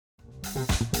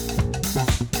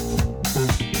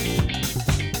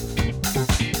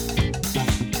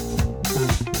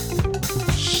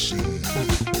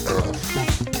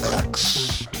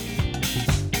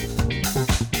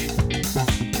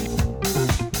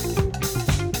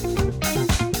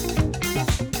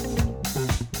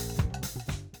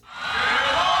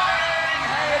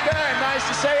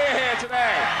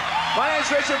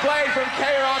Richard Blade from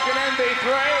K-Rock and MB3,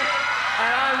 and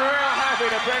I'm real happy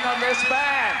to bring on this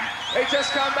band. They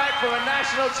just come back from a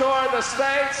national tour of the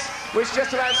States, which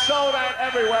just about sold out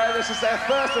everywhere. This is their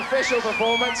first official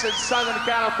performance in Southern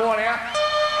California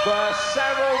for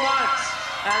several months,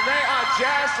 and they are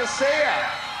jazzed to see you.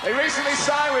 They recently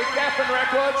signed with Geffen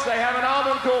Records. They have an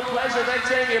album called Pleasure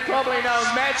Victim. You probably know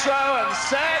Metro and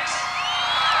Sex.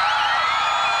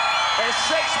 There's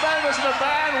 6 members in the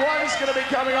band. One's going to be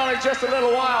coming on in just a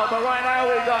little while, but right now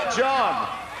we've got John,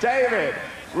 David,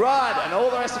 Rod, and all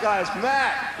the rest of the guys.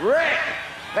 Matt, Rick,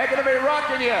 they're going to be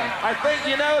rocking you. I think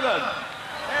you know them.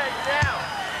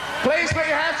 Please put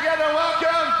your hands together and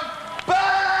welcome Bang!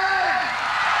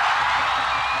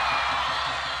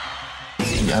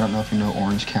 I don't know if you know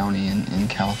Orange County in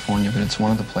California, but it's one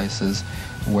of the places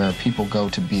where people go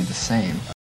to be the same.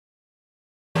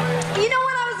 You know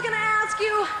what I was going to ask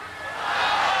you?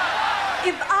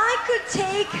 If I could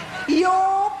take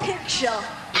your picture,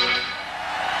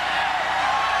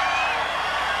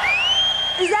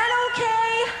 is that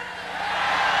okay?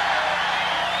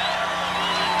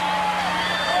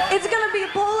 It's going to be a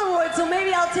Polaroid, so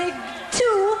maybe I'll take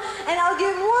 2, and I'll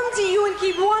give 1 to you and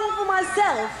keep 1 for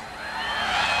myself.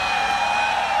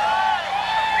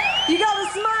 You gotta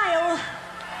smile.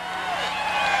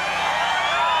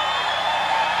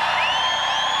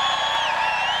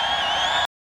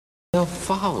 They'll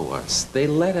follow us. They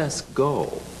let us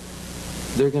go.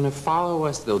 They're gonna follow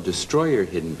us. They'll destroy your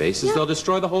hidden bases. Yeah. They'll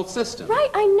destroy the whole system.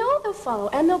 Right, I know they'll follow,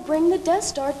 and they'll bring the Death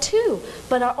Star too.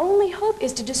 But our only hope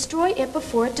is to destroy it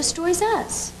before it destroys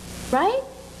us. Right?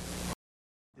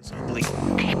 It's ugly.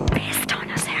 They pissed on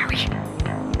us, Harry.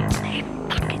 They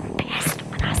fucking pissed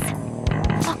on us.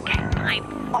 Look at my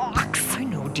box. I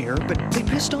know, dear, but they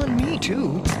pissed on me,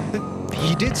 too.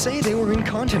 He did say they were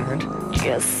incontinent.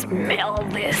 Just smell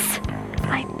this.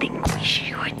 I think we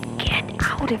should get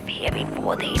out of here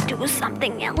before they do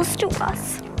something else to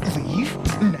us. Leave?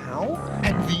 Now?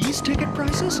 At these ticket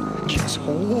prices? Just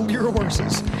hold your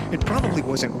horses. It probably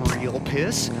wasn't real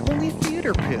piss, only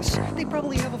theater piss. They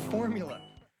probably have a formula.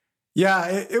 Yeah,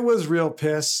 it was real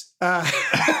piss.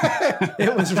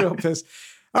 It was real piss.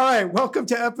 All right, welcome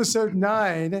to episode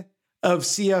 9 of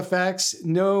CFX.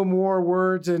 No more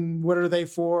words and what are they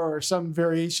for, or some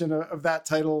variation of that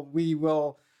title we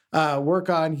will work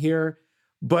on here.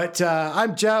 But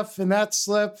I'm Jeff, and that's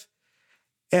Slip.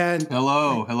 And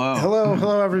hello,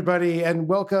 everybody, and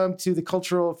welcome to the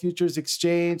Cultural Futures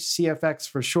Exchange, CFX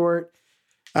for short.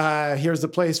 Here's the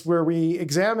place where we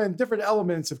examine different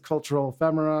elements of cultural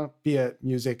ephemera, be it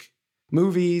music,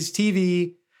 movies,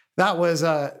 TV. That was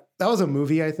a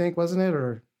movie, I think, wasn't it?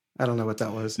 Or I don't know what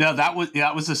that was. No, that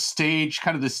was a stage,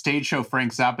 kind of the stage show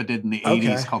Frank Zappa did in the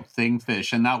 80s called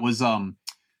Thingfish, and that was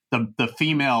the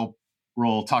female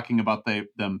role talking about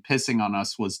them pissing on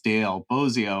us was Dale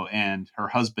Bozio, and her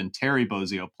husband Terry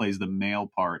Bozio plays the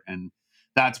male part, and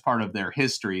that's part of their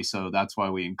history, so that's why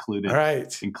we included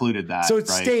that. So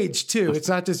it's stage too. It's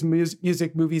not just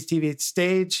music, movies, TV. It's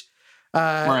stage.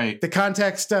 Right. The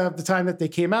context of the time that they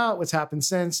came out, what's happened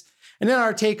since, and then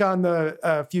our take on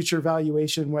the future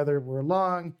valuation, whether we're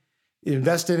long,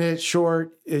 invest in it,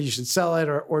 short, you should sell it,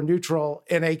 or neutral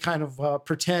in a kind of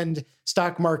pretend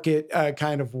stock market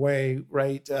kind of way,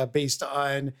 right? Based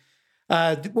on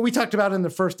what we talked about in the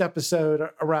first episode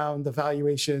around the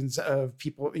valuations of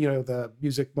people, the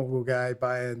music mogul guy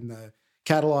buying the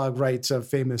catalog rights of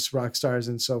famous rock stars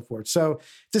and so forth. So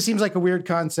this seems like a weird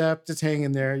concept. It's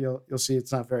hanging there. You'll see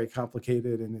it's not very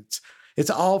complicated, and it's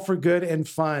all for good and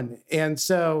fun. And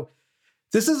so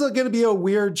this is going to be a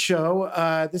weird show.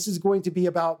 This is going to be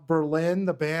about Berlin,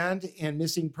 the band, and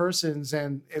missing persons.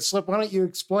 And Slip, why don't you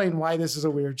explain why this is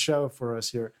a weird show for us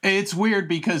here? It's weird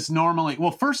because normally,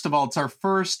 well, first of all, it's our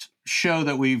first show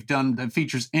that we've done that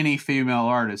features any female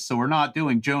artist. So we're not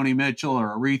doing Joni Mitchell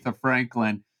or Aretha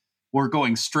Franklin. We're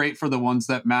going straight for the ones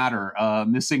that matter,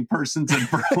 missing persons in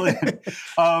Berlin.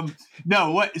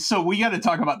 So we got to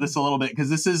talk about this a little bit because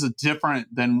this is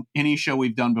different than any show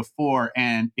we've done before.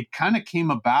 And it kind of came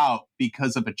about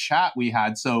because of a chat we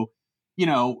had. So,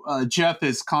 Jeff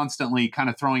is constantly kind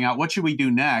of throwing out, what should we do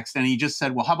next? And he just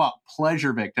said, well, how about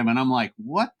Pleasure Victim? And I'm like,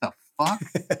 what the fuck?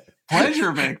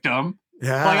 Pleasure Victim?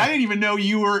 Yeah. Like, I didn't even know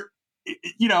you were...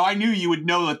 I knew you would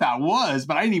know that was,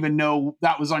 but I didn't even know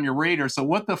that was on your radar. So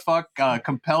what the fuck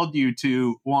compelled you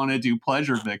to want to do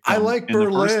Pleasure Victim? I like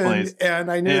Berlin,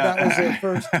 and I knew that was their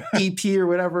first EP or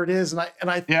whatever it is.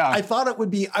 And I thought it would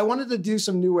be, I wanted to do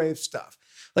some new wave stuff.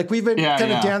 Like we've been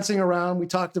kind of dancing around. We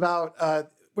talked about,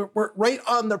 we're right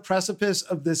on the precipice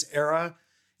of this era.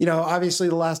 Obviously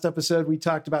the last episode, we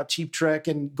talked about Cheap Trick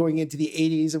and going into the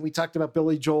 80s, and we talked about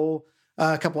Billy Joel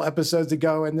a couple episodes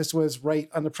ago, and this was right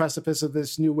on the precipice of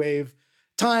this new wave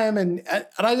time. And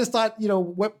I just thought,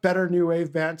 what better new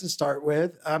wave band to start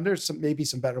with? There's maybe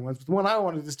some better ones, but the one I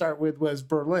wanted to start with was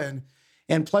Berlin.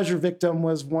 And Pleasure Victim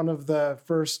was one of the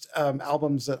first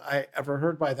albums that I ever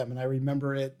heard by them. And I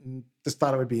remember it and just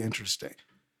thought it would be interesting.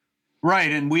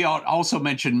 Right. And we also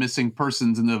mentioned Missing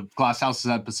Persons in the Glass Houses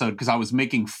episode because I was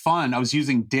making fun. I was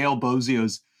using Dale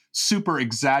Bozio's super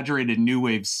exaggerated new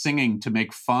wave singing to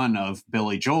make fun of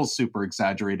Billy Joel's super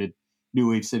exaggerated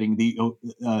new wave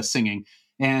singing.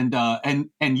 And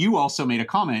you also made a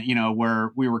comment,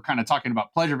 where we were kind of talking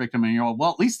about Pleasure Victim, and you're like,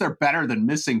 well, at least they're better than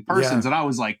Missing Persons. Yeah. And I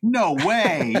was like, no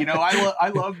way.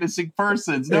 I love Missing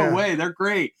Persons. No way. They're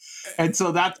great. And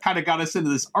so that kind of got us into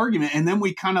this argument. And then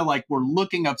we kind of were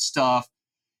looking up stuff,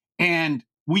 and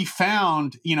we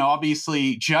found,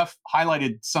 obviously Jeff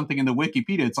highlighted something in the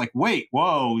Wikipedia. It's like, wait,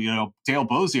 whoa, Dale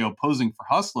Bozio posing for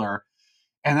Hustler.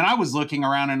 And then I was looking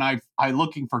around and I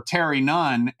looking for Terry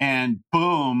Nunn, and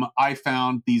boom, I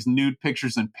found these nude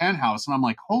pictures in Penthouse. And I'm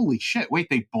like, holy shit, wait,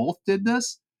 they both did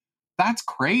this? That's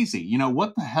crazy.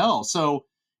 What the hell? So,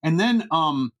 and then,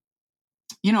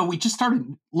 we just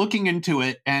started looking into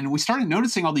it, and we started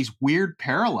noticing all these weird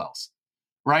parallels,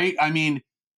 right? I mean,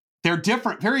 they're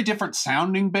different, very different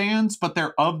sounding bands, but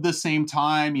they're of the same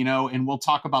time, and we'll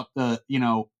talk about the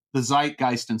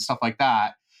zeitgeist and stuff like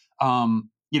that.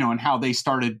 And how they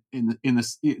started in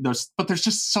this, but there's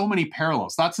just so many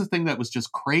parallels. That's the thing that was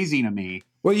just crazy to me.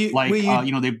 Well,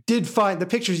 they did find the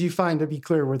pictures you find, to be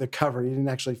clear, were the cover. You didn't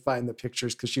actually find the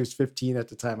pictures because she was 15 at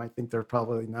the time. I think they're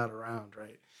probably not around,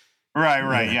 right?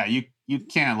 Right. Yeah. You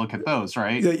can't look at those,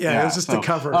 right? Yeah, it was just the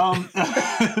cover.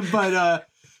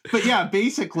 But yeah,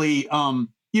 basically,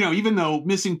 even though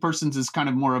Missing Persons is kind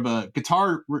of more of a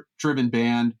guitar-driven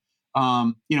band,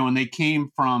 and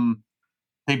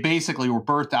they basically were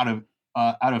birthed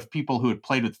out of people who had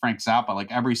played with Frank Zappa.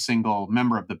 Like every single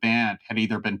member of the band had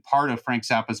either been part of Frank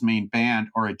Zappa's main band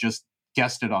or had just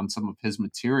guested on some of his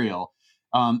material.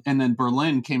 And then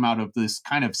Berlin came out of this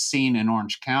kind of scene in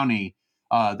Orange County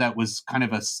that was kind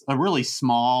of a really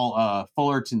small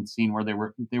Fullerton scene where they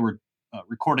were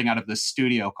recording out of this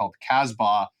studio called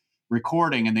Casbah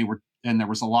Recording, and there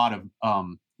was a lot of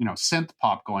synth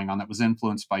pop going on that was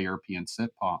influenced by European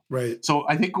synth pop. Right. So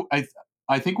I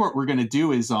think what we're going to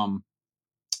do is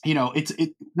it's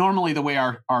normally the way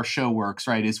our show works,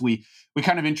 right, is we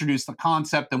kind of introduce the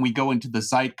concept and we go into the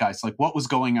zeitgeist, like what was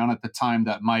going on at the time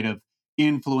that might have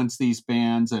influenced these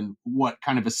bands and what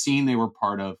kind of a scene they were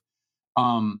part of.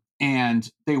 And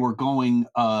they were going,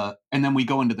 and then we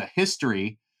go into the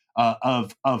history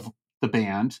of the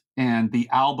band and the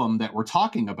album that we're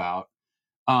talking about.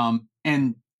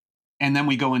 And then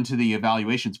we go into the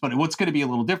evaluations. But what's going to be a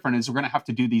little different is we're going to have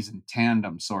to do these in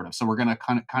tandem, sort of. So we're going to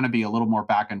kind of be a little more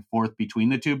back and forth between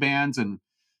the two bands and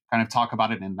kind of talk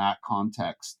about it in that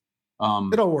context.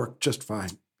 It'll work just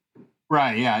fine.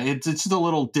 Right. Yeah. It's just a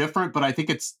little different, but I think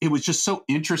it was just so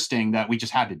interesting that we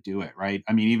just had to do it. Right.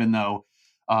 I mean, even though,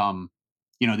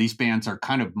 these bands are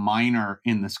kind of minor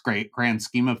in this great grand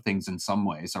scheme of things in some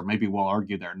ways, or maybe we'll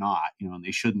argue they're not, and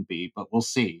they shouldn't be, but we'll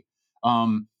see.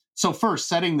 So first,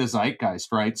 setting the zeitgeist,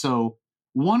 right? So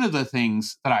one of the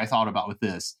things that I thought about with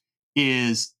this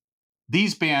is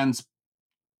these bands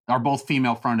are both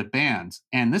female-fronted bands,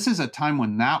 and this is a time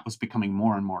when that was becoming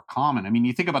more and more common. I mean,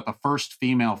 you think about the first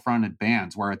female-fronted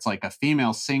bands where it's like a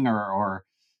female singer or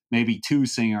maybe two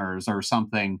singers or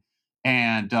something,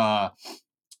 and the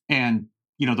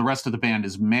rest of the band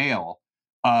is male.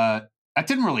 That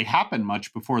didn't really happen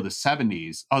much before the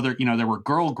 70s. There were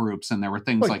girl groups and there were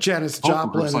things like Janis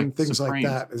Joplin and things Supreme.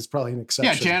 Like that is probably an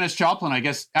exception. Yeah, Janis Joplin, I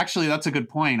guess. Actually, that's a good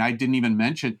point. I didn't even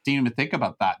think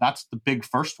about that. That's the big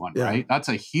first one, right? That's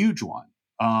a huge one.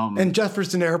 And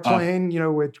Jefferson Airplane,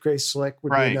 with Grace Slick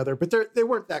would be another, but they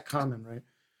weren't that common, right?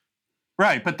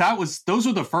 Right, but those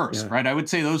were the first, right? I would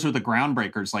say those are the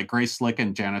groundbreakers, like Grace Slick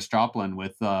and Janis Joplin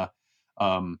with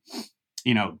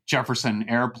Jefferson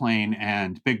Airplane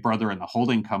and Big Brother and the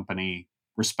Holding Company,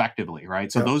 respectively,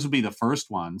 right? So those would be the first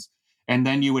ones. And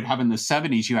then you would have in the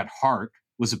 70s, you had Heart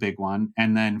was a big one.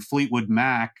 And then Fleetwood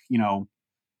Mac,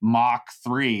 Mach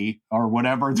 3 or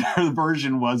whatever their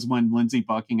version was when Lindsey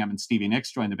Buckingham and Stevie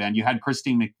Nicks joined the band. You had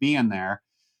Christine McVie in there.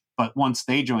 But once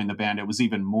they joined the band, it was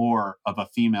even more of a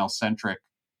female-centric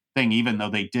thing, even though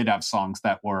they did have songs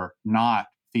that were not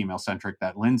female-centric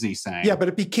that Lindsey sang. Yeah, but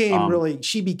it became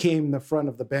she became the front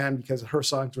of the band because her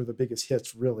songs were the biggest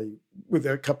hits, really, with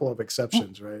a couple of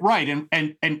exceptions, right? Right,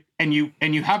 and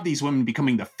you have these women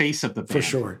becoming the face of the band. For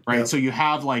sure. Right? Yep. So you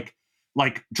have like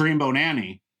Dreamboat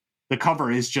Annie, the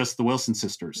cover is just the Wilson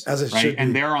sisters, as it right? should be.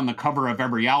 And they're on the cover of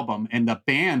every album, and the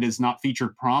band is not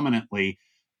featured prominently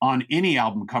on any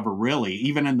album cover, really.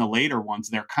 Even in the later ones,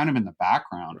 they're kind of in the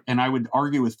background. And I would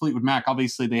argue with Fleetwood Mac,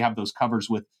 obviously they have those covers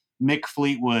with Mick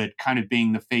Fleetwood kind of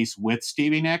being the face with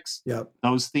Stevie Nicks,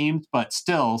 those themes, but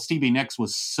still Stevie Nicks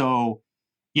was so,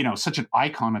 such an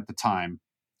icon at the time.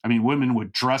 I mean, women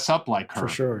would dress up like her for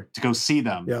sure to go see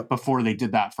them before they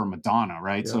did that for Madonna,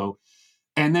 right? So,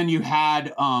 and then you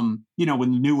had, when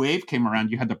the new wave came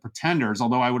around, you had the Pretenders,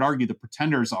 although I would argue the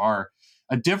Pretenders are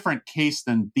a different case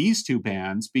than these two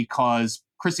bands because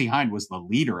Chrissie Hynde was the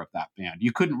leader of that band.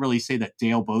 You couldn't really say that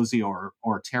Dale Bozio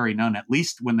or Terry Nunn, at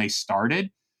least when they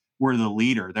started, were the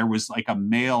leader. There was like a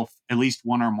male, at least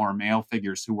one or more male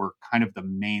figures who were kind of the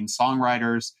main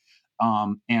songwriters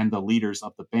and the leaders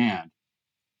of the band.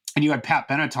 And you had Pat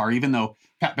Benatar, even though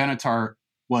Pat Benatar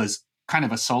was kind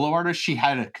of a solo artist, she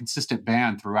had a consistent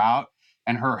band throughout.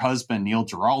 And her husband, Neil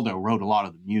Giraldo, wrote a lot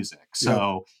of the music.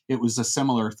 So it was a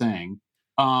similar thing.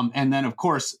 And then, of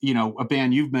course, a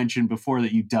band you've mentioned before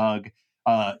that you dug,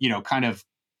 kind of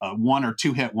a one or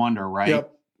two hit wonder, right?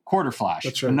 Quarter Flash,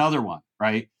 That's right. Another one,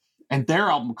 right? And their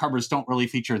album covers don't really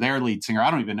feature their lead singer.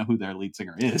 I don't even know who their lead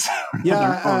singer is.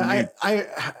 I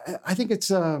think it's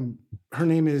her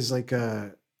name is like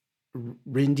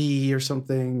Rindy or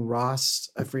something, Ross.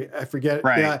 I forget.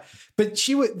 Right. Yeah, but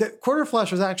the Quarter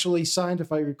Flash was actually signed,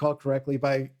 if I recall correctly,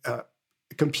 by a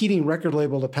competing record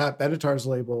label to Pat Benatar's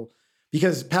label.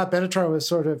 Because Pat Benatar was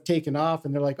sort of taken off,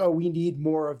 and they're like, "Oh, we need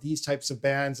more of these types of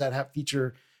bands that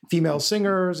feature female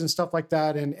singers and stuff like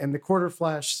that." And the Quarter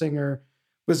Flash singer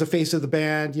was the face of the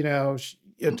band.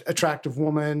 Attractive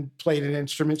woman, played an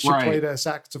instrument. She played a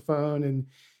saxophone, and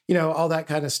all that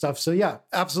kind of stuff. So yeah,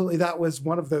 absolutely, that was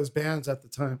one of those bands at the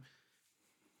time.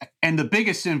 And the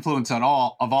biggest influence of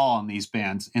all on these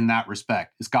bands in that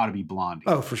respect has got to be Blondie.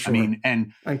 Oh, for sure. I mean,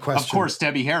 and of course,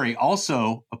 Debbie Harry,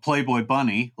 also a Playboy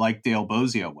bunny like Dale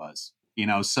Bozio was,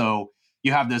 so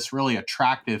you have this really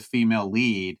attractive female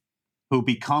lead who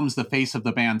becomes the face of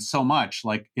the band so much,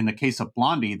 like in the case of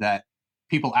Blondie, that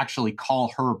people actually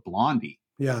call her Blondie.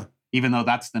 Yeah. Even though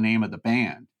that's the name of the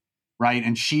band. Right.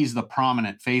 And she's the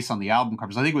prominent face on the album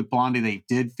covers. I think with Blondie, they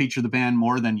did feature the band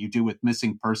more than you do with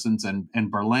Missing Persons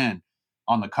and Berlin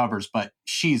on the covers, but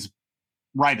she's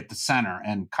right at the center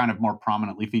and kind of more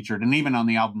prominently featured. And even on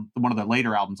the album, one of the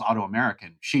later albums, Auto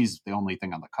American, she's the only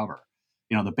thing on the cover.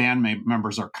 The band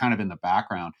members are kind of in the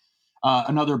background.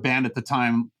 Another band at the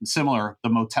time, similar, the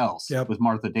Motels with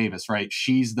Martha Davis, right?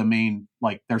 She's the main,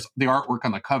 there's the artwork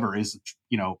on the cover is,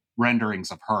 renderings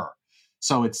of her.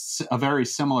 So it's a very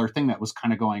similar thing that was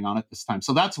kind of going on at this time.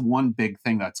 So that's one big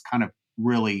thing that's kind of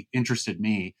really interested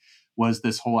me was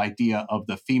this whole idea of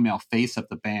the female face of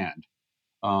the band.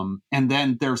 And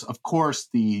then there's, of course,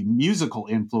 the musical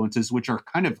influences, which are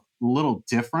kind of a little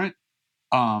different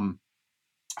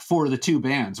for the two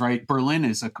bands, right? Berlin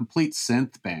is a complete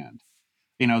synth band.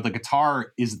 The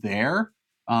guitar is there,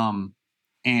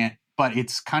 but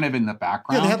it's kind of in the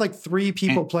background. Yeah, they had like three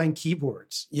people playing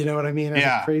keyboards. You know what I mean?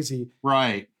 It's crazy.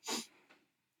 Right.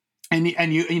 And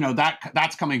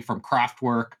that's coming from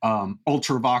Kraftwerk.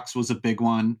 Ultravox was a big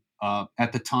one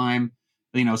at the time.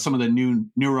 Some of the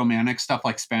new romantic stuff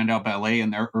like Spandau Ballet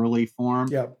in their early form.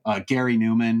 Gary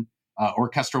Newman,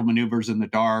 Orchestral Maneuvers in the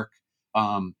Dark.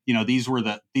 These were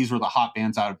the hot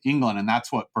bands out of England, and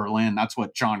that's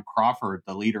what John Crawford,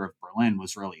 the leader of Berlin,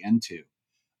 was really into.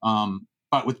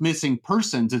 But with Missing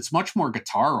Persons, it's much more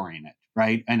guitar oriented,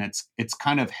 right? And it's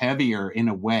kind of heavier in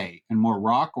a way and more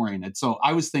rock oriented. So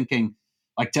I was thinking,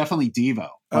 definitely Devo.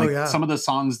 Some of the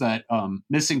songs that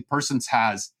Missing Persons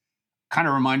has kind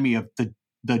of remind me of the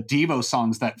Devo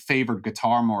songs that favored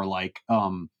guitar more, like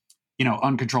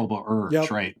Uncontrollable Urge,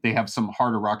 right? They have some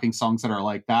harder rocking songs that are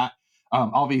like that.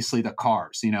 Obviously the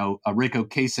Cars, Rico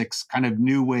Kasich's kind of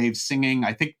new wave singing.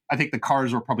 I think the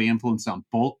Cars were probably an influence on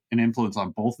both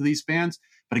of these bands.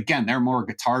 But again, they're more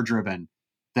guitar driven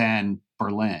than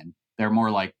Berlin. They're more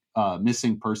like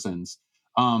Missing Persons.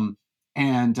 You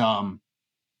had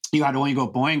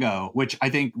Oingo Boingo, which I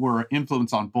think were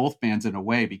influence on both bands in a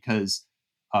way because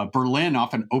Berlin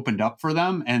often opened up for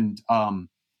them, and Oingo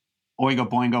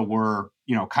Boingo were,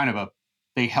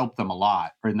 they helped them a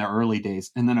lot in their early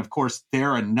days. And then, of course,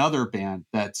 they're another band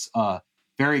that's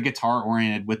very guitar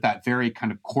oriented with that very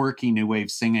kind of quirky new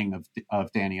wave singing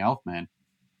of Danny Elfman.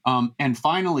 And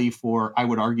finally, I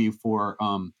would argue for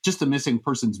just the Missing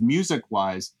Persons music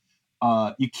wise,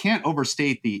 you can't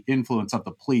overstate the influence of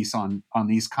the Police on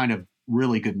these kind of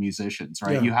really good musicians,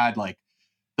 right? Yeah. You had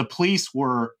the Police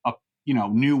were a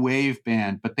new wave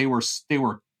band, but they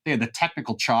had the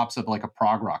technical chops of a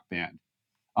prog rock band.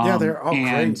 they're all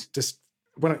great.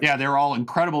 They're all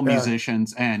incredible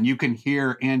musicians, and you can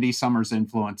hear Andy Summers'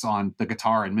 influence on the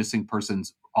guitar and Missing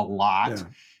Persons a lot. Yeah.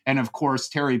 And of course,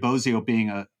 Terry Bozzio, being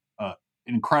an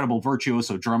incredible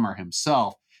virtuoso drummer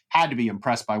himself, had to be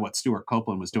impressed by what Stuart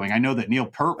Copeland was doing. I know that Neil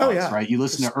Peart was, right? You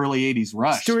listen to early 80s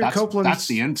Rush. That's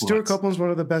the influence. Stuart Copeland's one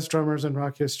of the best drummers in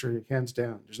rock history, hands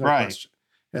down. There's no question.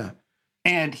 Yeah.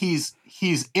 And he's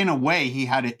in a way,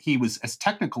 he was as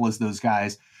technical as those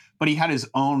guys, but he had his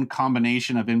own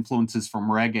combination of influences from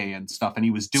reggae and stuff. And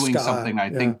he was doing something, I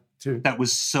think, that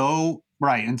was so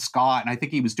right, and ska. And I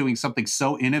think he was doing something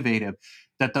so innovative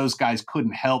that those guys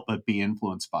couldn't help but be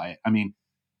influenced by it. I mean,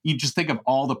 you just think of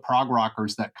all the prog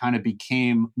rockers that kind of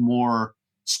became more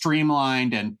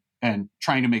streamlined and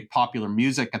trying to make popular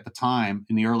music at the time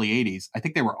in the early 80s. I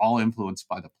think they were all influenced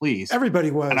by the Police.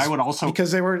 Everybody was. And I would also,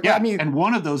 because they were, and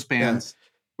one of those bands,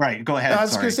 right, go ahead. I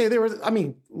was going to say they were,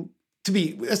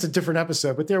 that's a different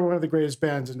episode, but they're one of the greatest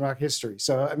bands in rock history.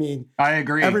 So, I mean, I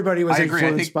agree. Everybody was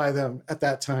influenced by them at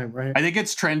that time, right? I think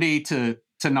it's trendy to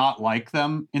not like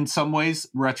them in some ways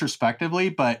retrospectively,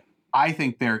 but I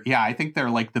think they're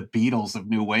like the Beatles of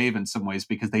new wave in some ways,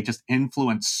 because they just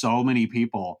influenced so many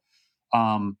people.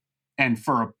 And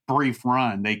for a brief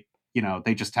run, they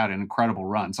just had an incredible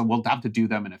run. So we'll have to do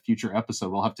them in a future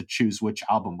episode. We'll have to choose which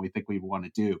album we think we want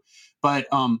to do. But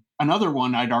another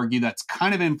one I'd argue that's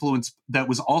kind of influenced, that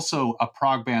was also a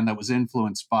prog band that was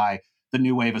influenced by the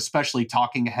new wave, especially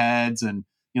Talking Heads and,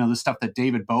 the stuff that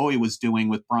David Bowie was doing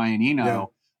with Brian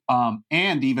Eno. Yeah.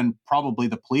 And even probably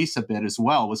the Police a bit as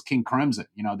well, was King Crimson.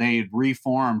 They had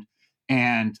reformed,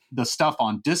 and the stuff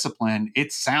on Discipline,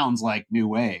 it sounds like new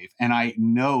wave. And I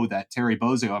know that Terry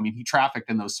Bozzio, he trafficked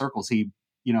in those circles. He,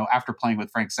 after playing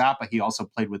with Frank Zappa, he also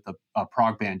played with the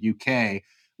prog band UK.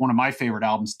 One of my favorite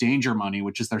albums, Danger Money,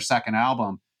 which is their second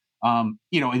album. And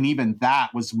even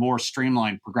that was more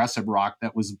streamlined progressive rock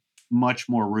that was much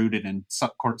more rooted in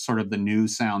sort of the new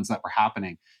sounds that were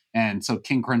happening. And so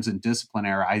King Crimson, Discipline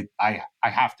era, I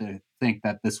have to think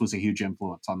that this was a huge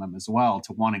influence on them as well,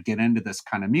 to want to get into this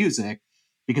kind of music,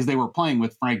 because they were playing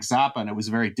with Frank Zappa and it was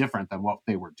very different than what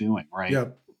they were doing, right?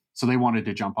 Yep. So they wanted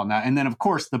to jump on that. And then, of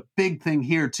course, the big thing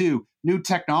here too, new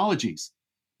technologies,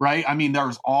 right?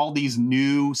 There's all these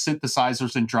new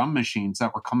synthesizers and drum machines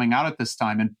that were coming out at this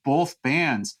time, and both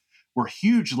bands were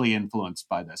hugely influenced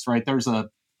by this, right? There's a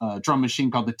drum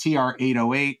machine called the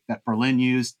TR-808 that Berlin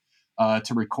used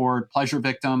to record Pleasure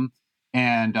Victim.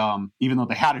 And even though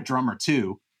they had a drummer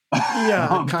too.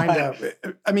 Yeah, kind of.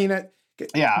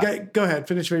 Go ahead.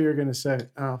 Finish what you were going to say.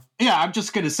 Yeah, I'm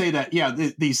just going to say that,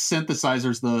 these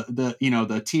synthesizers, the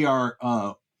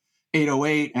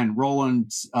TR-808 and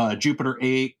Roland's Jupiter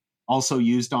 8, also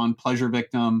used on Pleasure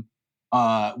Victim,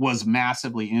 was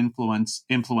massively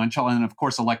influential. And of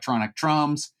course, electronic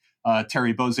drums.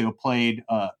 Terry Bozzio played,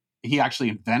 he actually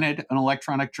invented an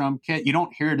electronic drum kit. You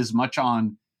don't hear it as much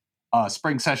on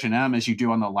Spring Session M as you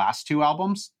do on the last two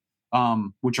albums,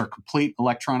 which are complete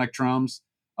electronic drums.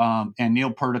 And Neil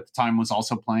Peart at the time was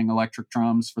also playing electric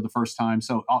drums for the first time.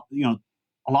 So,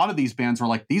 a lot of these bands were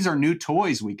like, these are new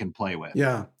toys we can play with.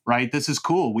 Yeah. Right. This is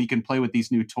cool. We can play with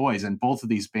these new toys. And both of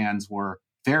these bands were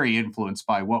very influenced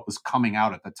by what was coming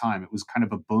out at the time. It was kind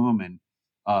of a boom and,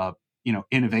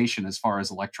 innovation as far as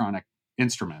electronic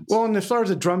instruments. Well, and as far as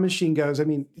the drum machine goes,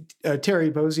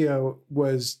 Terry Bozzio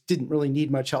didn't really need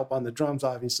much help on the drums.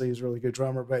 Obviously, he's a really good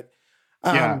drummer, but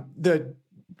the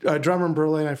drummer in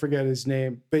Berlin, I forget his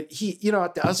name, but he,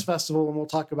 at the US Festival, and we'll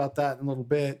talk about that in a little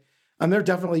bit, they're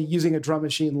definitely using a drum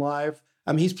machine live.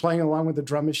 He's playing along with the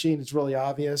drum machine. It's really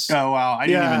obvious. Oh, wow. I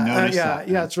didn't even notice that.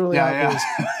 Yeah, it's really obvious.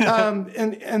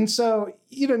 And so,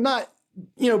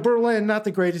 Berlin, not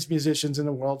the greatest musicians in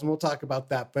the world, and we'll talk about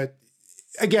that. But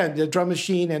again, the drum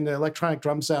machine and the electronic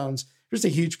drum sounds, just a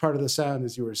huge part of the sound,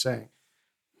 as you were saying.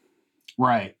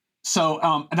 Right. So,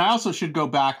 and I also should go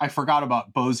back. I forgot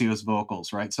about Bozzio's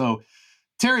vocals, right? So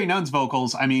Terry Nunn's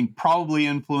vocals, probably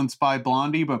influenced by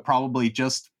Blondie, but probably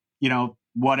just,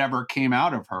 whatever came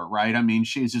out of her, right?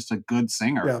 She's just a good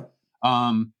singer.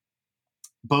 Yeah.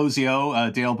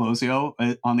 Bozzio, Dale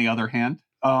Bozzio, on the other hand,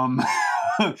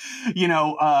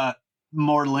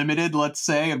 more limited, let's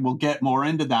say, and we'll get more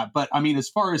into that. But as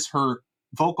far as her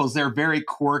vocals, they're very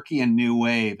quirky and new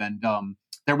wave. And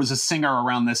there was a singer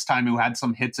around this time who had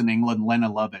some hits in England,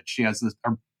 Lena Lovett. She has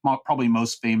her probably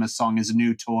most famous song is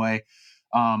New Toy.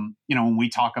 When we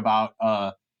talk about,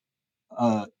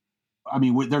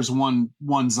 there's one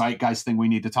zeitgeist thing we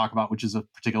need to talk about, which is a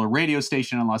particular radio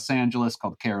station in Los Angeles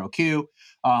called KROQ.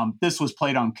 This was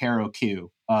played on KROQ,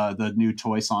 the New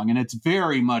Toy song, and it's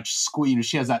very much squeaky.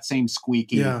 She has that same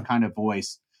squeaky kind of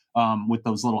voice with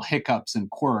those little hiccups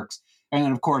and quirks. And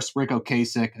then, of course, Rick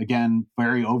Ocasek, again,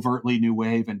 very overtly new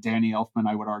wave, and Danny Elfman,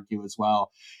 I would argue as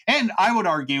well. And I would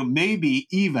argue maybe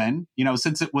even,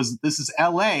 since this is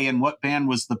LA, and what band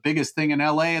was the biggest thing in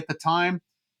LA at the time?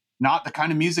 Not the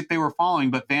kind of music they were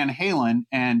following, but Van Halen.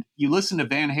 And you listen to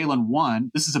Van Halen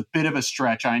 1, this is a bit of a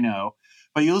stretch, I know,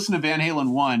 but you listen to Van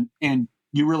Halen 1 and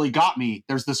you really got me.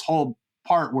 There's this whole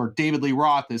part where David Lee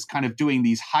Roth is kind of doing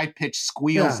these high-pitched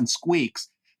squeals and squeaks.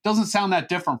 Doesn't sound that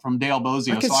different from Dale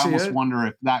Bozio, so I almost wonder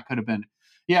if that could have been.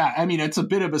 Yeah, I mean, it's a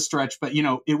bit of a stretch, but,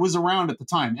 it was around at the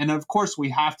time. And, of course, we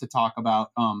have to talk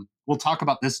about, we'll talk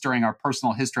about this during our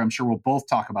personal history. I'm sure we'll both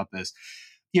talk about this.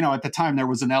 At the time, there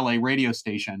was an LA radio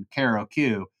station,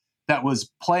 KROQ, that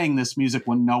was playing this music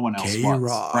when no one else was,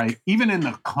 right? Even in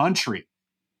the country,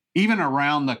 even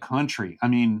around the country. I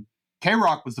mean,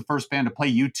 K-Rock was the first band to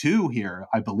play U2 here,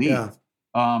 I believe,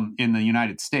 in the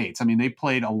United States. I mean, they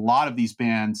played a lot of these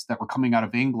bands that were coming out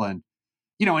of England.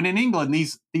 And in England,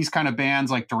 these kind of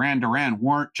bands like Duran Duran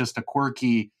weren't just a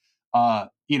quirky,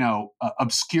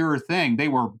 obscure thing. They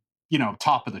were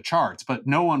top of the charts, but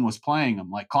no one was playing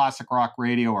them. Like classic rock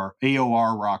radio, or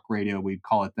AOR rock radio, we'd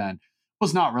call it then,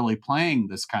 was not really playing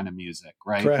this kind of music,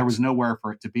 right? Correct. There was nowhere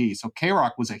for it to be. So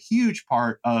K-Rock was a huge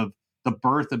part of the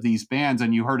birth of these bands.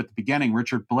 And you heard at the beginning,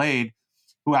 Richard Blade,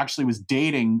 who actually was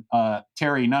dating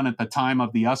Terry Nunn at the time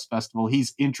of the US Festival.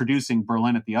 He's introducing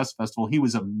Berlin at the US Festival. He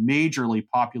was a majorly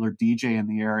popular DJ in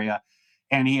the area.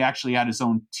 And he actually had his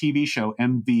own TV show,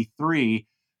 MV3,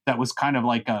 that was kind of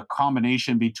like a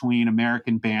combination between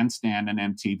American Bandstand and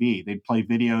MTV. They'd play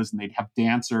videos and they'd have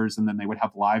dancers, and then they would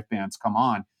have live bands come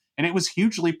on. And it was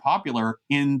hugely popular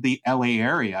in the LA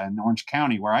area, in Orange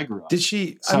County, where I grew up. Did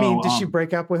she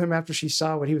break up with him after she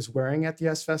saw what he was wearing at the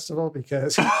US Festival?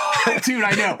 Because dude,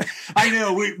 I know.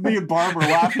 Me and Barb were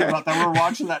laughing about that. We're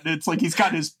watching that, and it's like he's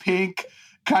got his pink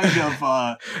kind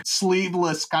of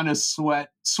sleeveless kind of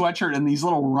sweatshirt and these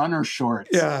little runner shorts.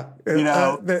 Yeah.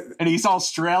 And he's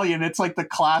Australian. It's like the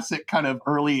classic kind of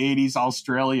early 80s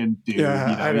Australian dude.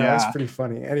 Yeah, I know. It's pretty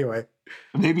funny. Anyway.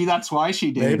 Maybe that's why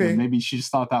she did. Maybe she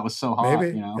just thought that was so hot.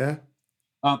 Yeah.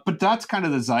 But that's kind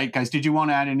of the zeitgeist. Did you want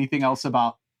to add anything else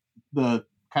about the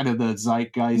kind of the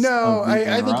zeitgeist? No,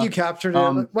 I think you captured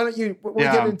it. Why don't you?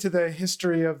 We'll get into the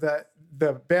history of the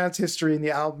band's history and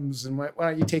the albums, and why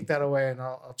don't you take that away, and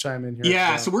I'll chime in here.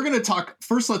 Yeah. So we're going to talk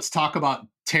first. Let's talk about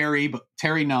Terry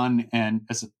Nunn, and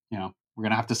we're going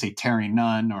to have to say Terry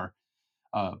Nunn, or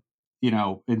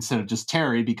instead of just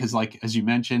Terry, because like, as you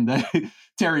mentioned,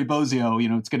 Terry Bozzio,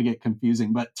 it's going to get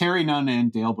confusing, but Terry Nunn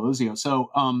and Dale Bozzio.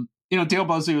 So, Dale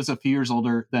Bozzio is a few years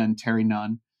older than Terry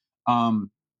Nunn.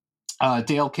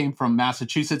 Dale came from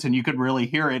Massachusetts, and you could really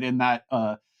hear it in that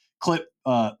clip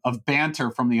of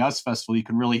banter from the US Festival. You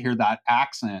can really hear that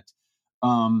accent.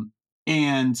 Terry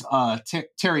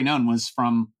Nunn was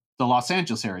from the Los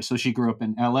Angeles area, so she grew up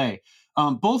in LA.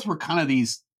 Both were kind of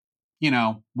these,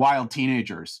 wild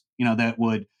teenagers, that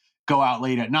would go out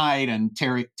late at night. And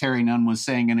Terry Nunn was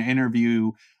saying in an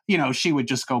interview, she would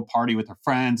just go party with her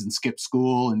friends and skip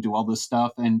school and do all this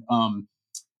stuff. And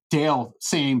Dale,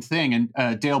 same thing.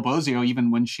 And Dale Bozzio, even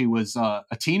when she was a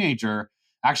teenager,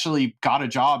 actually got a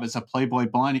job as a Playboy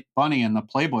bunny in the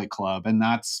Playboy Club. And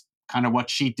that's kind of what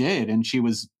she did. And she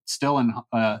was still in,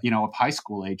 of high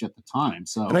school age at the time.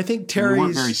 So, and I think we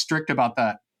weren't very strict about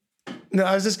that. No,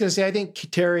 I was just going to say, I think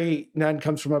Terry Nunn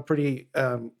comes from a pretty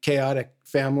chaotic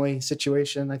family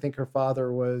situation. I think her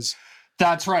father was...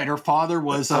 That's right. Her father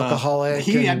was alcoholic.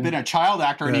 He had been a child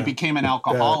actor, and he became an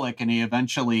alcoholic, and he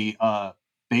eventually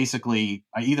basically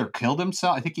either killed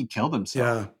himself. I think he killed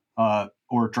himself.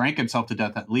 Or drank himself to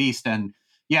death at least. And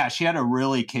yeah, she had a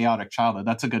really chaotic childhood.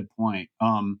 That's a good point.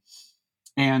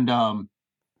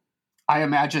 I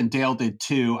imagine Dale did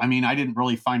too. I mean, I didn't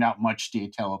really find out much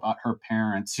detail about her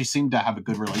parents. She seemed to have a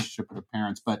good relationship with her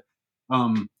parents, but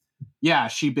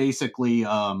she basically,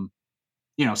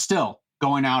 still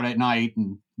going out at night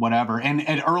and whatever.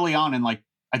 And early on in, like,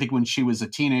 I think when she was a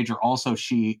teenager, also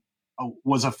she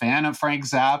was a fan of Frank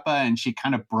Zappa, and she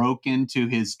kind of broke into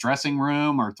his dressing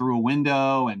room or through a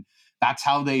window, and that's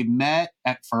how they met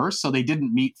at first. So they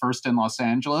didn't meet first in Los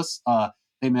Angeles.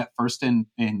 They met first in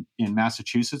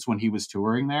Massachusetts when he was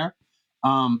touring there.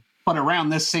 But around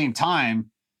this same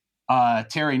time,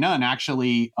 Terry Nunn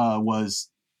actually was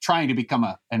trying to become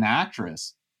an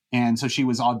actress. And so she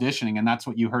was auditioning, and that's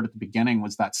what you heard at the beginning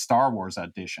was that Star Wars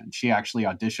audition. She actually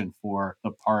auditioned for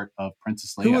the part of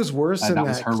Princess Leia. Who was worse in that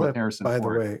was her clip, with Harrison by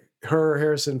Ford. the way? Her or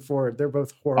Harrison Ford. They're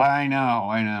both horrible. I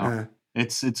know.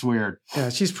 It's weird. Yeah,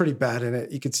 she's pretty bad in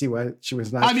it. You can see why she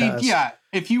was not. I mean, yeah.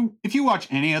 If you watch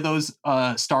any of those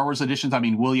Star Wars editions, I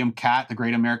mean, William Catt, the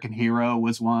Great American Hero,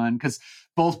 was one, because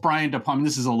both Brian De Palma.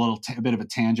 This is a bit of a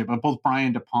tangent, but both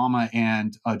Brian De Palma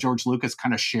and George Lucas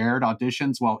kind of shared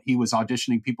auditions while he was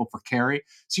auditioning people for Carrie.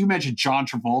 So you imagine John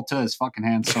Travolta as fucking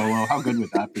Han Solo. How good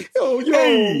would that be?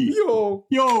 Yo,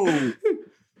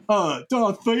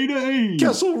 Darth Vader. Hey.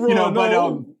 Kessel Run. You know,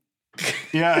 but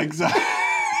yeah, exactly.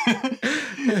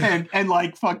 and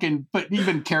like fucking, but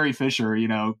even Carrie Fisher, you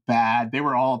know, bad. They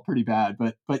were all pretty bad,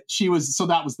 but she was, so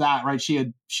that was that, right? She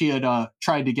had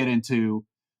tried to get into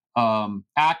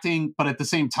acting, but at the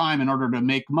same time, in order to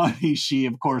make money, she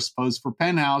of course posed for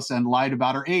Penthouse and lied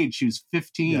about her age. She was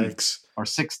 15 Yikes. or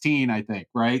 16, I think,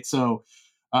 right? So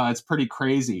it's pretty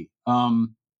crazy.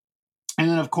 And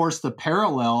then of course the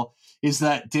parallel is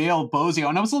that Dale Bozzio,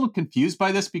 and I was a little confused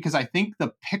by this because I think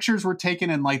the pictures were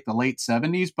taken in like the late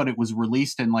 70s, but it was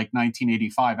released in like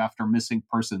 1985 after Missing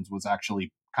Persons was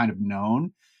actually kind of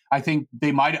known. I think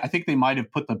they might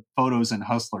have put the photos in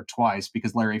Hustler twice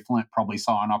because Larry Flint probably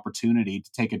saw an opportunity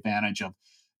to take advantage of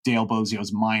Dale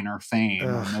Bozzio's minor fame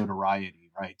or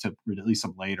notoriety, right, to release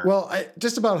them later. Well,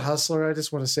 just about Hustler, I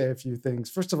just want to say a few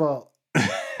things. First of all,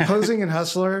 posing in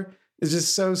Hustler is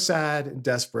just so sad and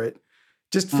desperate.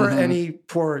 Just for any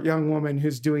poor young woman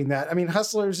who's doing that. I mean,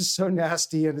 Hustler is just so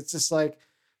nasty, and it's just like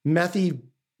methy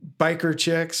biker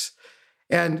chicks.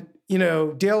 And, you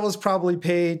know, Dale was probably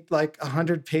paid like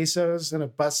 100 pesos and a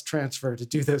bus transfer to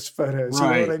do those photos. Right.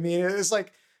 You know what I mean? It's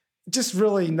like just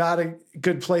really not a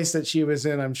good place that she was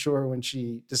in, I'm sure, when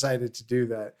she decided to do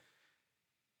that.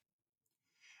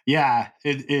 Yeah,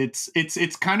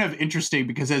 it's kind of interesting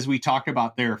because as we talk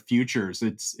about their futures,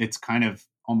 it's kind of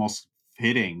almost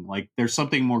hitting like there's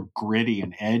something more gritty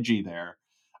and edgy there,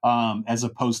 as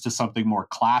opposed to something more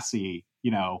classy, you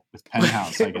know, with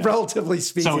Penthouse, I guess. Relatively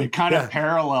speaking. So it kind of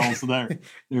parallels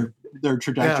their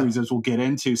trajectories, as we'll get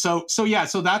into. So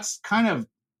that's kind of,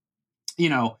 you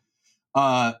know,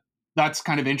 that's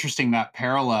kind of interesting, that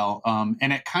parallel.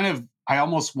 And it kind of, I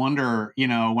almost wonder, you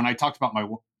know, when I talked about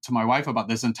to my wife about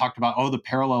this and talked about, the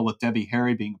parallel with Debbie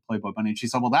Harry being a Playboy bunny. And she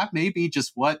said, well, that may be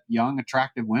just what young,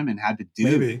 attractive women had to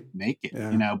do to make it,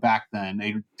 you know, back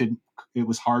then. It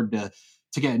was hard to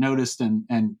get noticed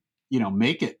and, you know,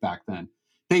 make it back then.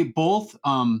 They both,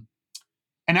 and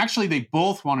actually they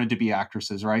both wanted to be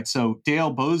actresses, right? So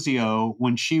Dale Bozzio,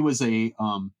 when she was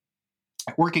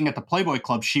working at the Playboy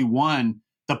Club, she won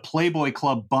the Playboy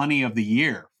Club Bunny of the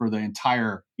Year for the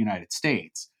entire United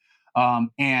States.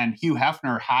 And Hugh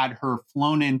Hefner had her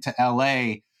flown into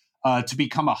LA to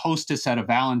become a hostess at a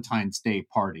Valentine's Day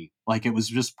party. Like, it was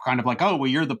just kind of like, oh, well,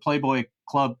 you're the Playboy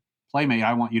Club playmate,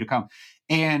 I want you to come.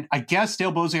 And I guess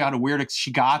Dale Bozzio had a weird,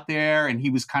 she got there and he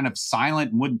was kind of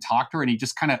silent and wouldn't talk to her. And he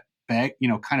just kind of begged, you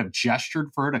know, kind of gestured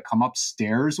for her to come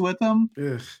upstairs with him.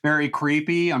 Ugh. Very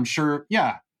creepy. I'm sure.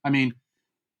 Yeah. I mean,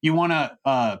 you want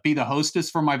to be the hostess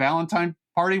for my Valentine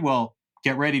party? Well,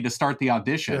 get ready to start the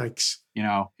audition. Yikes. You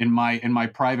know, in my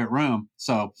private room.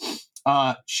 So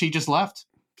she just left.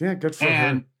 Yeah, good for her.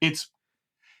 And it's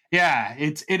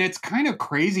kind of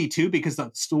crazy too, because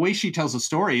the way she tells the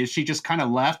story is she just kind of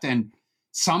left and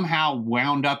somehow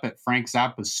wound up at Frank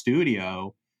Zappa's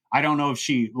studio. I don't know if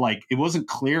it wasn't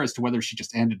clear as to whether she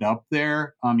just ended up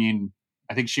there. I mean,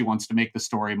 I think she wants to make the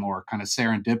story more kind of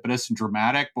serendipitous and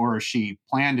dramatic, or she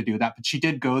planned to do that, but she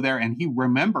did go there and he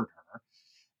remembered her.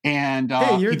 And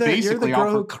hey, you're the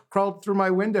girl who crawled through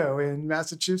my window in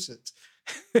Massachusetts.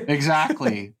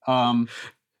 Exactly. And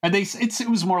it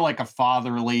was more like a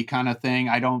fatherly kind of thing.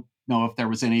 I don't know if there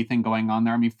was anything going on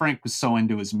there. I mean, Frank was so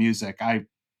into his music.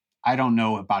 I don't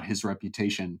know about his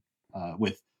reputation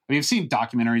I've seen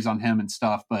documentaries on him and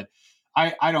stuff, but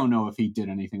I don't know if he did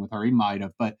anything with her. He might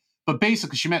have, but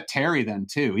basically she met Terry then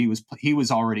too. He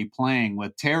was already playing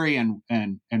with Terry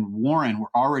and Warren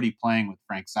were already playing with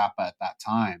Frank Zappa at that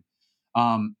time.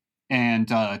 And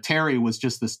Terry was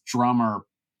just this drummer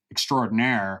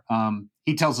extraordinaire.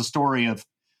 He tells a story of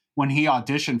when he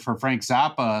auditioned for Frank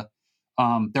Zappa,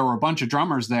 there were a bunch of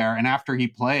drummers there. And after he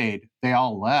played, they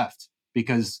all left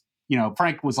because, you know,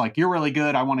 Frank was like, you're really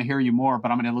good. I want to hear you more,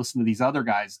 but I'm going to listen to these other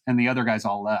guys. And the other guys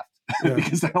all left. Yeah.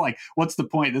 Because they're like, what's the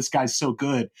point? This guy's so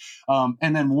good.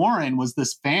 And then Warren was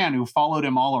this fan who followed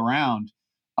him all around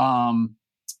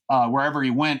wherever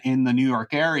he went in the New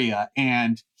York area.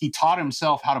 And he taught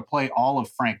himself how to play all of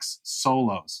Frank's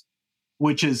solos,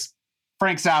 which is,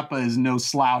 Frank Zappa is no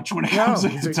slouch when it comes to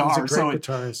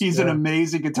guitar. He's an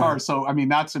amazing guitar. Yeah. So, I mean,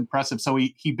 that's impressive. So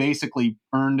he basically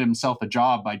earned himself a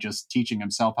job by just teaching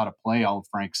himself how to play all of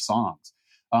Frank's songs.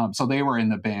 So they were in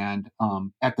the band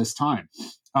at this time.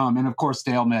 And of course,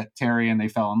 Dale met Terry and they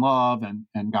fell in love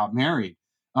and got married.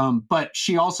 But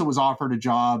she also was offered a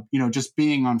job, just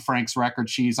being on Frank's record.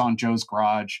 She's on Joe's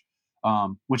Garage,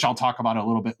 which I'll talk about a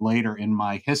little bit later in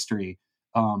my history.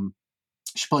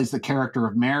 She plays the character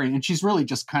of Mary, and she's really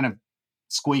just kind of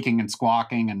squeaking and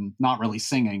squawking and not really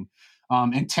singing.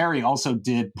 And Terry also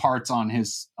did parts on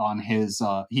his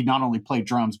he not only played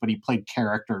drums, but he played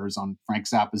characters on Frank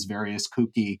Zappa's various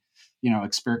kooky,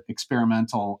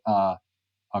 experimental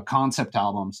concept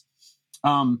albums.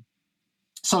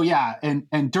 So yeah,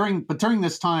 and during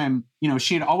this time,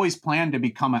 she had always planned to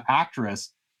become an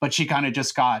actress, but she kind of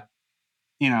just got,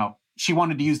 she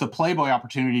wanted to use the Playboy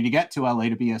opportunity to get to LA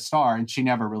to be a star, and she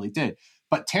never really did.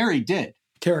 But Terry did.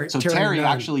 Terry Nunn.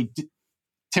 Actually did.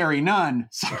 Terry Nunn.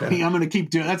 Sorry, yeah. I'm going to keep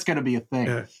doing. That's going to be a thing.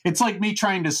 Yeah. It's like me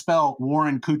trying to spell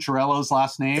Warren Cucciarello's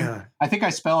last name. Yeah. I think I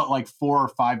spell it like 4 or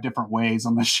 5 different ways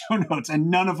on the show notes, and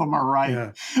none of them are right.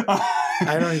 Yeah.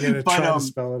 I don't even try to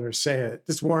spell it or say it.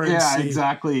 Just Warren. Yeah, C.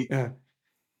 exactly. Yeah.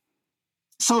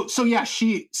 So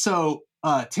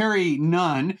Terry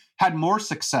Nunn had more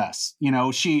success.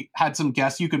 She had some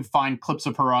guests. You can find clips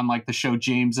of her on like the show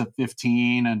James of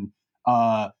 15 and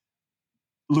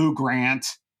Lou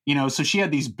Grant. So she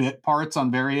had these bit parts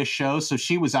on various shows. So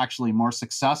she was actually more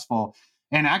successful.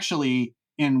 And actually,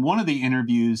 in one of the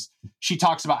interviews, she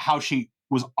talks about how she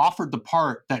was offered the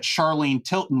part that Charlene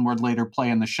Tilton would later play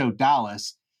in the show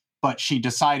Dallas, but she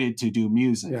decided to do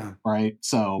music. Yeah. Right.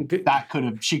 So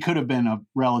she could have been a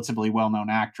relatively well-known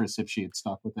actress if she had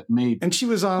stuck with it. Maybe. And she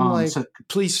was on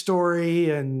Police Story,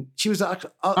 and she was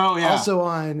also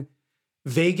on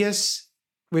Vegas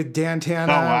with Dan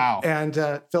Tana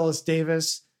and Phyllis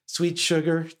Davis. Sweet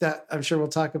Sugar, that I'm sure we'll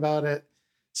talk about at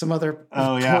some other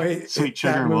point. Sweet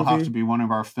Sugar will have to be one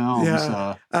of our films we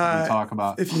talk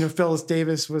about. If Phyllis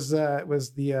Davis was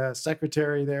the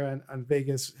secretary there on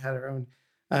Vegas, had her own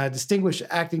distinguished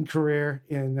acting career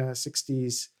in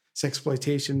 60s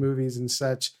sexploitation movies and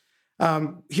such.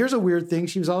 Here's a weird thing.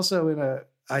 She was also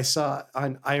I saw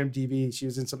on IMDb, she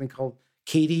was in something called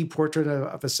Katie, Portrait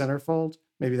of a Centerfold.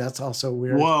 Maybe that's also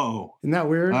weird. Whoa. Isn't that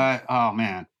weird? Oh,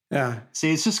 man. Yeah.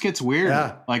 See, it just gets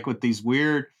weird, like with these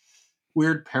weird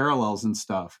parallels and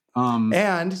stuff.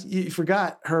 And you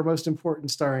forgot her most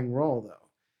important starring role, though,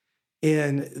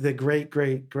 in the great,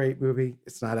 great, great movie.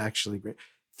 It's not actually great.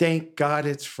 Thank God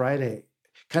It's Friday.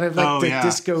 Kind of like the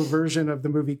disco version of the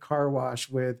movie Car Wash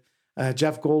with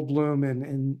Jeff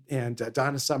Goldblum and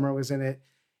Donna Summer was in it,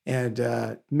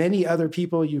 and many other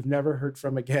people you've never heard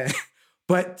from again.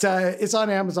 But it's on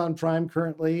Amazon Prime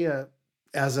currently.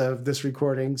 As of this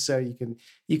recording, so you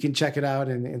can check it out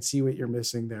and see what you're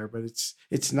missing there. But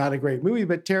it's not a great movie,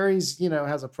 but Terry's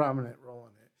has a prominent role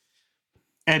in it.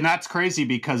 And that's crazy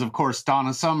because of course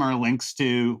Donna Summer links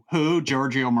to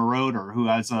Giorgio Moroder, who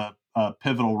has a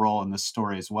pivotal role in this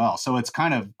story as well. So it's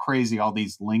kind of crazy, all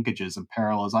these linkages and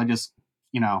parallels. I just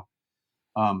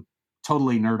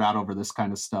totally nerd out over this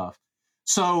kind of stuff.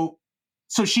 So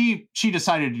she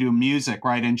decided to do music,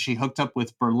 right? And she hooked up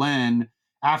with Berlin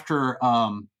after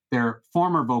their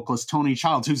former vocalist, Tony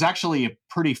Childs, who's actually a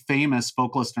pretty famous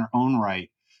vocalist in her own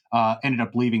right, ended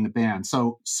up leaving the band.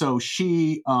 So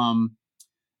she, and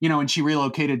she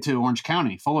relocated to Orange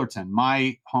County, Fullerton,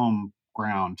 my home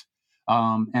ground.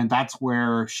 And that's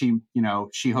where she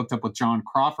hooked up with John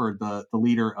Crawford, the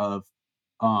leader of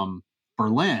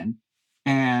Berlin,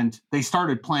 and they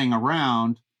started playing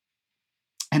around,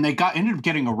 and they ended up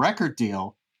getting a record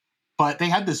deal. But they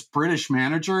had this British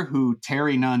manager who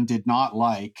Terry Nunn did not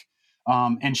like.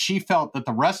 And she felt that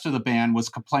the rest of the band was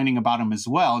complaining about him as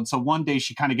well. And so one day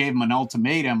she kind of gave him an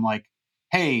ultimatum like,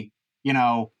 hey, we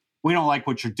don't like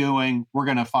what you're doing. We're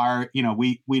going to fire,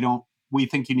 we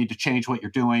think you need to change what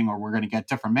you're doing, or we're going to get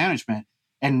different management.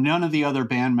 And none of the other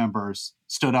band members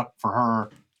stood up for her.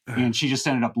 And she just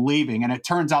ended up leaving. And it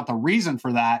turns out the reason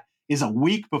for that is a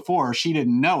week before, she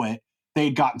didn't know it,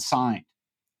 they'd gotten signed.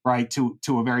 Right, to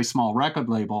a very small record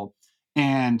label,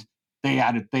 and they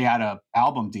had a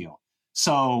album deal.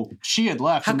 So she had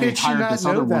left. How and could they she hired not this know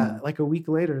other that? woman. Like a week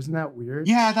later, isn't that weird?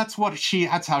 Yeah, that's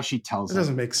how she tells it. It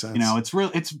doesn't make sense. It's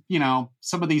real. It's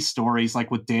some of these stories,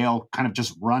 like with Dale, kind of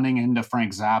just running into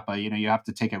Frank Zappa. You have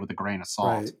to take it with a grain of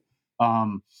salt.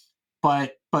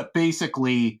 Right. But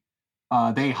basically,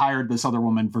 they hired this other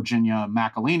woman, Virginia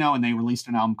Macalino, and they released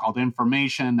an album called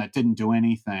Information that didn't do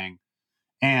anything.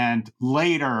 And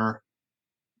later,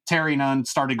 Terry Nunn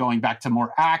started going back to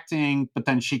more acting, but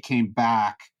then she came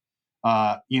back,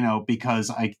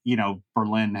 because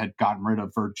Berlin had gotten rid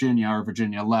of Virginia, or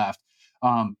Virginia left.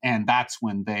 And that's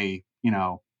when they,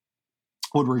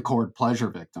 would record Pleasure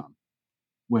Victim,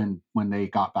 when they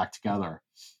got back together.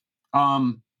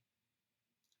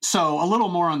 So a little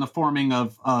more on the forming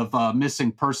of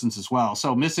Missing Persons as well.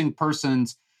 So Missing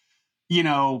Persons, you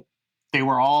know, they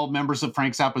were all members of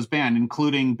Frank Zappa's band,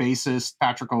 including bassist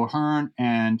Patrick O'Hearn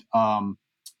and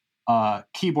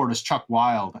keyboardist Chuck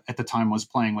Wilde at the time was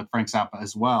playing with Frank Zappa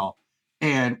as well.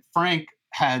 And Frank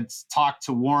had talked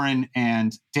to Warren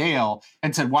and Dale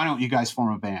and said, why don't you guys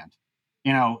form a band?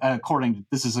 You know,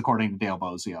 this is according to Dale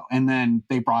Bozio. And then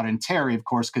they brought in Terry, of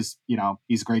course, because, you know,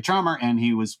 he's a great drummer and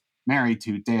he was married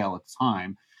to Dale at the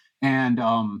time. And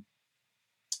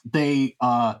they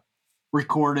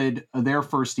recorded their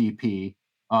first EP,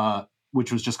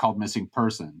 which was just called Missing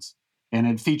Persons. And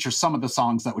it features some of the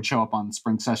songs that would show up on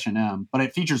Spring Session M, but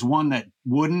it features one that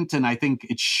wouldn't, and I think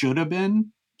it should have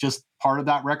been just part of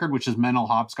that record, which is Mental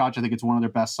Hopscotch. I think it's one of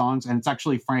their best songs, and it's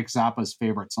actually Frank Zappa's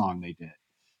favorite song they did.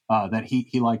 That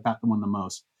he liked that one the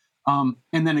most. And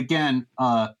then again,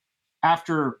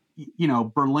 after, you know,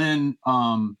 Berlin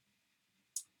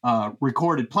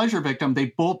recorded Pleasure Victim,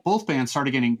 they both bands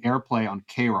started getting airplay on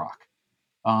K-Rock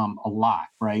a lot,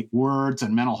 right? Words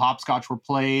and Mental Hopscotch were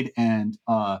played, and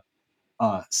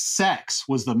Sex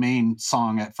was the main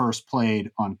song at first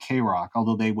played on K-Rock,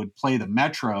 although they would play the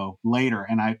Metro later,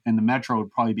 and the Metro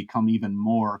would probably become even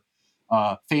more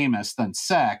famous than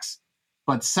Sex.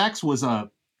 But Sex was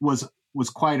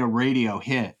quite a radio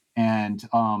hit, and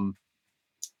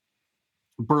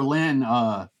Berlin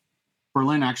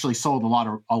actually sold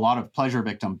a lot of Pleasure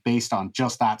Victim based on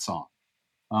just that song.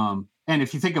 And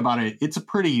if you think about it, it's a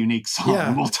pretty unique song.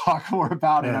 Yeah. We'll talk more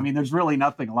about it. I mean, there's really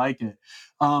nothing like it.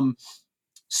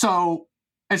 So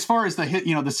as far as the hit,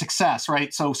 you know, the success,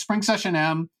 right? So Spring Session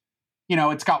M, you know,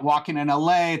 it's got Walking in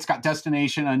LA, it's got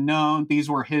Destination Unknown. These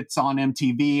were hits on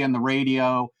MTV and the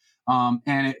radio,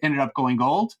 and it ended up going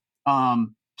gold.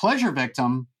 Pleasure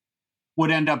Victim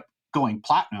would end up going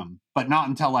platinum, but not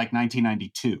until like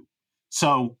 1992.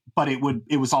 So, but they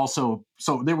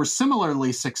were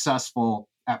similarly successful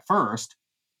at first.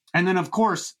 And then of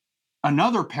course,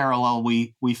 another parallel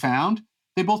we found,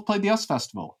 they both played the US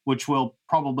Festival, which we'll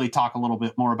probably talk a little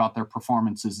bit more about their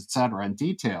performances, et cetera, in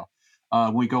detail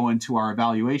when we go into our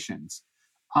evaluations.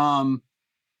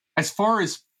 As far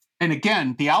as, and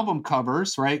again, the album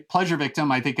covers, right? Pleasure Victim,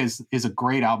 I think, is a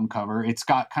great album cover. It's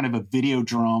got kind of a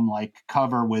Videodrome-like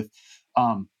cover with,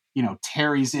 you know,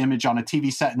 Terry's image on a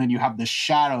TV set, and then you have this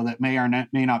shadow that may or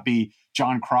may not be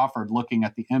John Crawford looking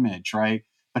at the image, right?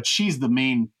 But she's the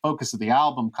main focus of the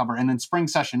album cover. And then Spring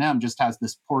Session M just has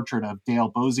this portrait of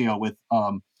Dale Bozio with,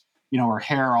 you know, her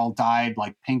hair all dyed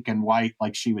like pink and white,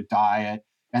 like she would dye it,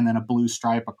 and then a blue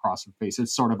stripe across her face.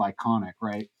 It's sort of iconic,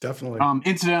 right? Definitely.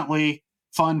 Incidentally,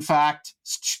 fun fact,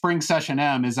 Spring Session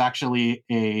M is actually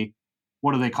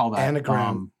what do they call that?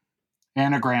 Anagram.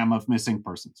 Anagram of Missing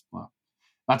Persons. Well,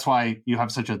 that's why you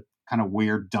have such a kind of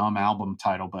weird, dumb album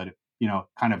title, but it, you know,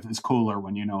 kind of is cooler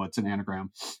when you know it's an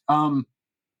anagram.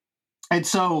 And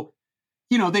so,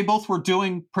 you know, they both were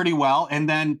doing pretty well. And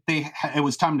then it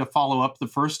was time to follow up the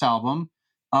first album.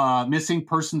 Missing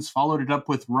Persons followed it up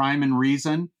with Rhyme and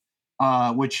Reason,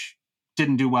 which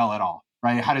didn't do well at all,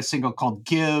 right? It had a single called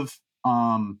Give.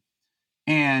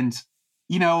 And,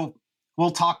 you know,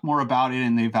 we'll talk more about it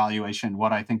in the evaluation,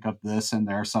 what I think of this and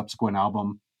their subsequent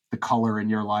album, The Color in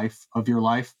Your Life, of Your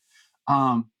Life.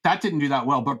 That didn't do that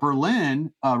well, but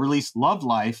Berlin released Love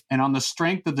Life, and on the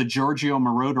strength of the Giorgio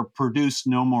Moroder produced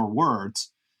No More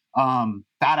Words, that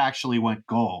actually went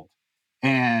gold.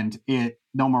 And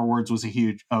No More Words was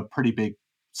a pretty big,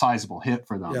 sizable hit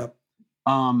for them. Yep.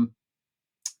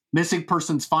 Missing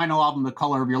Persons' final album, The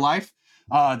Color of Your Life,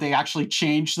 they actually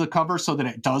changed the cover so that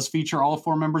it does feature all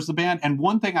four members of the band. And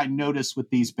one thing I noticed with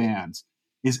these bands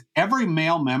is every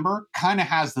male member kind of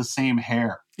has the same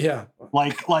hair. Yeah.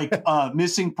 Like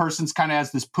Missing Persons kind of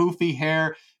has this poofy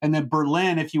hair. And then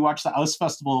Berlin, if you watch the US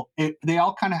Festival, they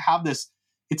all kind of have this,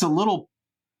 it's a little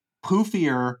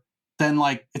poofier than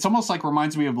it's almost like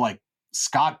reminds me of like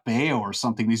Scott Baio or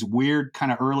something, these weird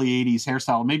kind of early 80s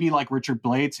hairstyle, maybe like Richard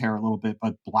Blade's hair a little bit,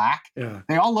 but black. Yeah.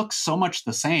 They all look so much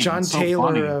the same. John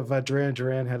Taylor of Duran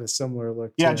Duran had a similar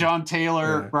look. Yeah, too. John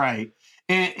Taylor, yeah. Right.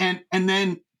 And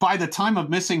then by the time of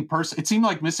Missing Persons, it seemed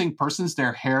like Missing Persons,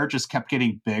 their hair just kept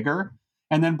getting bigger.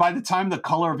 And then by the time The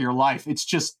Color of Your Life, it's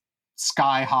just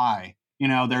sky high. You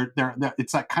know, they're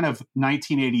it's that kind of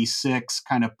 1986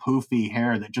 kind of poofy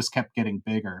hair that just kept getting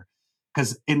bigger.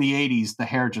 Because in the 80s, the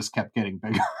hair just kept getting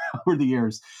bigger over the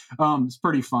years. It's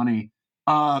pretty funny.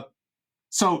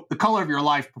 So The Color of Your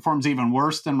Life performs even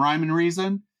worse than Rhyme and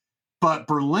Reason. But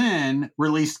Berlin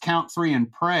released Count 3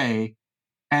 and Pray,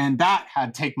 and that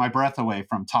had Take My Breath Away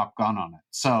from Top Gun on it.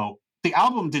 So the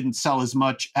album didn't sell as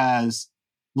much as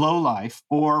Low Life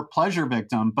or Pleasure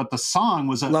Victim, but the song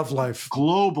was a Love Life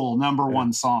global number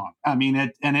one song. I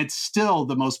mean, it's still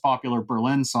the most popular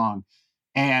Berlin song.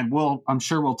 And I'm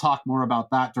sure we'll talk more about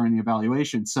that during the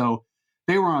evaluation. So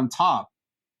they were on top.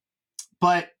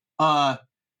 But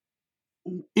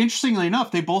interestingly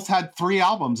enough, they both had 3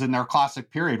 albums in their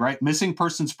classic period, right? Missing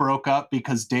Persons broke up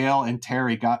because Dale and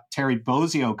Terry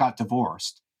Bozzio got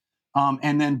divorced.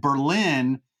 And then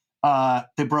Berlin,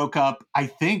 they broke up, I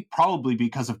think probably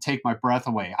because of Take My Breath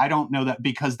Away. I don't know that,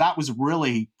 because that was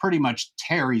really pretty much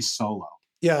Terry's solo.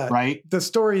 Yeah. Right. The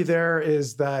story there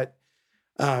is that,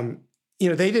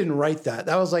 they didn't write that.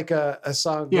 That was like a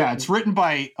song. Yeah. It's written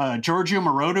by Giorgio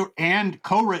Moroder and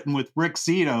co-written with Rick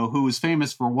Zito, who was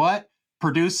famous for what?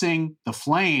 Producing The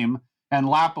Flame and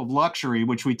Lap of Luxury,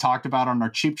 which we talked about on our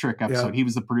Cheap Trick episode. Yeah. He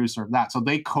was the producer of that. So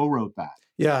they co-wrote that.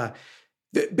 Yeah.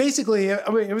 Basically, I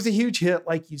mean, it was a huge hit,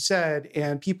 like you said,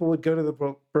 and people would go to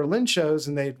the Berlin shows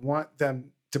and they'd want them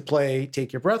to play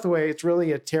Take Your Breath Away. It's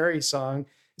really a Terry song.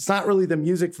 It's not really the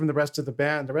music from the rest of the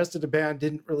band. The rest of the band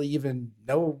didn't really even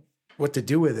know what to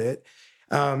do with it.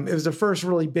 It was the first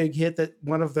really big hit that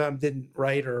one of them didn't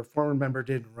write, or a former member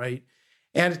didn't write.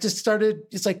 And it just started,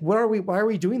 it's like, why are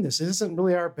we doing this? This isn't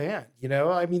really our band,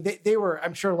 I mean, they were,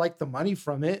 I'm sure, liked the money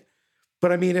from it,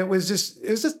 but I mean, it was just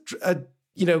a,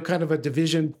 kind of a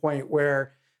division point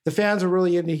where the fans are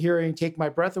really into hearing Take My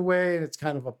Breath Away, and it's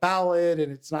kind of a ballad,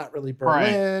 and it's not really Berlin,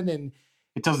 right. And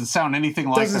it doesn't sound anything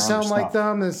like them. Doesn't sound like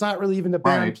them, and it's not really even the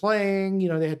band playing,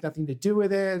 they had nothing to do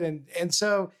with it. And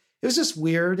so it was just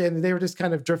weird, and they were just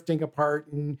kind of drifting apart,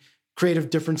 and creative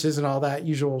differences and all that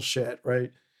usual shit,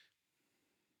 right?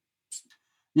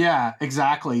 Yeah,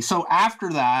 exactly. So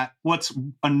after that, what's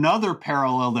another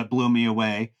parallel that blew me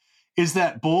away is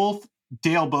that both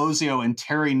Dale Bozzio and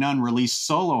Terry Nunn released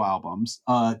solo albums.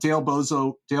 Dale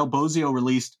Bozzio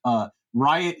released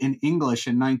Riot in English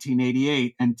in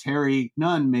 1988, and Terry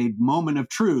Nunn made Moment of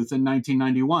Truth in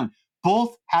 1991,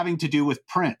 both having to do with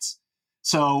Prince.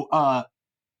 So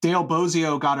Dale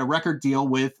Bozzio got a record deal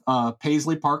with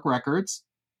Paisley Park Records,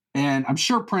 and I'm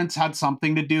sure Prince had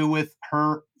something to do with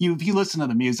her. If you listen to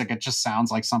the music, it just sounds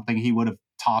like something he would have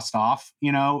tossed off,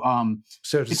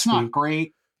 it's not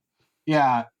great.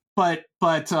 Yeah. But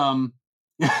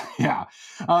yeah.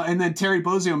 And then Terry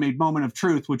Bozzio made Moment of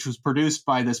Truth, which was produced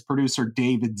by this producer,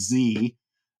 David Z,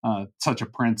 such a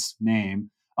Prince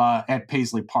name, at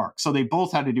Paisley Park. So they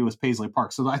both had to do with Paisley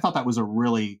Park. So I thought that was a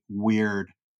really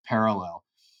weird parallel.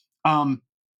 And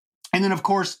then, of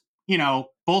course,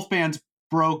 both bands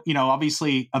broke,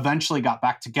 obviously eventually got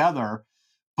back together.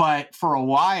 But for a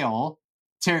while,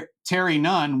 Terry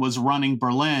Nunn was running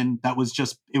Berlin. It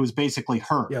was basically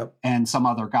her and some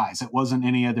other guys. It wasn't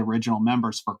any of the original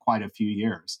members for quite a few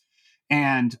years.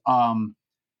 And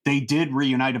they did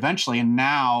reunite eventually. And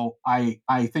now I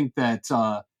think that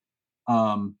a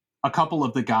couple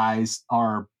of the guys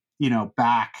are,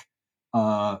 back.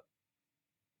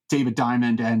 David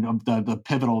Diamond and the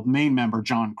pivotal main member,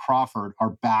 John Crawford,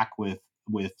 are back with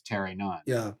Terry Nunn.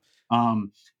 Yeah.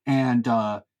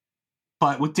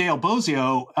 But with Dale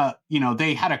Bozzio,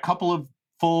 they had a couple of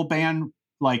full band,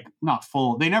 not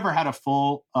full. They never had a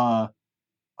full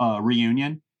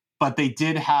reunion, but they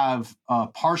did have a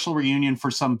partial reunion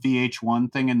for some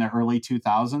VH1 thing in the early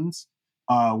 2000s,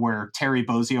 where Terry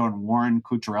Bozzio and Warren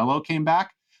Cucurello came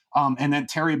back. And then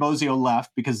Terry Bozzio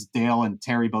left because Dale and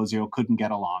Terry Bozzio couldn't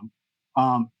get along.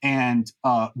 And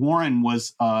Warren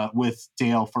was with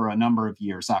Dale for a number of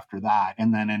years after that.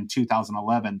 And then in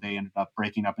 2011, they ended up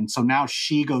breaking up. And so now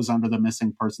she goes under the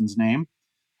Missing Persons name,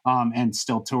 and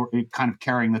still kind of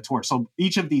carrying the torch. So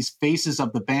each of these faces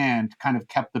of the band kind of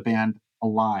kept the band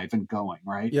alive and going,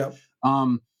 right? Yeah.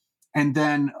 And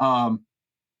then I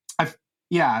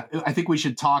think we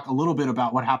should talk a little bit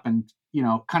about what happened,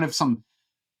 kind of some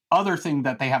other thing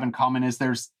that they have in common is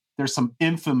there's some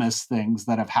infamous things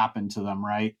that have happened to them,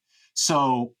 right?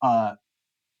 So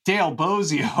Dale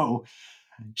Bozzio,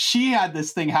 she had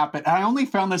this thing happen. And I only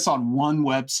found this on one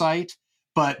website,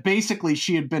 but basically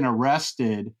she had been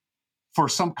arrested for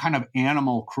some kind of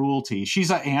animal cruelty.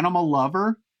 She's an animal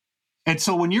lover. And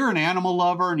so when you're an animal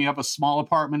lover and you have a small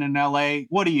apartment in LA,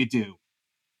 what do?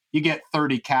 You get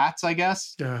 30 cats, I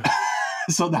guess.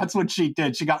 So that's what she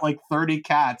did. She got 30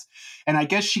 cats. And I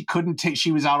guess she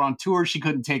was out on tour. She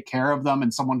couldn't take care of them.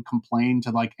 And someone complained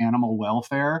to animal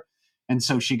welfare. And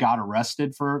so she got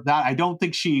arrested for that. I don't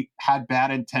think she had bad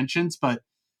intentions, but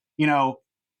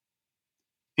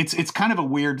it's kind of a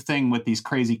weird thing with these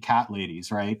crazy cat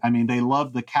ladies, right? I mean, they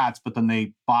love the cats, but then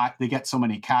they get so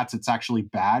many cats, it's actually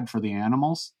bad for the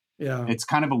animals. Yeah. It's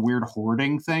kind of a weird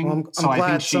hoarding thing. Well, I'm so glad I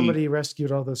think somebody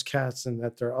rescued all those cats and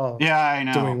that they're all I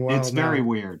know. doing well. It's very now.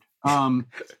 weird. And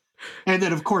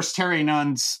then, of course, Terry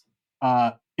Nunn's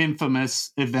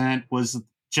infamous event was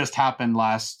just happened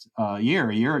last a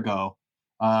year ago,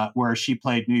 where she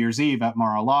played New Year's Eve at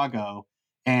Mar-a-Lago.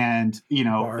 And,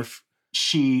 Barf.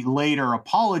 she later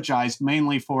apologized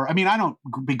mainly for, I mean, I don't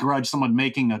begrudge someone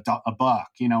making a buck.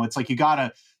 It's like you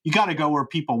gotta go where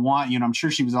people want you. And I'm sure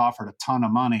she was offered a ton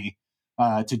of money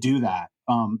to do that,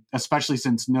 especially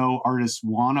since no artists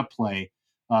want to play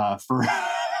for,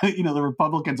 the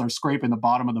Republicans are scraping the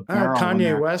bottom of the barrel.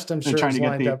 Kanye West, I'm sure, is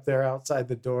lined up up there outside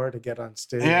the door to get on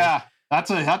stage. Yeah,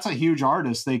 that's a huge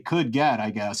artist they could get,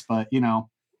 I guess. But,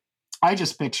 I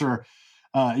just picture,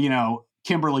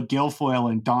 Kimberly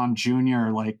Guilfoyle and Don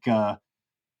Jr.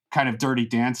 Kind of dirty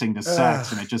dancing to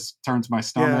sex, and it just turns my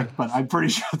stomach. Yeah. But I'm pretty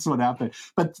sure that's what happened.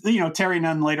 But Terry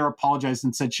Nunn later apologized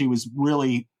and said she was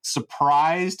really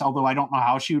surprised, although I don't know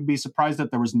how she would be surprised that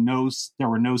there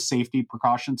were no safety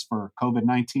precautions for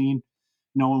COVID-19.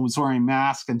 No one was wearing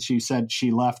masks, and she said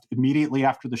she left immediately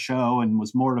after the show and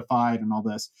was mortified and all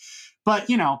this. But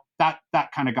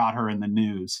that kind of got her in the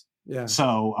news. Yeah.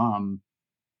 So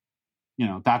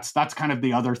that's kind of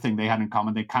the other thing they had in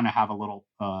common. They kind of have a little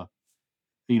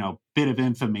bit of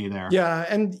infamy there. Yeah.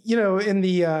 And, in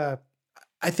the,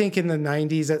 I think in the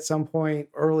 90s at some point,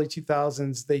 early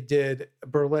 2000s,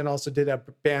 Berlin also did a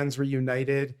Bands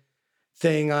Reunited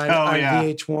thing on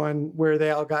VH1 where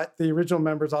the original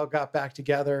members all got back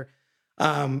together.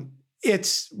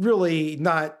 It's really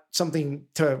not something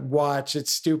to watch.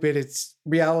 It's stupid. Its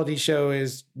reality show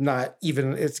is not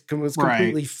even, it was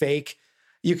completely fake.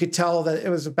 You could tell that it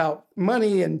was about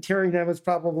money, and Terry Nunn was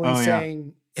probably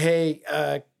saying, hey,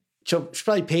 she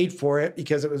probably paid for it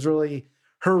because it was really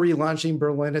her relaunching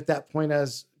Berlin at that point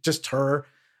as just her.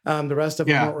 The rest of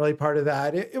them weren't really part of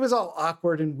that. It was all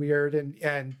awkward and weird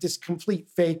and just complete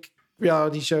fake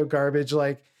reality show garbage.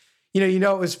 Like,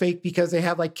 it was fake because they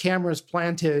had like cameras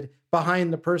planted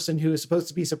behind the person who is supposed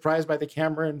to be surprised by the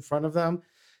camera in front of them.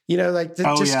 Kind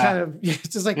of, it's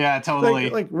just like, yeah, totally.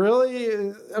 Like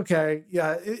really? Okay.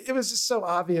 Yeah. It was just so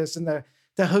obvious. And the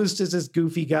host is this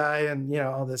goofy guy and,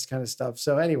 all this kind of stuff.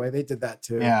 So anyway, they did that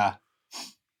too. Yeah.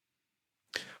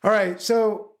 All right.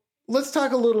 So let's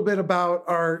talk a little bit about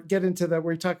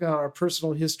we're talking about our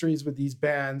personal histories with these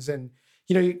bands. And,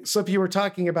 Slippy, you were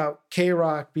talking about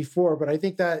K-Rock before, but I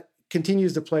think that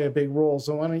continues to play a big role.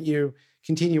 So why don't you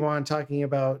continue on talking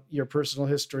about your personal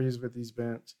histories with these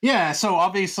bands? Yeah. So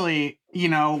obviously,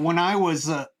 when I was,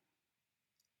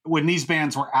 when these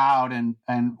bands were out and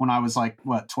when I was like,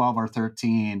 12 or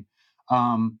 13,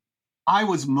 I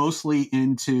was mostly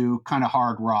into kind of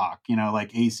hard rock,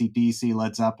 like AC/DC,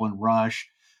 Led Zeppelin, Rush.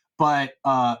 But,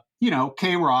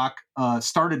 K-Rock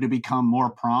started to become more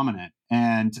prominent.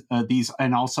 And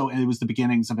also it was the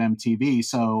beginnings of MTV.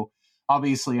 So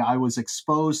obviously I was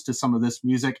exposed to some of this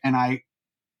music, and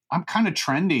I'm kind of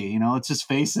trendy, let's just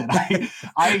face it.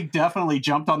 I definitely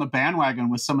jumped on the bandwagon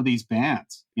with some of these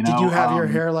bands. Did you have your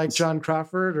hair like John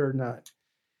Crawford or not?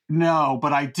 No,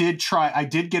 but I did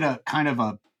get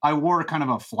I wore kind of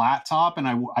a flat top, and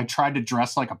I tried to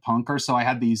dress like a punker. So I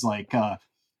had these like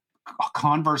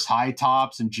Converse high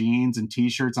tops and jeans and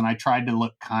t-shirts. And I tried to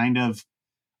look kind of,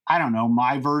 I don't know,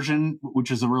 my version,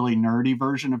 which is a really nerdy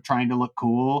version of trying to look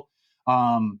cool.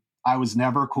 I was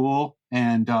never cool.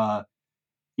 And, I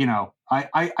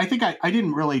think I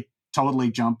didn't really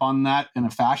totally jump on that in a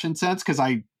fashion sense, because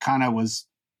I kind of was,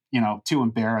 too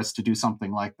embarrassed to do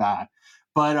something like that.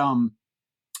 But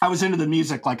I was into the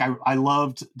music. Like I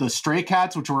loved the Stray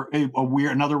Cats, which were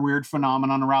another weird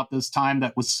phenomenon around this time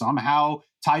that was somehow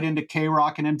tied into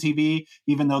K-Rock and MTV,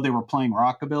 even though they were playing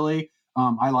rockabilly.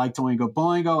 I liked Oingo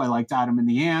Boingo. I liked Adam and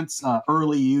the Ants,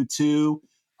 early U2.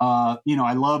 I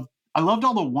loved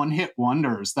all the one-hit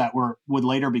wonders that would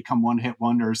later become one-hit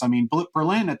wonders. I mean,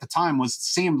 Berlin at the time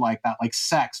seemed like that. Like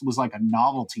Sex was like a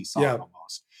novelty song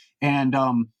almost. And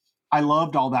I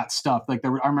loved all that stuff. Like I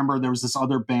remember there was this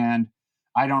other band,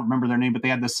 I don't remember their name, but they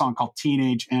had this song called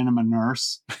Teenage Enema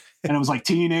Nurse. And it was like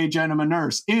Teenage Enema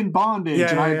Nurse in Bondage.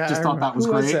 I thought that was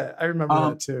great. I remember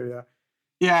that too, yeah.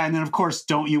 Yeah, and then of course,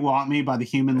 Don't You Want Me by the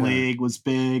Human League was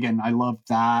big, and I loved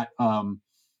that.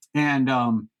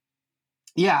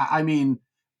 Yeah, I mean,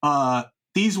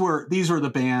 these were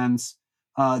the bands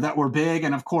that were big,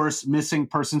 and of course, Missing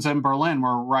Persons in Berlin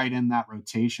were right in that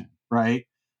rotation, right?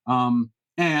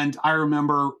 And I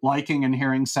remember liking and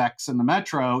hearing Sex in the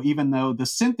Metro, even though the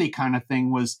synthy kind of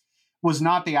thing was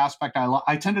not the aspect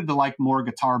I tended to like more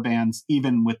guitar bands,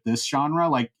 even with this genre.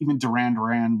 Like even Duran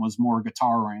Duran was more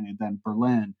guitar oriented than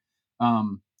Berlin. I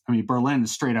I mean, Berlin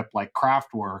is straight up like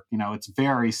Kraftwerk, you know, it's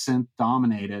very synth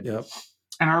dominated. Yep.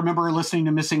 And I remember listening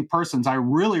to Missing Persons. I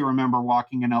really remember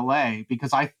walking in LA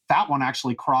because that one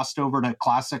actually crossed over to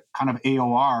classic kind of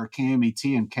AOR,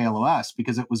 KMET, and KLOS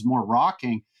because it was more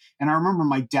rocking. And I remember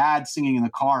my dad singing in the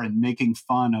car and making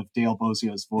fun of Dale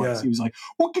Bozio's voice. Yeah. He was like,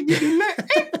 "What can you do?"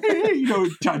 You know,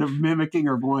 kind of mimicking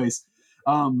her voice.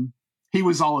 He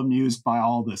was all amused by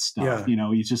all this stuff. Yeah. You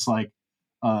know, he's just like,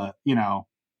 you know,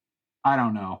 I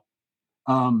don't know.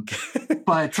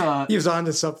 But he was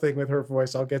onto something with her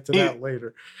voice. I'll get to that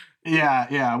later.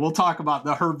 Yeah. We'll talk about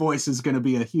her voice is going to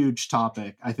be a huge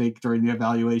topic, I think, during the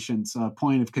evaluations.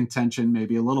 Point of contention,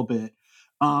 maybe a little bit.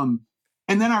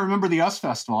 And then I remember the US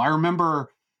Festival. I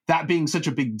remember that being such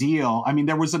a big deal. I mean,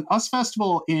 there was an US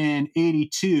Festival in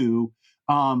 82,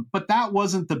 but that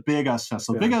wasn't the big US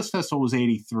Festival. The big US Festival was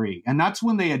 83. And that's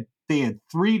when they had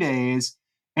 3 days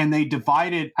and they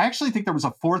divided. I actually think there was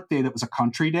a fourth day that was a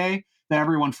country day that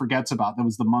everyone forgets about. That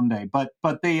was the Monday. But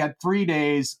they had 3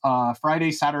 days,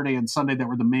 Friday, Saturday, and Sunday that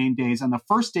were the main days. And the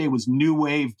first day was New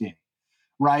Wave Day,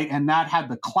 right? And that had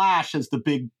the Clash as the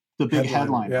big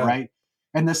headliner, right?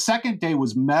 And the second day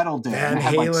was Metal Day. Van and it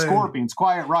had Halen. like Scorpions,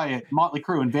 Quiet Riot, Motley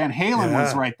Crue, and Van Halen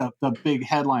was the big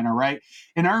headliner, right?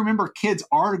 And I remember kids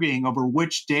arguing over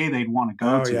which day they'd want to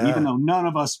go to, even though none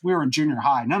of us, we were in junior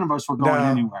high, none of us were going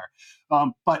anywhere.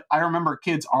 But I remember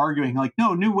kids arguing like,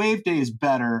 no, New Wave Day is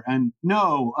better. And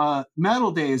no,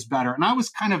 Metal Day is better. And I was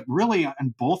kind of really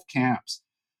in both camps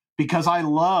because I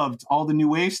loved all the new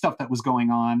wave stuff that was going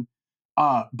on.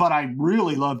 But I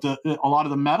really loved a lot of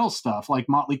the metal stuff like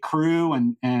Motley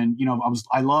Crue and you know,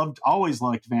 always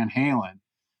liked Van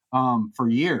Halen for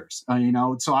years, you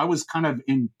know, so I was kind of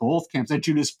in both camps at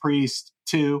Judas Priest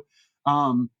too.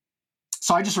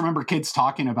 So I just remember kids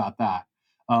talking about that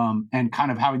and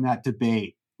kind of having that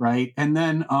debate. Right. And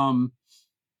then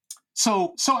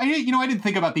so I didn't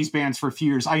think about these bands for a few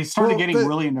years. I started getting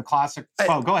really into classic.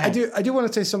 Go ahead. I do want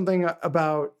to say something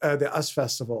about the US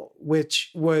Festival,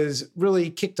 which was really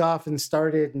kicked off and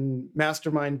started and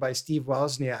masterminded by Steve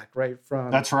Wozniak, right?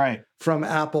 That's right. From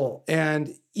Apple.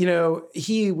 And, you know,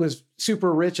 he was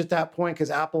super rich at that point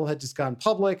because Apple had just gone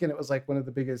public and it was like one of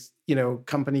the biggest, you know,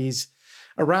 companies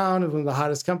around, one of the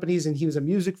hottest companies. And he was a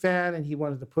music fan and he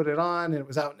wanted to put it on, and it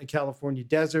was out in the California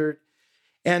desert.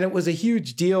 And it was a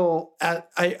huge deal.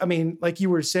 I mean, like you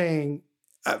were saying,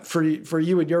 for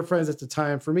you and your friends at the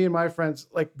time, for me and my friends,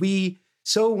 like we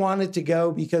so wanted to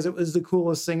go because it was the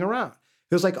coolest thing around.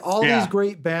 It was like all these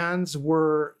great bands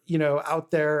were, you know,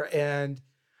 out there and,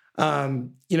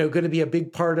 you know, going to be a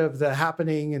big part of the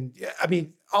happening. And I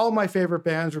mean, all my favorite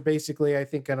bands were basically, I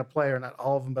think, going to play, or not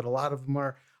all of them, but a lot of them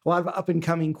are. A lot of up and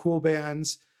coming cool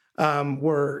bands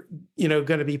were, you know,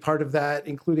 going to be part of that,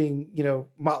 including, you know,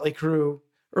 Motley Crue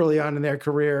early on in their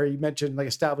career. You mentioned like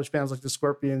established bands like the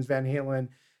Scorpions, Van Halen,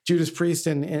 Judas Priest,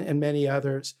 and many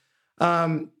others.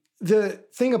 The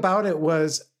thing about it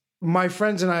was my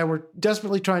friends and I were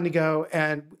desperately trying to go,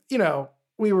 and, you know,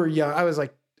 we were young. I was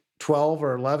like 12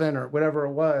 or 11 or whatever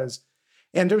it was.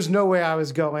 And there was no way I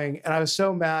was going. And I was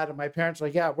so mad. And my parents were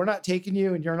like, yeah, we're not taking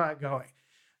you and you're not going.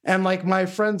 And like my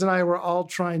friends and I were all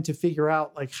trying to figure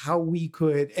out like how we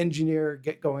could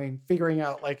get going, figuring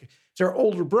out like, is there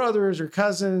older brothers or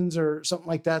cousins or something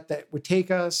like that would take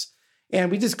us?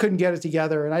 And we just couldn't get it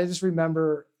together. And I just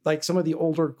remember like some of the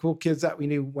older cool kids that we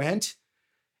knew went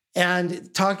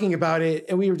and talking about it.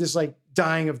 And we were just like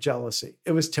dying of jealousy.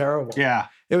 It was terrible. Yeah.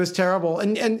 It was terrible.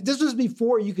 And this was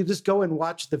before you could just go and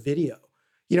watch the video,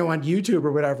 you know, on YouTube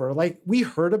or whatever. Like we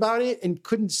heard about it and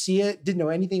couldn't see it, didn't know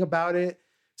anything about it.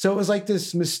 So it was like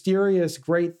this mysterious,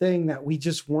 great thing that we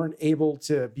just weren't able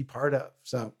to be part of.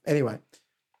 So anyway.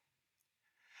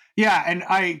 Yeah, and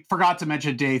I forgot to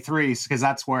mention Day 3 because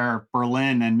that's where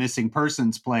Berlin and Missing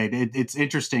Persons played. It's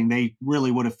interesting. They really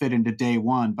would have fit into Day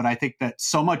 1, but I think that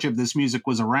so much of this music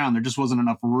was around. There just wasn't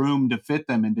enough room to fit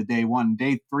them into Day 1.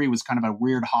 Day 3 was kind of a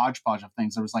weird hodgepodge of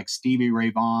things. There was like Stevie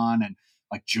Ray Vaughan and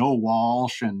like Joe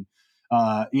Walsh. And,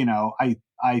 you know, I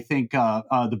think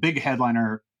the big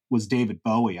headliner was David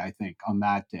Bowie, I think, on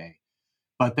that day.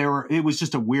 But it was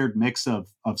just a weird mix of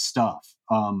stuff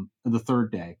the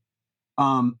third day.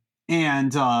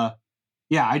 Yeah,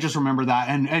 I just remember that.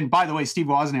 And by the way, Steve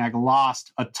Wozniak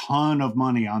lost a ton of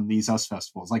money on these US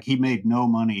festivals. Like he made no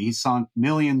money. He sunk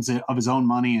millions of his own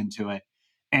money into it,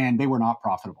 and they were not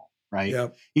profitable, right?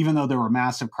 Yep. Even though there were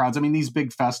massive crowds. I mean, these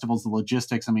big festivals, the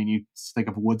logistics, I mean, you think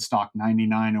of Woodstock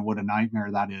 99 and what a nightmare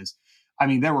that is. I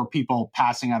mean, there were people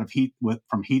passing out of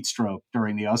from heat stroke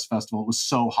during the US Festival. It was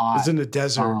so hot. It was in the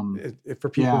desert. For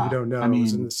people who don't know, I mean, it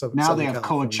was in the now Southern they have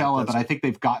California Coachella, desert. but I think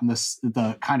they've gotten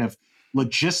the kind of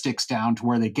logistics down to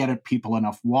where they get people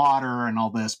enough water and all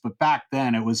this. But back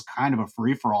then it was kind of a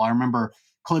free for all. I remember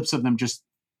clips of them just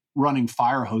running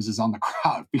fire hoses on the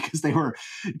crowd because they were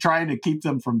trying to keep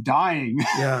them from dying.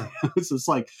 Yeah. It's just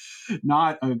like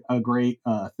not a great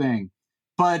thing.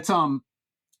 But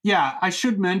yeah, I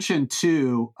should mention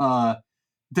too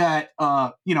that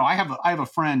you know, I have a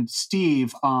friend,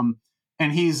 Steve, and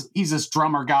he's this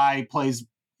drummer guy, plays,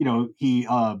 you know, he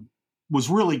was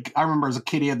really, I remember as a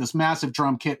kid, he had this massive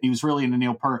drum kit and he was really into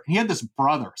Neil Peart. He had this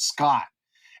brother, Scott.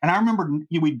 And I remember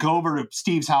we'd go over to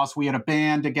Steve's house. We had a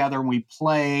band together and we'd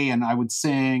play and I would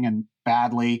sing and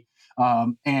badly.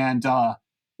 And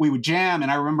we would jam.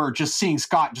 And I remember just seeing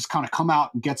Scott just kind of come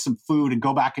out and get some food and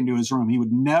go back into his room. He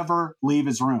would never leave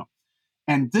his room.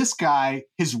 And this guy,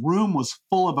 his room was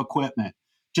full of equipment,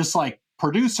 just like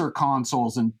producer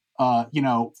consoles and, you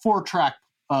know, 4-track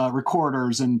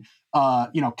recorders and,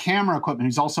 you know, camera equipment.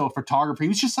 He's also a photographer. He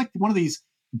was just like one of these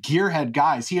gearhead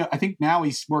guys. I think now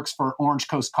he works for Orange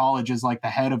Coast College as like the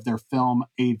head of their film,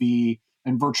 AV,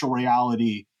 and virtual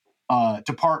reality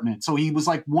department. So he was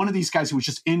like one of these guys who was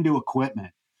just into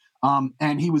equipment.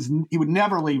 And he would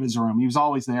never leave his room. He was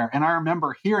always there. And I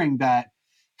remember hearing that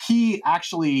he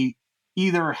actually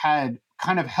either had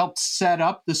kind of helped set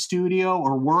up the studio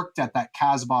or worked at that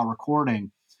Casbah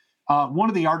recording. One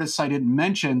of the artists I didn't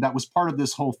mention that was part of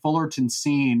this whole Fullerton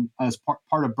scene as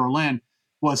part of Berlin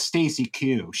was Stacy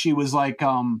Q. She was like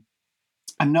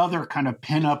another kind of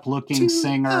pinup looking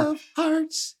singer. 2 of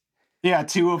Hearts. Yeah,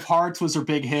 2 of Hearts was her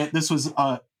big hit. This was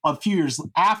a few years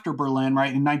after Berlin,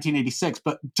 right, in 1986.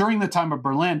 But during the time of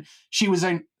Berlin, she was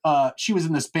in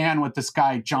this band with this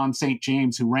guy, John St.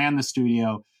 James, who ran the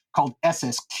studio, called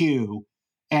SSQ.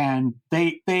 And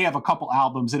they have a couple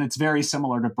albums, and it's very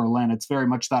similar to Berlin. It's very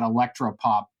much that electro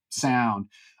pop sound,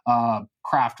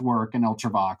 Kraftwerk and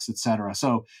Ultravox, etc.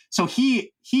 So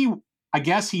he I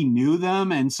guess he knew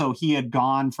them, and so he had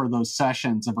gone for those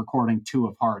sessions of recording 2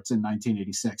 of Hearts in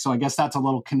 1986. So I guess that's a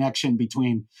little connection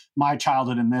between my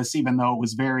childhood and this, even though it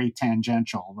was very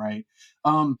tangential, right?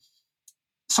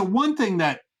 So one thing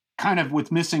that kind of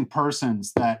with Missing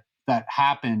Persons that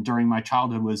happened during my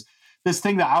childhood was this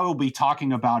thing that I will be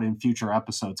talking about in future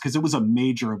episodes, because it was a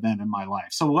major event in my life.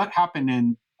 So what happened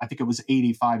in, I think it was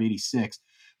 85, 86,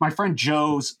 my friend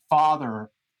Joe's father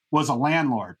was a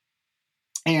landlord,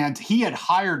 and he had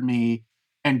hired me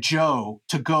and Joe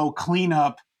to go clean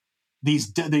up he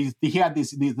had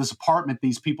this apartment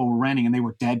these people were renting, and they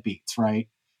were deadbeats, right?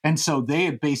 And so they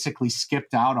had basically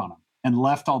skipped out on him and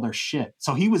left all their shit.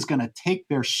 So he was going to take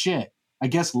their shit. I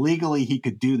guess legally he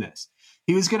could do this.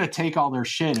 He was going to take all their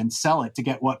shit and sell it to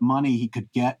get what money he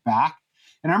could get back.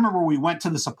 And I remember we went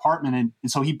to this apartment,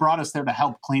 and so he brought us there to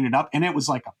help clean it up. And it was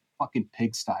like a fucking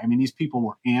pigsty. I mean, these people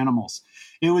were animals.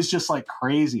 It was just like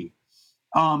crazy.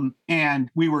 And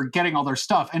we were getting all their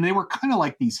stuff, and they were kind of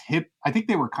like these I think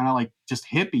they were kind of like just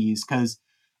hippies,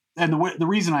 and the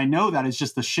reason I know that is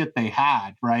just the shit they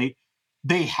had, right?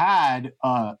 They had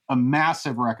a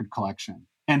massive record collection.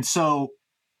 And so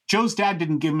Joe's dad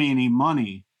didn't give me any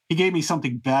money. He gave me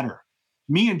something better.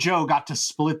 Me and Joe got to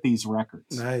split these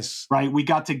records. Nice. Right? We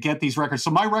got to get these records.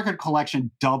 So my record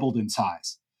collection doubled in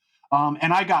size.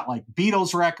 And I got like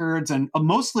Beatles records and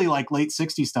mostly like late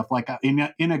 60s stuff, like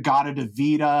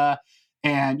In-A-Gadda-Da-Vida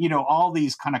and, you know, all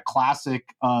these kind of classic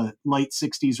late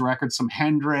 60s records, some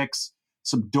Hendrix,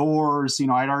 some Doors. You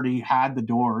know, I'd already had the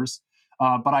Doors,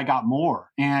 but I got more.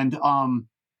 And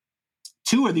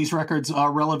 2 of these records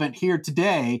are relevant here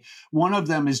today. One of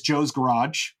them is Joe's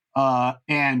Garage.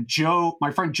 And Joe,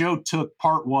 my friend Joe, took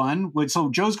part 1. So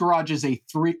Joe's Garage is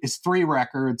 3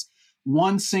 records,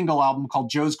 1 single album called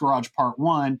Joe's Garage Part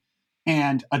 1,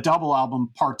 and a double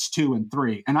album, Parts 2 and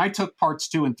 3. And I took Parts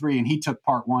 2 and 3, and he took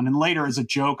Part 1. And later, as a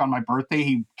joke on my birthday,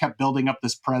 he kept building up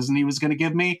this present he was going to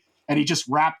give me, and he just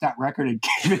wrapped that record and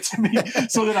gave it to me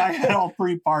so that I had all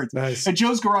 3 parts. Nice. And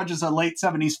Joe's Garage is a late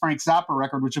 70s Frank Zappa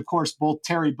record, which, of course, both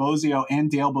Terry Bozzio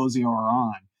and Dale Bozzio are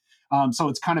on. So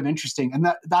it's kind of interesting.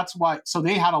 And that's why, so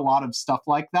they had a lot of stuff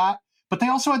like that, but they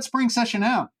also had Spring Session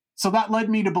M. So that led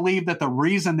me to believe that the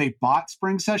reason they bought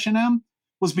Spring Session M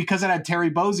was because it had Terry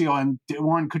Bozzio and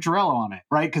Warren Cucurello on it,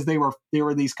 right? Because they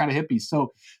were these kind of hippies.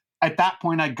 So at that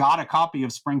point, I got a copy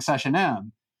of Spring Session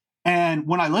M. And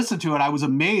when I listened to it, I was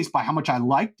amazed by how much I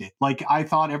liked it. Like, I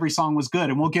thought every song was good.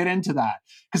 And we'll get into that.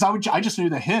 Because I just knew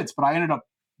the hits, but I ended up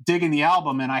digging the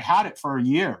album, and I had it for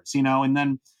years, you know, and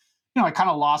then, you know, I kind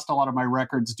of lost a lot of my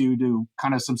records due to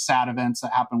kind of some sad events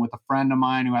that happened with a friend of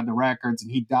mine who had the records, and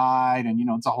he died. And, you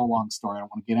know, it's a whole long story. I don't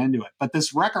want to get into it. But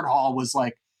this record haul was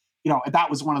like, you know, that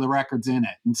was one of the records in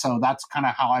it. And so that's kind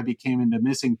of how I became into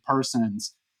Missing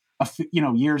Persons.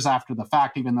 years after the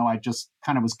fact, even though I just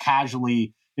kind of was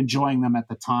casually enjoying them at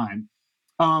the time.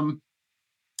 And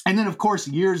then, of course,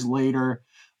 years later,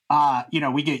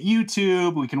 we get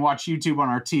YouTube. We can watch YouTube on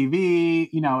our TV.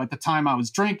 At the time I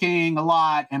was drinking a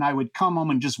lot, and I would come home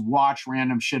and just watch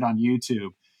random shit on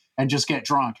YouTube and just get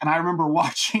drunk. And I remember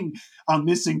watching a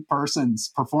Missing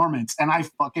Persons performance, and I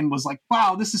fucking was like,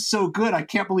 wow, this is so good. I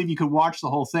can't believe you could watch the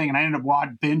whole thing. And I ended up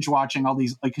binge watching all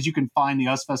these, because you can find the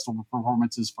US Festival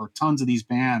performances for tons of these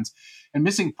bands. And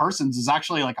Missing Persons is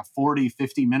actually like a 40,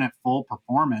 50-minute full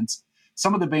performance.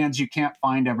 Some of the bands you can't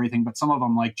find everything, but some of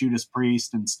them like Judas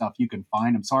Priest and stuff, you can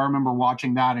find them. So I remember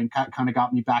watching that and kind of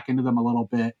got me back into them a little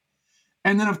bit.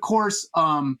 And then, of course,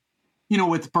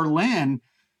 with Berlin,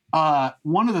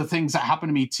 one of the things that happened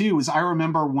to me too is I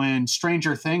remember when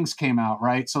Stranger Things came out,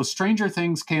 right? So Stranger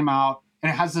Things came out and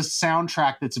it has this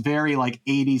soundtrack that's very like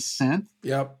 80s synth.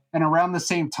 Yep. And around the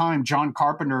same time, John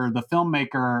Carpenter, the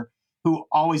filmmaker who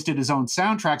always did his own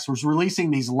soundtracks, was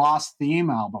releasing these Lost theme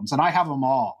albums. And I have them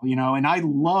all, and I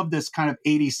love this kind of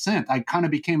 80s synth. I kind of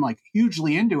became like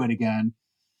hugely into it again.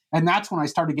 And that's when I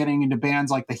started getting into bands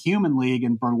like the Human League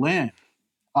in Berlin.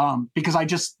 Because I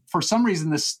just, for some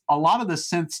reason, a lot of the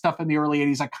synth stuff in the early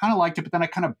 80s, I kind of liked it, but then I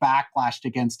kind of backlashed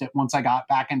against it once I got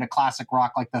back into classic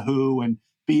rock like The Who and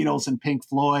Beatles and Pink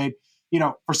Floyd.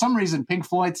 For some reason, Pink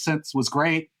Floyd synths was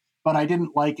great, but I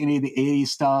didn't like any of the 80s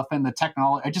stuff and the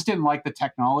technology. I just didn't like the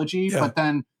technology. Yeah. But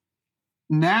then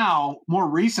now, more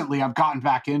recently, I've gotten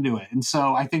back into it. And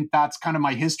so I think that's kind of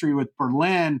my history with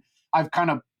Berlin. I've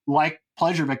kind of liked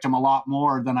Pleasure Victim a lot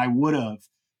more than I would have,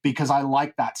 because I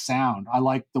like that sound. I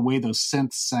like the way those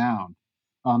synths sound.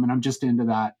 And I'm just into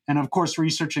that. And of course,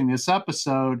 researching this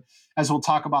episode, as we'll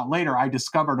talk about later, I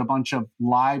discovered a bunch of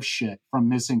live shit from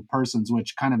Missing Persons,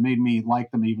 which kind of made me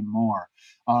like them even more.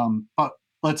 But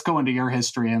let's go into your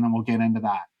history and then we'll get into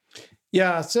that.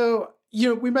 Yeah. So,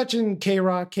 we mentioned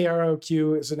K-Rock.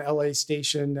 KROQ is an LA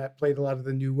station that played a lot of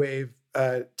the new wave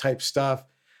type stuff.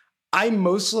 I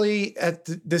mostly, at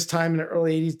this time in the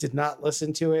early 80s, did not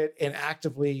listen to it and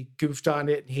actively goofed on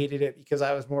it and hated it because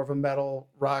I was more of a metal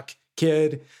rock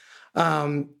kid.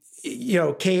 KMET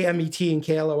and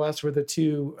KLOS were the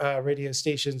two radio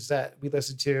stations that we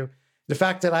listened to. The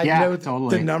fact that I know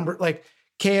the number, like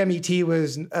KMET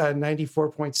was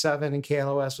 94.7 and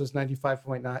KLOS was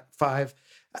 95.5.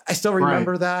 I still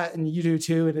remember that, and you do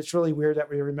too. And it's really weird that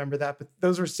we remember that. But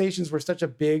those stations were such a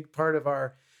big part of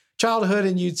our childhood,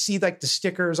 and you'd see like the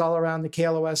stickers all around, the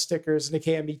KLOS stickers and the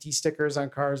KMET stickers on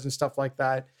cars and stuff like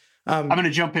that. I'm going to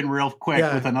jump in real quick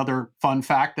with another fun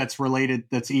fact that's related,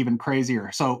 that's even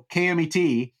crazier. So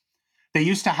KMET, they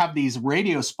used to have these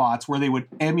radio spots where they would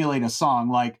emulate a song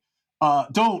like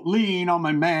 "Don't Lean on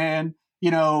My Man," they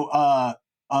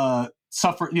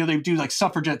do like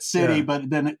Suffragette City, but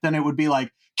then it would be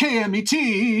like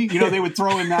KMET, they would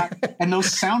throw in that. And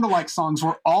those sound-alike songs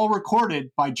were all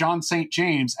recorded by John St.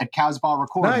 James at Casbah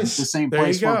Recordings, the same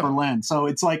place for Berlin. So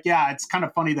it's like, it's kind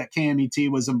of funny that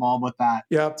KMET was involved with that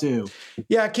too.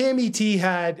 Yeah, KMET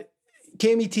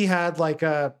had like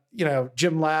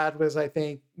Jim Ladd was, I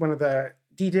think, one of the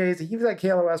DJs. He was at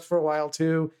KLOS for a while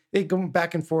too. They go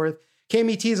back and forth.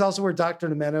 KMET is also where Dr.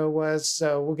 Nemeno was,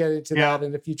 so we'll get into that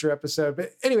in a future episode.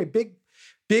 But anyway, big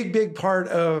part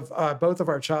of both of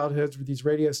our childhoods were these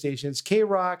radio stations.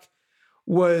 K-Rock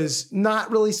was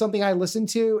not really something I listened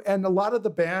to, and a lot of the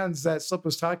bands that Slip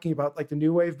was talking about, like the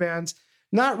new wave bands,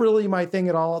 not really my thing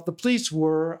at all. The Police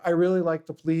were. I really liked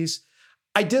the Police.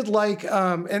 I did like,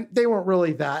 and they weren't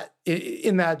really that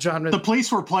in that genre. The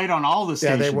Police were played on all the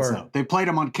stations. Yeah, they were. Though. They played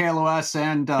them on KLOS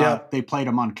and they played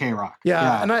them on K-Rock.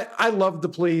 Yeah, and I loved the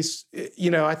Police.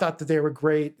 I thought that they were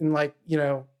great, and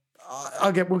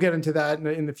we'll get into that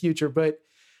in the future. But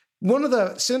one of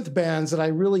the synth bands that I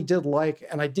really did like,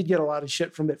 and I did get a lot of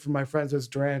shit from it from my friends, was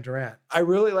Duran Duran. I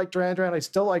really like Duran Duran. I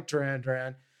still like Duran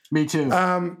Duran. Me too.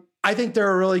 I think they're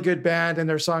a really good band and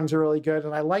their songs are really good.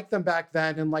 And I liked them back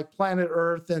then. And like Planet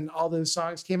Earth and all those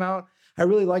songs came out, I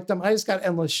really liked them. I just got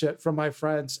endless shit from my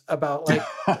friends about like,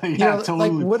 totally.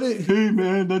 Like hey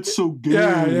man, that's so gay. Who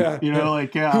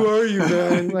are you,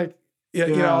 man? Like,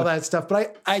 all that stuff.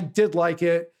 But I did like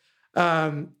it.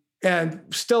 And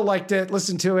still liked it,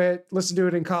 listened to it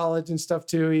in college and stuff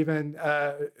too, even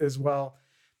as well.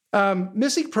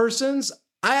 Missing Persons,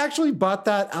 I actually bought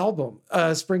that album,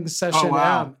 Spring Session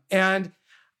M. And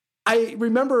I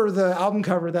remember the album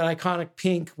cover, that iconic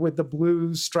pink with the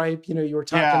blue stripe, you were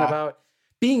talking about,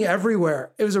 being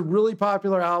everywhere. It was a really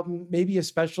popular album, maybe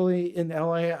especially in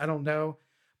LA. I don't know.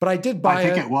 But I did buy it.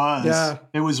 I think it was. Yeah.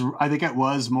 I think it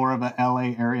was more of a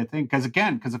LA area thing. Because of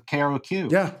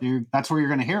KROQ. Yeah. That's where you're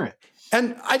going to hear it.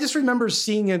 And I just remember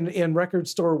seeing in record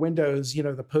store windows, you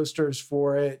know, the posters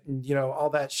for it and, you know, all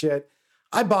that shit.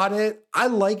 I bought it. I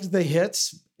liked the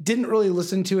hits. Didn't really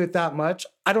listen to it that much.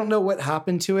 I don't know what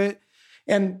happened to it.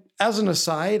 And as an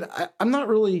aside, I'm not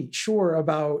really sure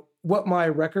about what my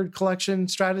record collection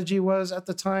strategy was at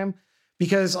the time,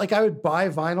 because like I would buy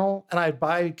vinyl and I'd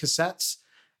buy cassettes,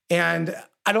 and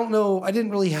I don't know, I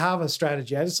didn't really have a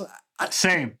strategy.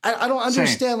 Same. I don't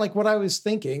understand like what I was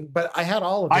thinking, but I had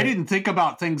all of it. I didn't think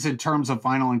about things in terms of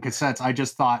vinyl and cassettes. I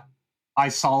just thought I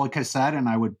saw a cassette and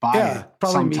I would buy it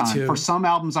probably sometime. Me too. For some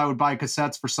albums, I would buy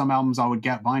cassettes. For some albums, I would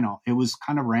get vinyl. It was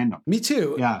kind of random. Me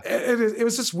too. Yeah. It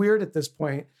was just weird at this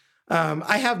point.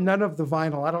 I have none of the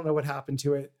vinyl. I don't know what happened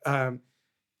to it.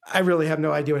 I really have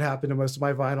no idea what happened to most of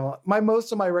my vinyl.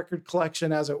 Most of my record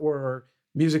collection, as it were,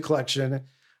 music collection,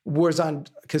 was on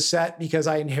cassette because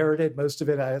I inherited most of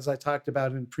it, as I talked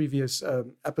about in previous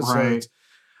episodes.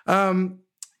 Right.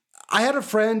 I had a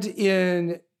friend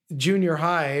in junior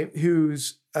high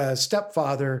whose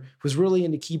stepfather was really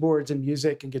into keyboards and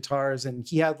music and guitars, and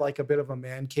he had like a bit of a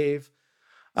man cave.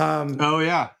 Oh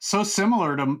yeah, so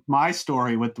similar to my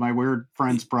story with my weird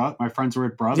friend's brother. My friend's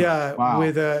weird brother. Yeah, wow.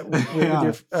 with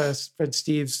your friend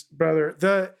Steve's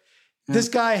brother. This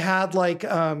guy had like,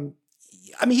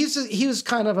 I mean, he was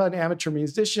kind of an amateur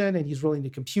musician, and he's really into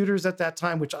computers at that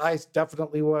time, which I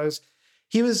definitely was.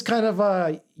 He was kind of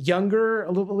a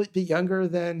little bit younger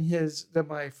than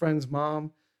my friend's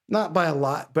mom, not by a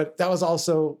lot, but that was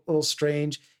also a little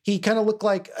strange. He kind of looked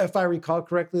like, if I recall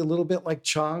correctly, a little bit like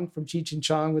Chong from Cheech and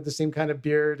Chong, with the same kind of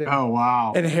beard and,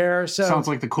 and hair. So sounds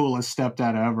like the coolest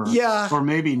stepdad ever. Yeah. Or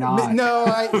maybe not. No,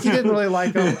 he didn't really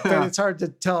like him, but it's hard to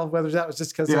tell whether that was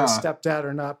just because he was stepdad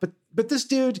or not. But this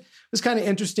dude was kind of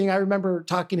interesting. I remember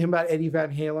talking to him about Eddie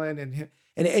Van Halen and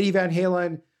Eddie Van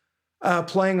Halen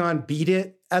playing on Beat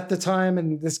It at the time.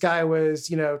 And this guy was,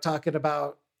 you know, talking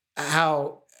about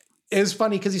how it was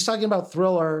funny because he's talking about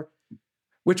Thriller,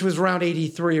 which was around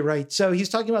 83, right? So he's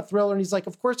talking about Thriller, and he's like,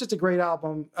 of course it's a great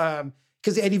album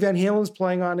because Eddie Van Halen's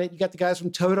playing on it. You got the guys from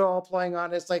Toto all playing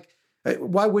on it. It's like,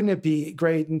 why wouldn't it be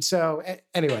great? And so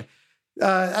anyway,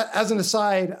 as an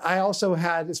aside, I also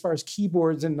had, as far as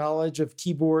keyboards and knowledge of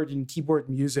keyboard and keyboard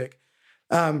music,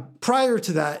 prior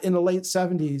to that, in the late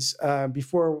 70s,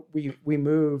 before we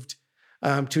moved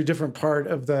to a different part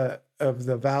of the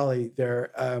valley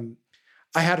there,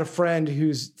 I had a friend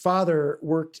whose father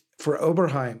worked for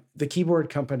Oberheim, the keyboard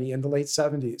company, in the late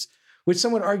 70s, which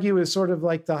some would argue is sort of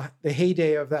like the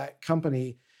heyday of that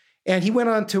company. And he went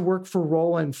on to work for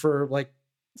Roland for like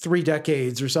 3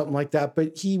 decades or something like that.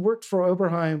 But he worked for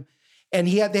Oberheim, and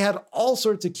they had all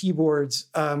sorts of keyboards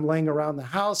laying around the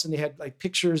house, and they had like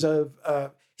pictures of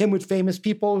him with famous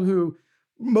people who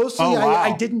mostly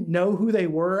I didn't know who they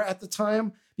were at the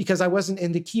time, because I wasn't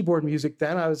into keyboard music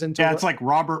then. I was into it's like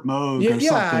Robert Moog or something.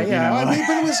 Yeah. You know? I mean,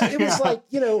 but it was like,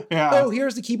 you know, oh,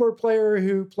 here's the keyboard player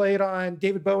who played on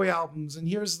David Bowie albums, and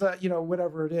here's the, you know,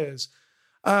 whatever it is.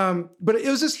 But it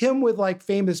was just him with like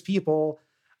famous people.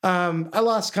 I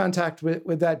lost contact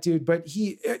with that dude, but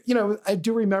he, you know, I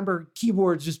do remember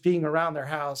keyboards just being around their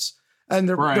house, and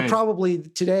they're probably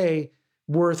today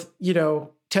worth, you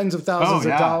know, tens of thousands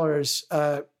of dollars.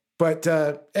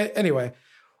 Anyway.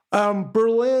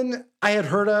 Berlin, I had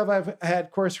heard of. I had,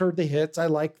 of course, heard the hits. I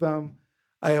like them,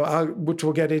 which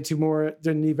we'll get into more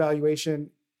during the evaluation.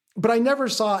 But I never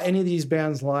saw any of these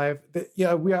bands live.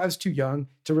 I was too young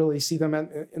to really see them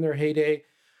in their heyday.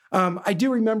 I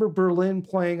do remember Berlin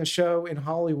playing a show in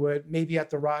Hollywood, maybe at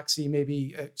the Roxy,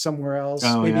 maybe somewhere else,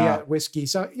 at Whiskey.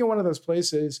 So, you know, one of those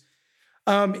places.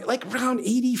 Like around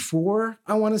 84,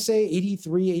 I want to say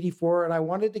 83, 84, and I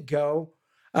wanted to go.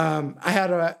 I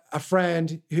had a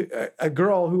friend, a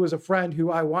girl who was a friend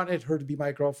who I wanted her to be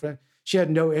my girlfriend. She had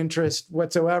no interest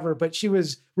whatsoever, but she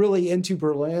was really into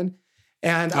Berlin.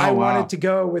 And I wanted to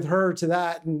go with her to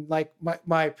that. And like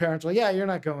my parents were like, yeah, you're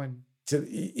not going to,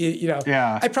 you know.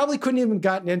 Yeah. I probably couldn't even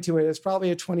gotten into it. It's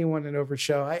probably a 21 and over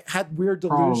show. I had weird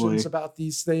delusions about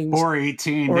these things. Or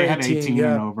 18. They had 18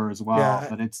 and over as well. Yeah.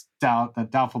 But it's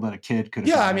doubtful that a kid could have.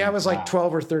 Yeah, I mean, I was like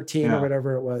 12 or 13 or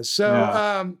whatever it was.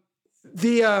 So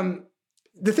the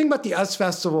thing about the US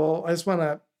Festival, I just want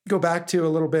to go back to a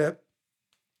little bit.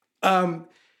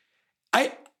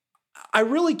 I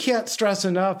really can't stress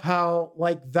enough how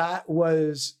like that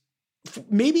was,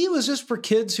 maybe it was just for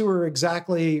kids who were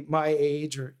exactly my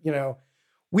age, or, you know,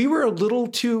 we were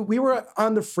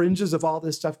on the fringes of all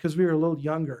this stuff because we were a little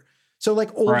younger. So like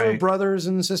older brothers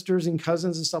and sisters and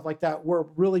cousins and stuff like that were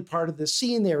really part of the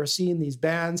scene. They were seeing these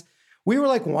bands. We were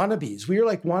like wannabes. We were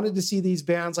like wanted to see these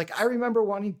bands. Like I remember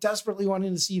desperately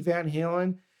wanting to see Van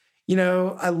Halen,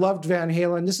 I loved Van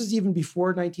Halen. This is even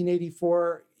before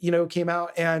 1984, came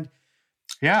out. And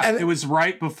it was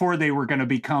right before they were going to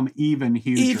become even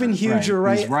huger. Even huger,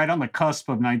 right? It was right on the cusp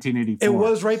of 1984. It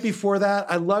was right before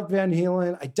that. I loved Van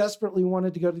Halen. I desperately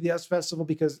wanted to go to the S Festival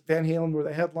because Van Halen were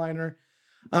the headliner.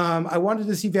 I wanted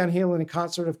to see Van Halen in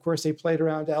concert. Of course, they played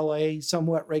around LA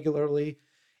somewhat regularly.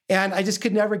 And I just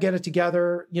could never get it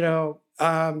together,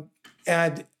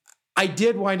 and I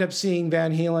did wind up seeing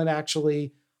Van Halen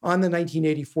actually on the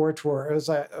 1984 tour. It was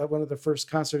one of the first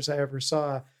concerts I ever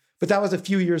saw. But that was a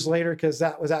few years later because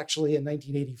that was actually in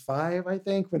 1985, I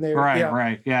think, when they were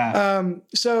right.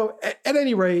 So at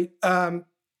any rate, the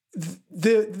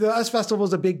US Festival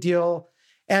was a big deal.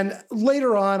 And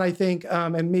later on, I think,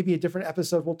 and maybe a different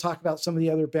episode, we'll talk about some of the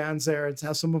other bands there and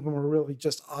how some of them were really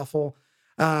just awful.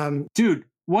 Dude,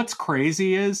 what's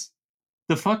crazy is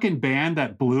the fucking band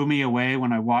that blew me away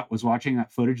when I was watching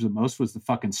that footage the most was the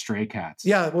fucking Stray Cats.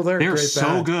 Yeah, well, they're so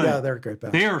band. good. Yeah, they're a great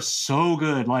band. They are so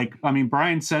good. Like, I mean,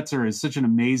 Brian Setzer is such an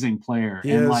amazing player.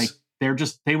 He is. Like, they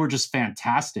were just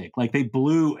fantastic. Like, they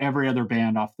blew every other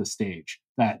band off the stage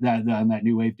on that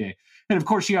New Wave day. And of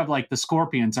course, you have like the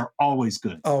Scorpions are always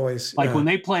good. Always. Like when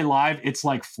they play live, it's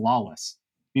like flawless.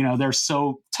 They're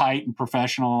so tight and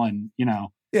professional and,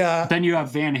 Yeah. Then you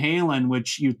have Van Halen,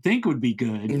 which you'd think would be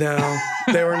good. No,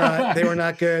 they were not. They were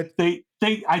not good.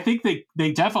 I think they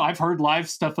definitely. I've heard live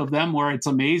stuff of them where it's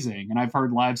amazing, and I've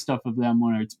heard live stuff of them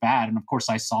where it's bad. And of course,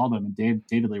 I saw them, and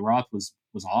David Lee Roth was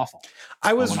awful.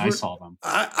 I saw them.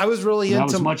 I was really into.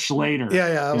 That was much later.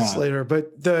 Yeah, it was later.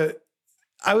 But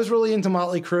I was really into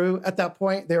Motley Crue at that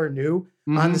point. They were new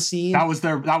on the scene. That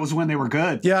was when they were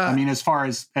good. Yeah. I mean, as far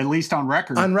as at least on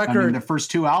record. On record. I mean, the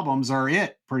first two albums are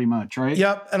it pretty much, right?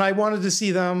 Yep. And I wanted to see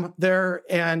them there.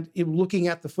 And looking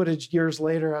at the footage years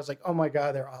later, I was like, oh my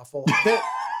God, they're awful.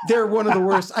 They're one of the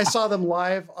worst. I saw them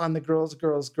live on the Girls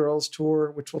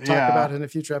tour, which we'll talk about in a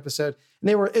future episode.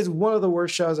 And it's one of the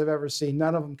worst shows I've ever seen.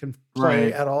 None of them can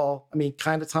play at all. I mean,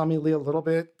 kind of Tommy Lee a little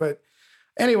bit, but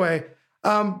anyway,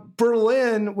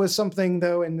 Berlin was something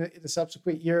though in the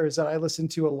subsequent years that I listened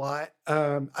to a lot.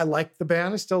 I liked the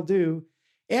band, I still do.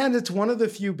 And it's one of the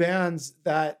few bands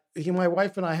that my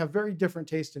wife and I have very different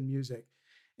taste in music.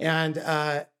 And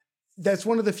that's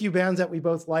one of the few bands that we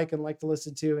both like and like to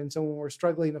listen to. And so when we're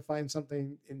struggling to find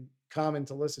something in common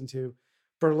to listen to,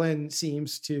 Berlin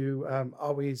seems to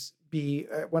always be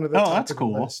one of the top that's of the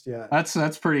cool. list. Yeah.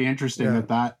 That's pretty interesting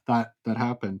that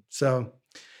happened. So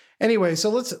anyway, so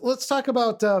let's talk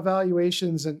about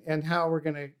valuations and how we're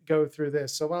going to go through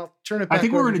this. So I'll turn it back. I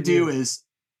think what we're going to do is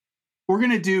we're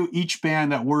going to do each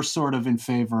band that we're sort of in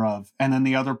favor of, and then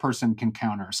the other person can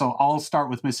counter. So I'll start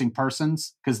with Missing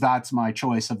Persons because that's my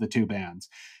choice of the two bands,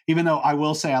 even though I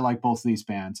will say I like both of these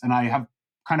bands and I have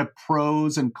kind of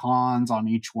pros and cons on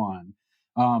each one.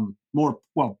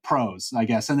 Pros, I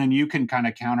guess. And then you can kind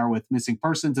of counter with Missing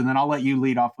Persons, and then I'll let you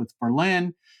lead off with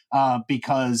Berlin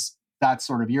because that's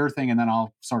sort of your thing. And then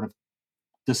I'll sort of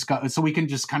discuss, so we can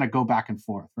just kind of go back and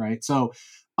forth. Right. So,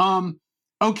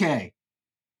 okay.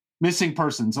 Missing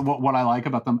Persons, what I like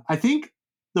about them. I think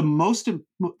the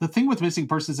thing with Missing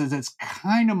Persons is it's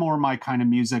kind of more my kind of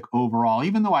music overall,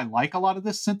 even though I like a lot of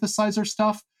this synthesizer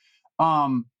stuff.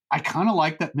 I kind of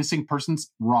like that Missing Persons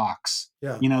rocks.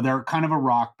 Yeah. They're kind of a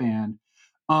rock band.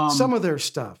 Some of their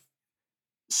stuff.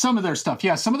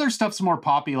 Yeah. Some of their stuff's more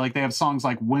poppy. Like they have songs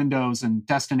like Windows and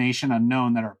Destination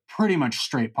Unknown that are pretty much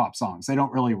straight pop songs. They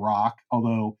don't really rock,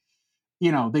 although,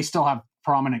 they still have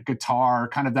prominent guitar,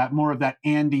 kind of that more of that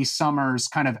Andy Summers,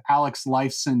 kind of Alex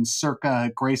Lifeson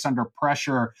circa Grace Under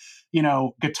Pressure,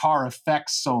 guitar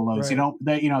effects solos.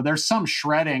 Right. There's some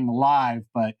shredding live,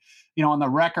 but on the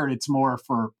record, it's more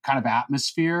for kind of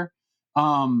atmosphere.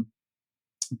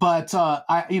 But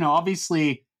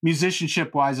obviously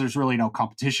musicianship wise, there's really no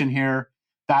competition here.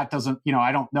 That doesn't,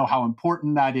 I don't know how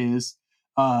important that is.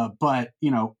 But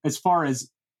as far as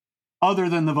other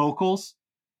than the vocals,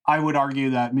 I would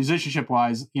argue that musicianship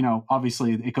wise,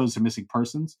 obviously it goes to Missing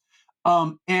Persons.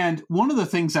 And one of the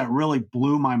things that really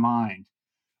blew my mind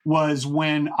was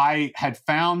when I had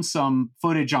found some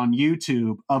footage on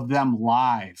YouTube of them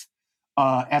live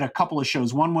at a couple of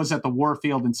shows. One was at the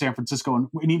Warfield in San Francisco, and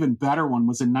an even better one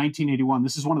was in 1981.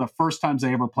 This is one of the first times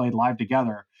they ever played live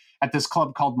together at this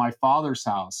club called My Father's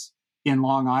House in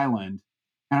Long Island.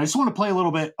 And I just want to play a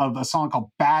little bit of a song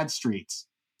called Bad Streets,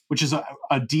 which is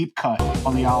a deep cut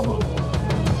on the album.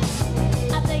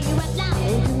 I tell you right now,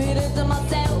 I'm committed to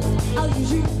myself. I'll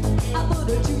use you, I put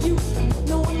it to you.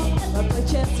 No one will ever play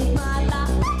chess with my life.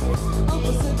 I'm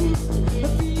for certain, the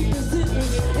fever is different.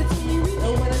 It's only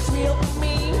real when it's real for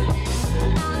me.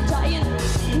 I'm trying,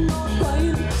 not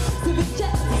crying. Civic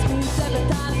justice means 7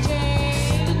 times change.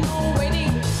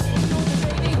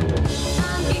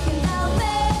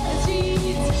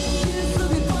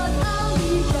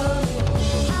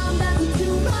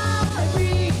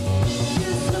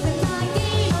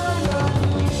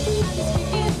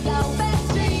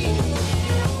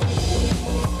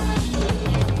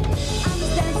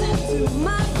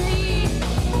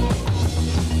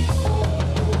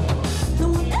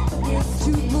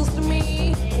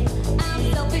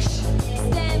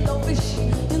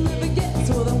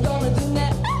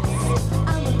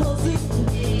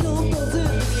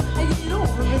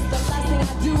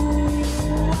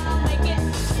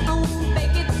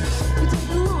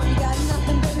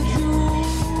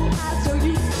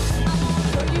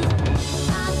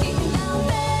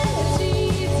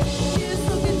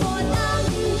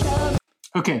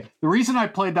 Okay, the reason I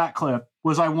played that clip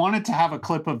was I wanted to have a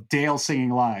clip of Dale singing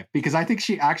live because I think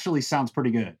she actually sounds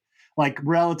pretty good, like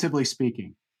relatively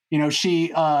speaking. You know,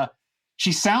 she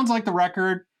sounds like the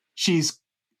record. She's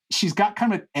got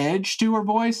kind of an edge to her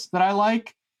voice that I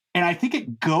like, and I think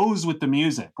it goes with the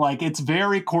music. Like, it's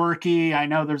very quirky. I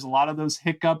know there's a lot of those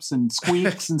hiccups and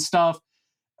squeaks and stuff.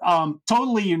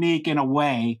 Totally unique in a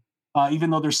way, even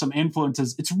though there's some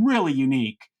influences. It's really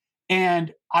unique.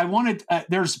 And I wanted,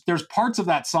 there's parts of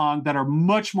that song that are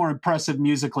much more impressive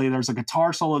musically. There's a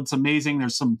guitar solo that's amazing.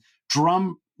 There's some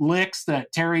drum licks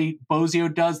that Terry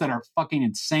Bozzio does that are fucking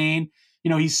insane. You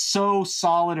know, he's so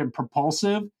solid and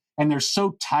propulsive, and they're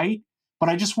so tight. But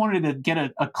I just wanted to get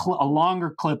a longer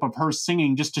clip of her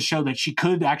singing just to show that she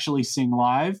could actually sing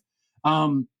live,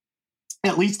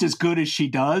 at least as good as she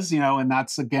does, you know, and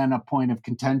that's, again, a point of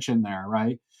contention there,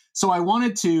 right? So I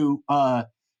wanted to...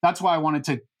 that's why I wanted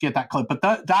to get that clip. But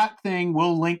that thing,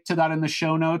 we'll link to that in the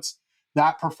show notes.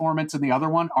 That performance and the other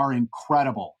one are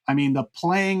incredible. I mean, the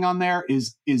playing on there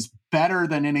is better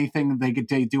than anything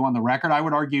they do on the record. I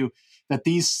would argue that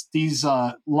these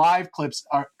live clips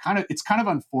are kind of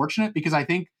unfortunate because I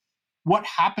think what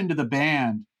happened to the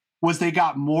band was they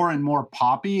got more and more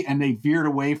poppy and they veered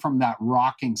away from that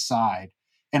rocking side.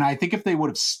 And I think if they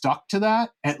would have stuck to that,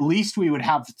 at least we would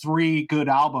have 3 good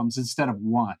albums instead of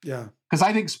 1. Yeah. Because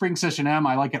I think Spring Session M,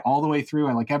 I like it all the way through.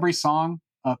 I like every song,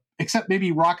 except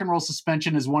maybe Rock and Roll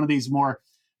Suspension is one of these more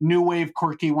new wave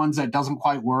quirky ones that doesn't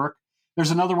quite work.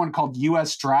 There's another one called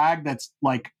US Drag that's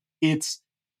like, it's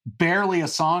barely a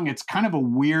song. It's kind of a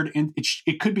weird,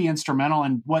 it could be instrumental,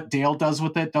 and what Dale does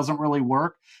with it doesn't really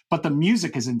work. But the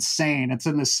music is insane. It's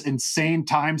in this insane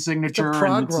time signature. It's a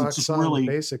prog rock just song, really,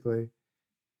 basically.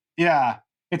 Yeah,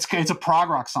 it's a prog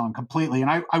rock song completely.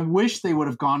 And I wish they would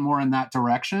have gone more in that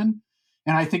direction.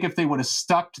 And I think if they would have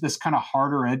stuck to this kind of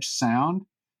harder edge sound,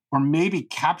 or maybe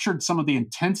captured some of the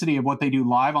intensity of what they do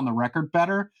live on the record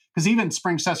better, because even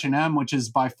Spring Session M, which is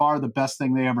by far the best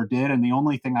thing they ever did and the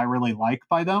only thing I really like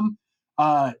by them,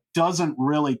 doesn't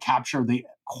really capture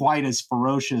quite as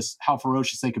how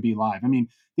ferocious they could be live. I mean,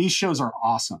 these shows are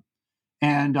awesome.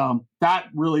 And that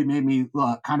really made me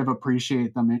kind of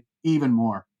appreciate them even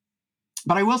more.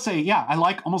 But I will say, yeah, I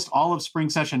like almost all of Spring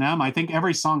Session M. I think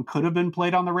every song could have been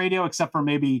played on the radio, except for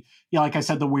maybe, like I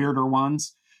said, the weirder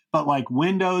ones. But like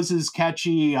Windows is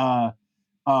catchy.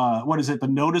 What is it? The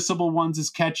Noticeable Ones is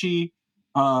catchy.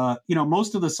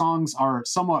 Most of the songs are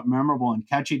somewhat memorable and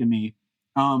catchy to me.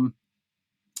 But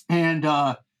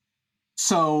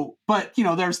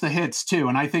there's the hits too.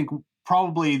 And I think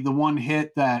probably the one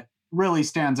hit that really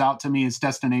stands out to me is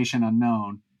Destination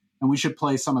Unknown. And we should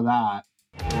play some of that.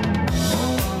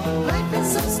 Life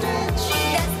is so strange.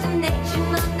 Destination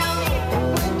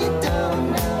unknown. When you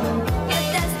don't know your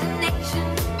destination,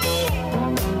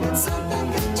 it's something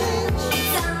could change.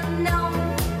 It's unknown.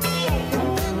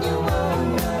 And then you won't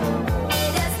know.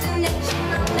 Destination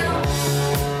unknown.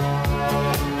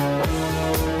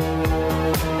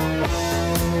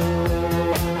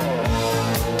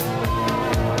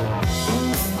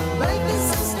 Life is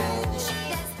so strange.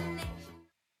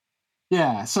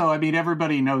 Yeah, so I mean,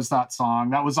 everybody knows that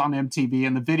song. That was on MTV,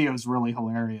 and the video is really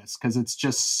hilarious because it's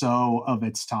just so of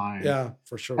its time. Yeah,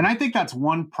 for sure. And I think that's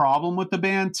one problem with the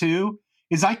band too,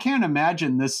 is I can't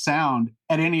imagine this sound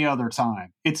at any other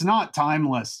time. It's not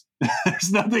timeless.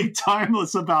 There's nothing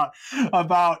timeless about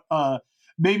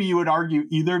maybe you would argue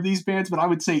either of these bands, but I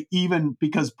would say even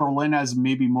because Berlin has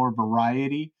maybe more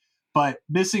variety. But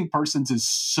Missing Persons is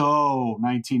so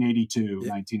 1982,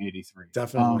 1983.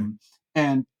 Definitely.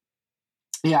 And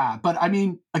yeah, but I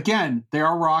mean, again, they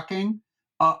are rocking.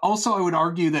 Also, I would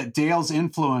argue that Dale's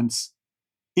influence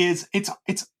is it's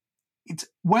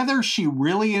whether she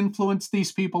really influenced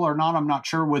these people or not, I'm not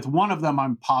sure. With one of them,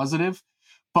 I'm positive.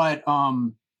 But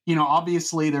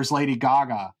obviously there's Lady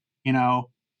Gaga.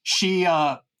 She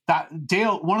that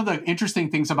Dale. One of the interesting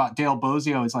things about Dale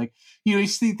Bozzio is like, you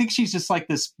think she's just like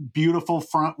this beautiful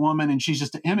front woman and she's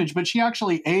just an image, but she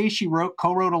actually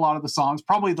co-wrote a lot of the songs,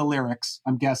 probably the lyrics,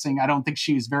 I'm guessing. I don't think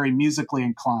she's very musically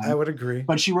inclined. I would agree.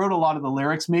 But she wrote a lot of the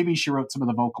lyrics. Maybe she wrote some of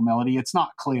the vocal melody. It's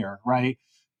not clear, right?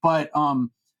 But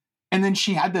and then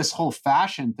she had this whole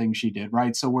fashion thing she did,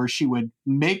 right? So where she would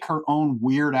make her own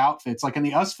weird outfits. Like in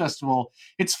the US Festival,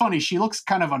 it's funny, she looks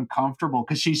kind of uncomfortable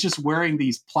because she's just wearing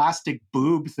these plastic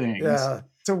boob things. Yeah.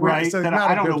 Right? That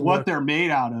I don't know what they're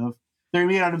made out of. They're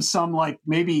made out of some like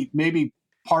maybe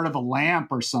part of a lamp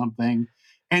or something.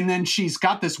 And then she's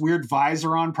got this weird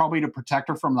visor on, probably to protect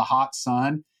her from the hot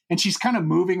sun. And she's kind of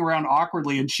moving around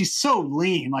awkwardly, and she's so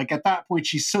lean. Like at that point,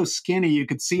 she's so skinny, you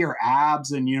could see her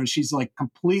abs, and she's like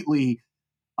completely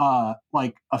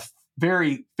like a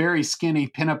very, very skinny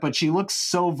pinup, but she looks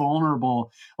so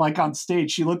vulnerable. Like on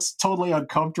stage, she looks totally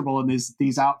uncomfortable in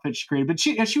these outfits she created. But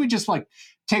she would just like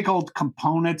take old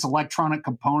components, electronic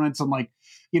components, and like,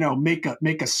 you know, make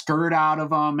a skirt out of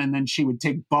them, and then she would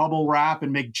take bubble wrap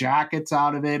and make jackets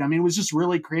out of it. I mean, it was just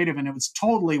really creative, and it was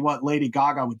totally what Lady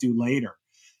Gaga would do later.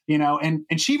 You know, and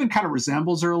she even kind of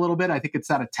resembles her a little bit. I think it's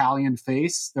that Italian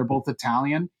face. They're both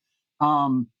Italian.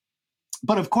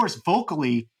 But of course,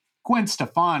 vocally, Gwen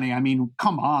Stefani, I mean,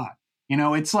 come on. You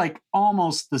know, it's like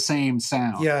almost the same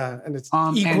sound. Yeah, and it's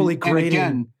equally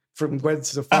grating from Gwen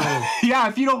Stefani. Yeah,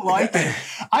 if you don't like it.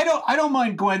 I don't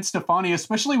mind Gwen Stefani,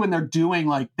 especially when they're doing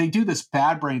like, they do this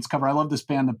Bad Brains cover. I love this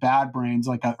band, the Bad Brains,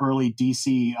 like an early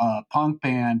DC punk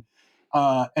band.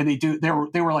 And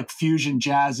they were like fusion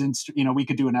jazz, you know, we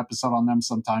could do an episode on them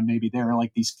sometime. Maybe they were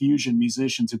like these fusion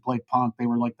musicians who played punk. They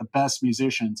were like the best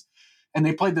musicians, and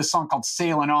they played this song called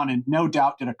Sailing On, and No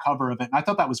Doubt did a cover of it. And I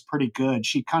thought that was pretty good.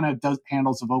 She kind of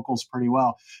handles the vocals pretty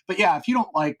well. But yeah, if you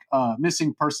don't like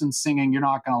Missing Persons singing, you're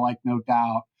not going to like No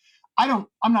Doubt. I'm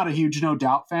not a huge No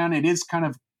Doubt fan. It is kind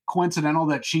of coincidental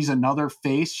that she's another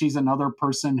face. She's another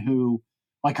person who,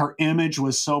 like, her image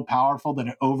was so powerful that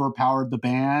it overpowered the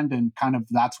band, and kind of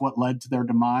that's what led to their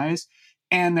demise.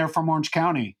 And they're from Orange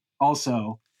County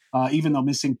also, even though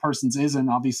Missing Persons isn't,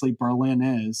 obviously Berlin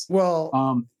is.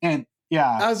 Well, and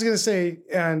yeah, I was going to say,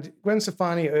 and Gwen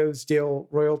Stefani owes Dale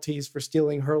royalties for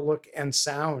stealing her look and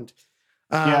sound.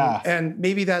 And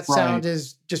maybe that sound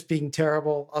is just being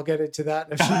terrible. I'll get into that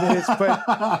in a few minutes.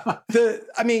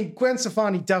 But Gwen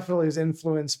Stefani definitely was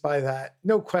influenced by that.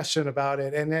 No question about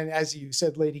it. And then, as you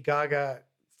said, Lady Gaga,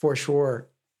 for sure,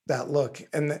 that look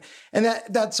and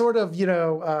that sort of,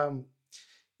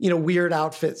 weird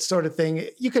outfit sort of thing.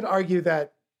 You could argue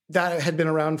that had been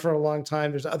around for a long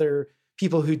time. There's other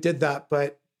people who did that.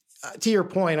 But to your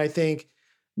point, I think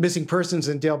Missing Persons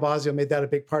and Dale Bozzio made that a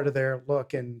big part of their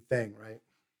look and thing, right?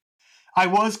 I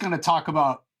was going to talk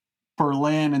about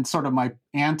Berlin and sort of my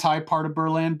anti part of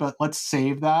Berlin, but let's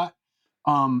save that.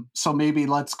 So maybe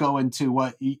let's go into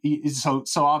what.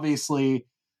 So obviously,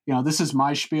 you know, this is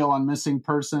my spiel on Missing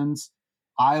Persons.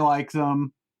 I like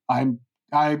them. I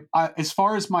as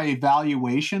far as my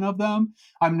evaluation of them,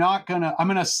 I'm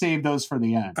gonna save those for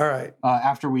the end. All right.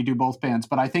 After we do both bands,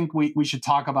 but I think we should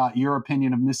talk about your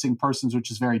opinion of Missing Persons,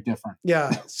 which is very different.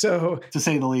 Yeah. So to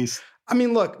say the least. I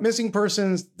mean, look, Missing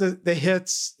Persons, the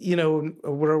hits.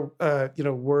 What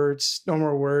are words? No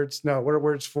more words. No. What are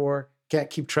words for? Can't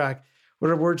keep track. What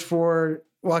are words for?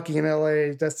 Walking in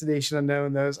LA, Destination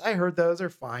Unknown. Those I heard. Those are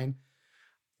fine.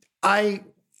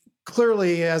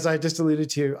 Clearly, as I just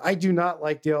alluded to, I do not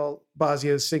like Dale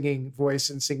Bozzio's singing voice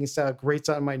and singing style. It grates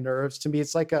on my nerves. To me,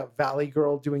 it's like a Valley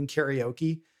Girl doing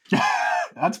karaoke.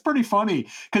 That's pretty funny.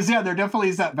 Because, yeah, there definitely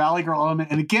is that Valley Girl element.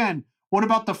 And again, what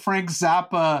about the Frank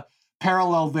Zappa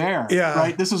parallel there? Yeah.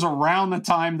 Right? This was around the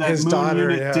time that His Moon daughter,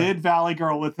 Unit did Valley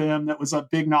Girl with him. That was a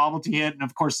big novelty hit. And,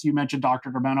 of course, you mentioned Dr.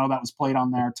 Demento. That was played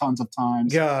on there tons of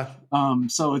times. Yeah.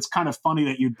 So it's kind of funny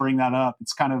that you'd bring that up.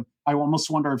 It's kind of, I almost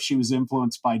wonder if she was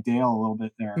influenced by Dale a little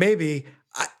bit there. Maybe.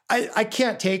 I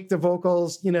can't take the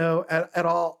vocals, at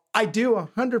all. I do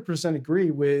 100% agree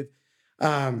with,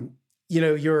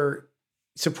 your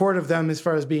support of them as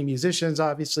far as being musicians.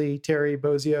 Obviously, Terry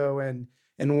Bozzio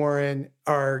and Warren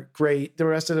are great. The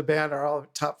rest of the band are all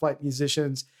top flight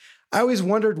musicians. I always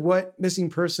wondered what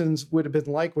Missing Persons would have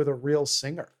been like with a real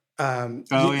singer. You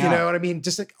know what I mean?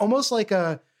 Just like almost like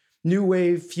a new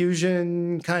wave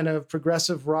fusion kind of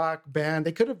progressive rock band.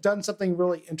 They could have done something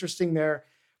really interesting there.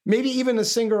 Maybe even a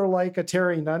singer like a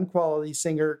Terry Nunn quality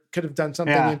singer could have done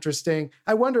something interesting.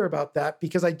 I wonder about that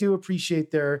because I do appreciate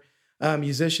their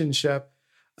musicianship.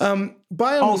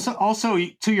 Also,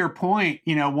 to your point,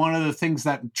 one of the things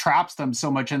that traps them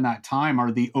so much in that time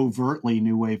are the overtly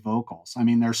new wave vocals. I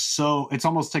mean, it's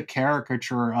almost a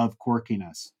caricature of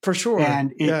quirkiness. For sure.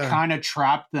 And it kind of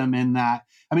trapped them in that.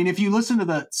 I mean, if you listen to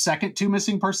the second two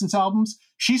Missing Persons albums,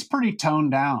 she's pretty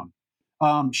toned down.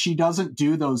 She doesn't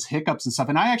do those hiccups and stuff.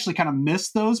 And I actually kind of miss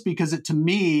those because to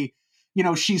me,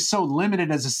 she's so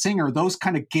limited as a singer. Those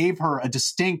kind of gave her a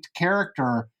distinct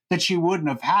character that she wouldn't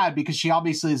have had because she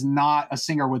obviously is not a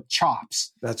singer with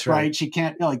chops. That's right. She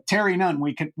can't, like Terry Nunn,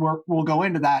 we'll go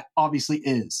into that, obviously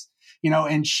is,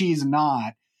 and she's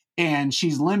not, and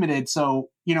she's limited. So,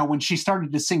 when she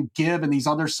started to sing Give and these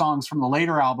other songs from the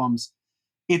later albums,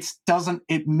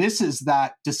 it misses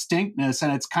that distinctness.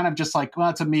 And it's kind of just like, well,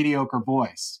 it's a mediocre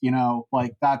voice,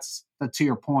 like that's to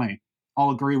your point.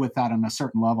 I'll agree with that on a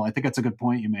certain level. I think that's a good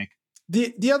point you make.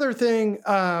 The other thing,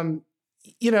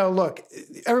 look,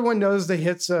 everyone knows the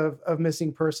hits of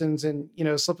Missing Persons, and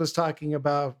Slip was talking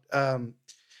about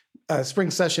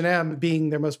Spring Session M being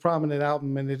their most prominent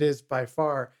album, and it is by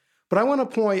far. But I want to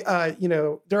point,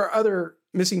 there are other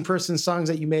Missing Persons songs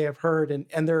that you may have heard,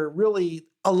 and they're really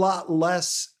a lot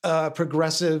less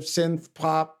progressive, synth,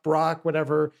 pop, rock,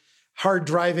 whatever, hard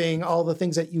driving, all the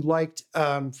things that you liked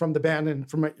from the band and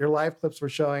from what your live clips were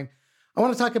showing. I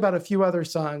want to talk about a few other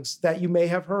songs that you may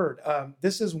have heard.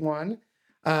 This is one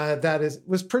that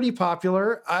was pretty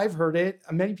popular. I've heard it.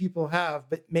 Many people have,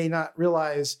 but may not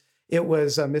realize it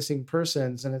was Missing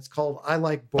Persons, and it's called I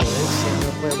Like Boys. So I'm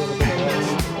going to play a little bit of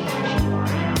this.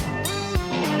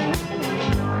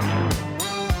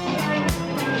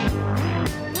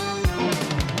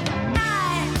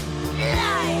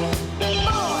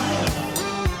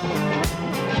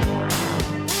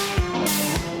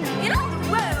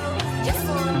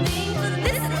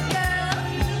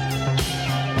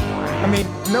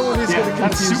 No one is going to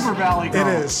confuse. That's Super Valley Girl.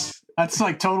 It is. That's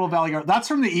like total Valley Girl. That's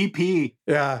from the EP.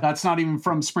 Yeah. That's not even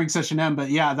from Spring Session M, but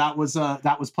yeah, that was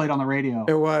played on the radio.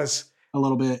 It was. A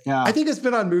little bit, yeah. I think it's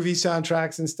been on movie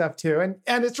soundtracks and stuff too.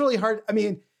 And it's really hard. I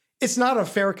mean, it's not a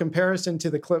fair comparison to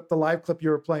the live clip you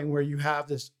were playing where you have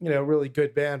this, really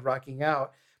good band rocking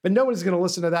out. But no one's going to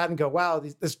listen to that and go, wow,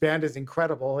 this band is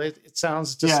incredible. It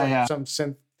sounds just some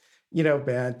synth,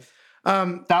 band.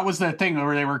 That was the thing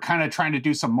where they were kind of trying to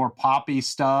do some more poppy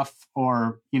stuff,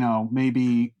 or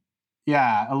maybe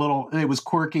a little. It was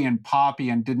quirky and poppy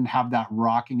and didn't have that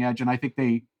rocking edge. And I think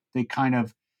they kind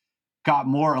of got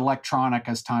more electronic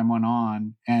as time went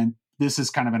on. And this is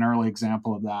kind of an early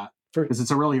example of that because it's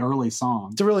a really early song.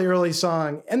 It's a really early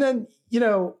song. And then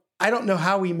I don't know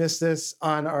how we missed this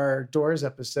on our Doors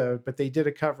episode, but they did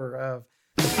a cover of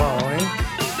the following.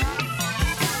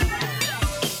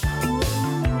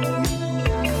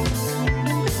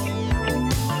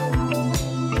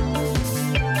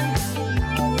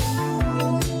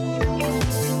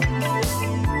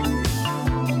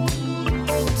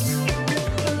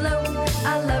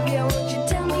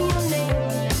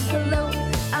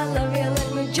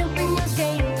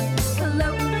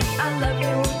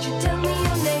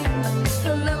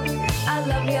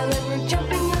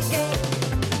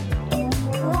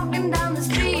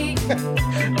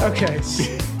 Okay.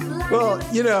 Well,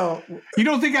 you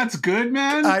don't think that's good,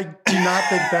 man? I do not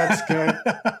think that's good.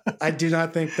 I do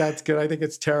not think that's good. I think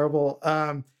it's terrible.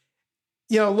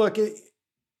 Look,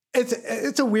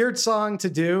 it's a weird song to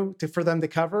do for them to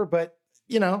cover, but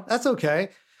that's okay.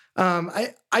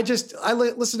 I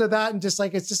listen to that and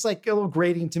it's just like a little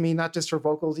grating to me, not just for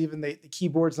vocals, even the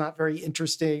keyboard's not very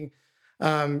interesting.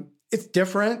 It's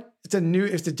different.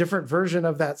 It's a different version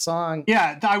of that song.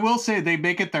 Yeah, I will say they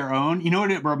make it their own. You know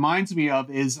what it reminds me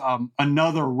of is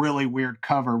another really weird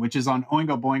cover, which is on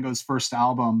Oingo Boingo's first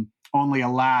album, Only a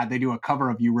Lad. They do a cover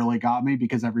of You Really Got Me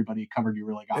because everybody covered You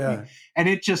Really Got Me. And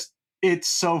it's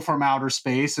so from outer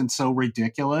space and so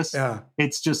ridiculous. Yeah.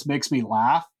 It just makes me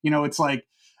laugh. It's like,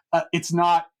 it's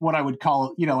not what I would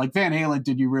call, like Van Halen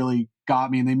did You Really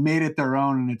Got Me, and they made it their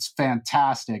own, and it's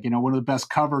fantastic. One of the best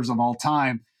covers of all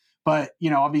time. But,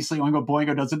 obviously Oingo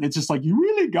Boingo doesn't. It's just like, you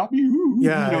really got me.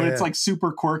 It's like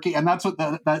super quirky. And that's what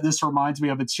this reminds me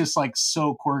of. It's just like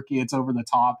so quirky. It's over the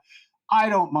top. I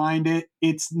don't mind it.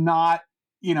 It's not,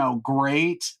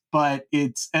 great, but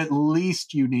it's at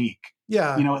least unique.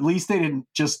 Yeah. At least they didn't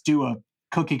just do a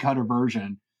cookie cutter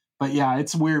version. But yeah,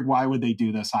 it's weird. Why would they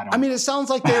do this? I mean, it sounds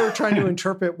like they were trying to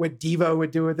interpret what Devo would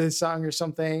do with this song or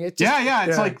something. It's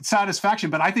like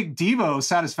Satisfaction. But I think Devo's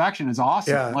Satisfaction is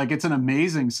awesome. Yeah. Like, it's an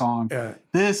amazing song. Yeah.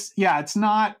 This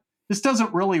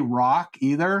doesn't really rock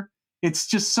either. It's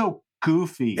just so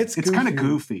goofy. It's kind of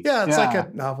goofy. Yeah, it's like a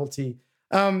novelty.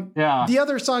 The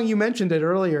other song, you mentioned it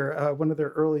earlier, one of their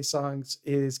early songs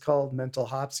is called Mental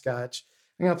Hopscotch.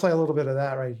 I'm going to play a little bit of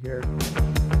that right here.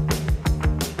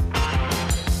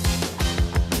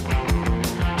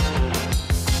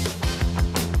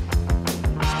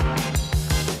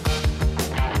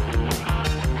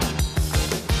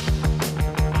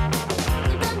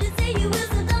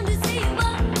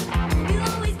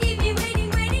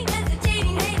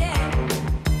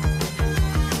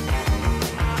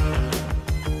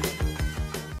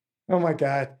 Oh my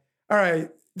God. All right.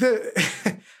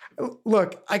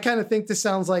 Look, I kind of think this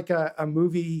sounds like a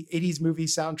movie, 80s movie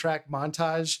soundtrack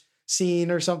montage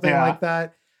scene or something like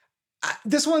that.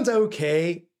 This one's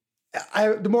okay.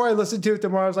 The more I listened to it, the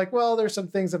more I was like, well, there's some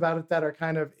things about it that are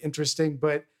kind of interesting,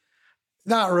 but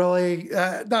not really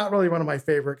one of my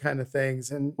favorite kind of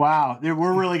things. And wow,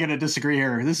 we're really going to disagree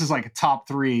here. This is like a top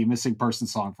 3 Missing Person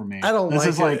song for me. I don't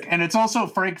this like is it. And it's also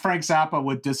Frank Zappa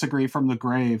would disagree from the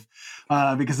grave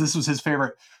because this was his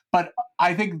favorite. But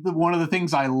I think one of the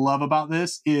things I love about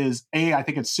this is I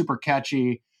think it's super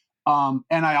catchy.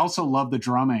 And I also love the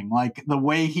drumming, like the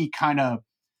way he kind of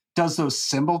does those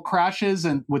cymbal crashes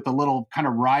and with the little kind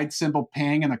of ride cymbal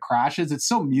ping and the crashes. It's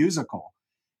so musical,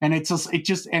 and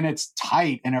it's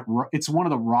tight, and it's one of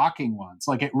the rocking ones.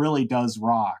 Like it really does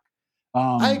rock.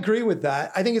 I agree with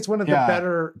that. I think it's one of the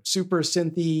better super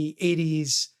synthy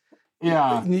 80s,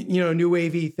 new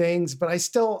wavy things, but I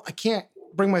can't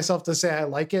bring myself to say I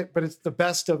like it, but it's the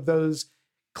best of those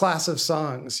class of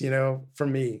songs, for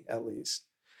me at least.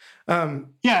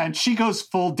 And she goes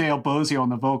full Dale Bozio on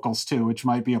the vocals too, which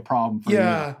might be a problem for you.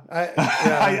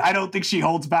 I don't think she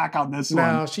holds back on this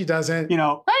one. No, she doesn't. Wait.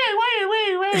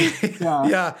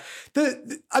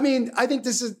 I think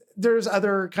there's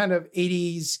other kind of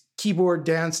 80s keyboard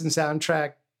dance and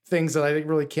soundtrack things that I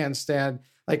really can't stand.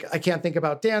 Like I can't think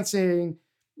about dancing.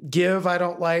 Give, I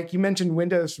don't like. You mentioned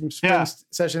Windows from Spring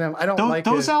Session M. I don't like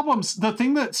those albums. The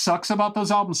thing that sucks about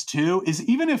those albums too is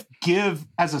even if Give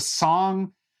as a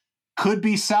song could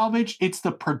be salvaged, it's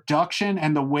the production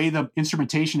and the way the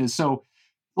instrumentation is. So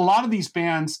a lot of these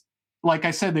bands, like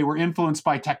I said, they were influenced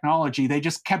by technology. They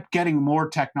just kept getting more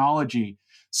technology.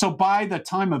 So by the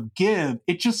time of Give,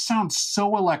 it just sounds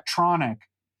so electronic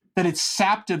that it's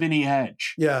sapped of any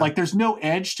edge. Yeah. Like there's no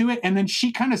edge to it. And then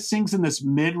she kind of sings in this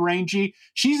mid-rangey.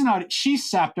 She's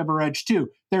sapped of her edge too.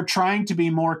 They're trying to be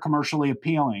more commercially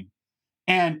appealing.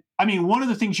 And I mean, one of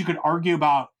the things you could argue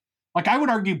about, like I would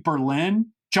argue Berlin,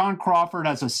 John Crawford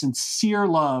has a sincere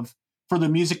love for the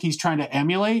music he's trying to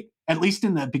emulate, at least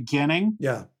in the beginning.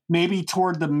 Yeah. Maybe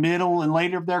toward the middle and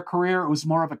later of their career, it was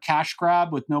more of a cash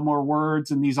grab with No More Words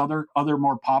and these other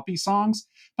more poppy songs.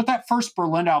 But that first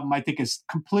Berlin album, I think, is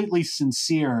completely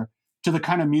sincere to the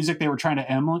kind of music they were trying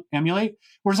to emulate.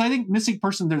 Whereas I think Missing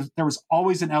Person, there was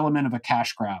always an element of a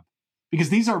cash grab. Because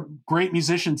these are great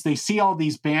musicians. They see all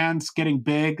these bands getting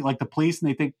big, like the Police, and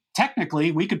they think,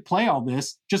 technically, we could play all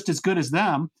this just as good as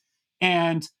them.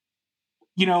 And,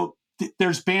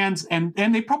 there's bands, and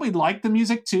they probably like the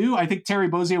music too. I think Terry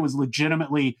Bozzio was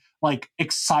legitimately like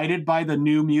excited by the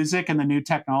new music and the new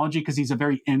technology because he's a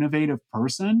very innovative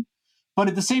person. But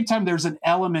at the same time, there's an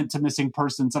element to Missing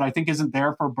Persons that I think isn't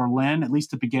there for Berlin, at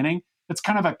least at the beginning. It's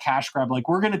kind of a cash grab. Like,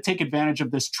 we're going to take advantage of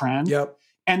this trend. Yep.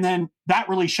 And then that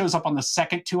really shows up on the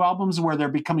second two albums where they're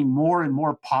becoming more and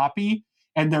more poppy,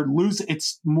 and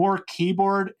it's more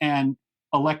keyboard and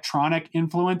electronic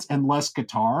influence and less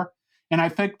guitar. And I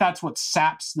think that's what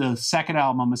saps the second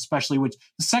album, especially, which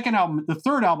the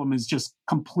third album is just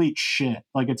complete shit.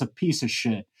 Like it's a piece of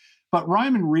shit. But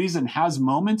Rhyme and Reason has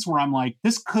moments where I'm like,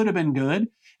 this could have been good.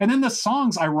 And then the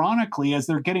songs, ironically, as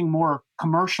they're getting more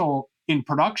commercial in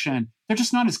production, they're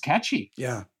just not as catchy.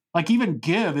 Yeah. Like even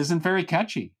Give isn't very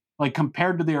catchy, like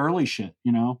compared to the early shit,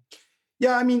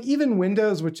 Yeah, I mean, even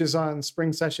Windows, which is on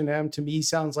Spring Session M, to me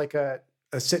sounds like a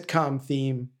sitcom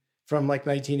theme from like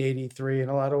 1983 in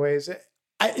a lot of ways.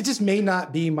 It just may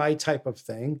not be my type of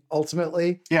thing,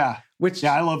 ultimately. Yeah.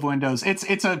 I love Windows.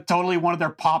 It's a totally one of their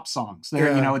pop songs.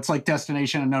 It's like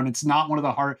Destination Unknown. It's not one of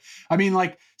the hard. I mean,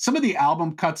 like some of the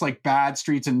album cuts, like Bad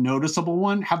Streets and Noticeable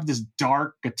One, have this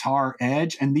dark guitar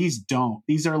edge, and these don't.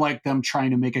 These are like them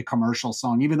trying to make a commercial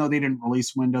song, even though they didn't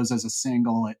release Windows as a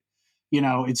single.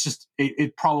 It's just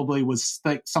it probably was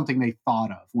something they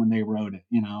thought of when they wrote it.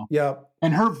 Yeah.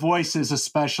 And her voice is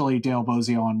especially Dale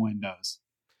Bozio on Windows.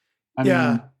 I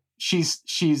mean, she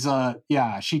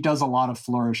does a lot of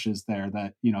flourishes there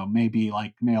that, maybe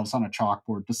like nails on a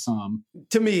chalkboard to some.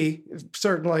 To me,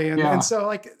 certainly. And so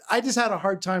like, I just had a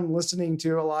hard time listening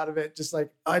to a lot of it. Just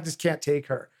like, I just can't take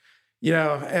her,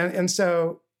 and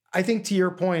so I think to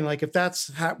your point, like if that's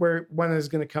where one is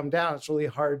going to come down, it's really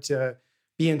hard to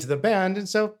be into the band. And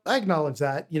so I acknowledge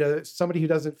that, somebody who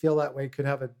doesn't feel that way could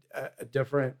have a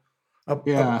different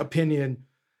opinion.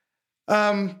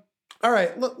 All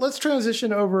right, let's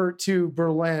transition over to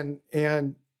Berlin,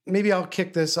 and maybe I'll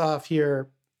kick this off here.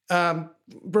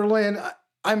 Berlin,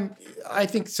 I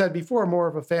think said before, more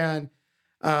of a fan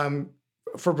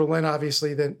for Berlin,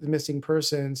 obviously, than the Missing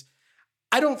Persons.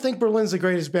 I don't think Berlin's the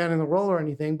greatest band in the world or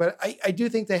anything, but I do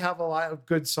think they have a lot of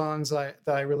good songs that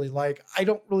I really like. I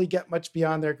don't really get much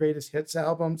beyond their greatest hits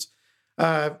albums,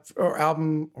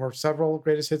 or several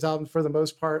greatest hits albums for the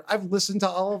most part. I've listened to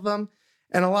all of them,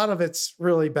 and a lot of it's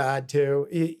really bad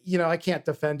too. I can't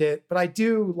defend it, but I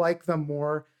do like them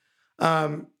more.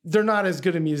 They're not as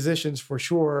good as musicians for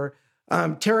sure.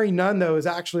 Terry Nunn, though, is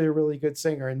actually a really good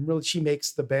singer, and really she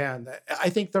makes the band. I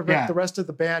think the rest of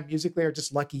the band musically are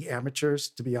just lucky amateurs,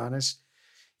 to be honest.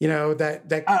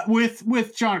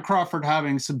 With John Crawford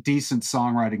having some decent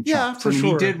songwriting chops. Yeah, for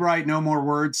sure. He did write No More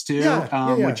Words too,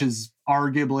 which is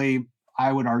arguably,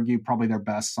 I would argue, probably their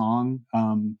best song.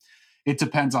 it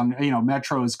depends on,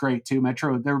 Metro is great too.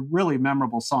 Metro, they're really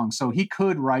memorable songs. So he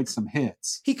could write some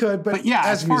hits. He could, but yeah,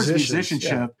 as far as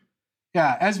musicianship,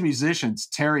 as musicians,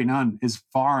 Terry Nunn is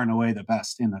far and away the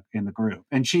best in the group.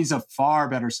 And she's a far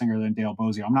better singer than Dale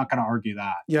Bozio. I'm not going to argue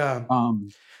that. Yeah.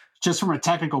 Just from a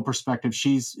technical perspective,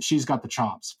 she's got the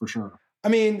chops for sure. I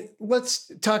mean,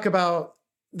 let's talk about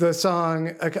the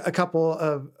song, a couple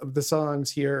of the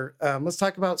songs here. Let's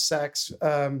talk about Sex.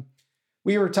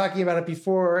 We were talking about it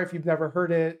before. If you've never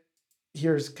heard it,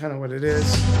 here's kind of what it is.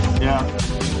 Yeah.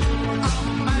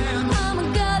 I'm a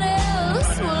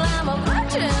goddess, well, I'm a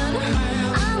virgin.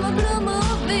 I'm a blue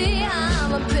movie,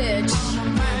 I'm a bitch.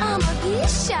 I'm a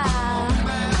geisha, I'm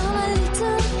a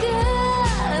little girl,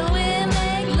 and we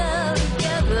make love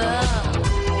together.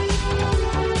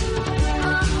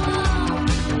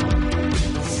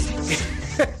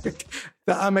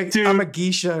 I'm a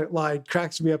geisha line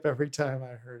cracks me up every time I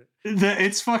heard it.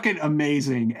 It's fucking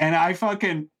amazing. And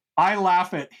I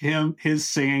laugh at his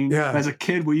singing. Yeah. As a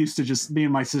kid, me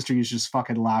and my sister used to just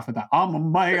fucking laugh at that. I'm a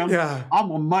man. Yeah.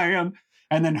 I'm a man.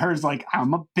 And then hers like,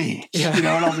 I'm a bitch. Yeah. And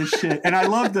all this shit. And I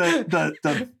love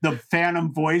the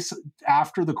phantom voice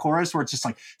after the chorus where it's just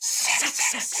like,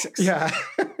 sex. Yeah.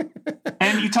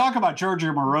 And you talk about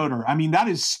Giorgio Moroder. I mean, that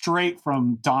is straight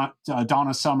from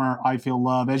Donna Summer, I Feel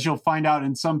Love. As you'll find out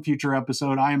in some future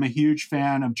episode, I am a huge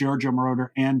fan of Giorgio Moroder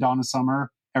and Donna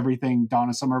Summer. Everything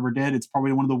Donna Summer ever did. It's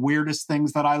probably one of the weirdest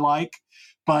things that I like.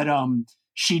 But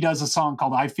she does a song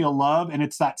called I Feel Love, and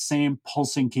it's that same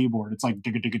pulsing keyboard. It's like,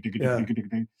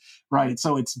 dig. Right.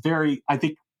 So it's very, I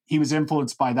think he was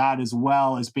influenced by that as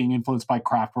well as being influenced by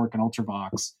Kraftwerk and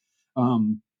Ultravox.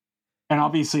 And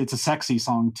obviously it's a sexy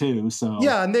song too. So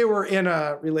yeah, and they were in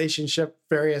a relationship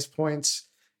various points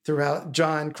throughout.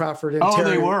 John Crawford and Terry.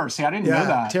 They were. See, I didn't know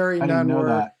that. Terry Nunn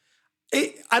were.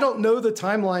 I don't know the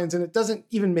timelines, and it doesn't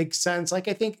even make sense. Like,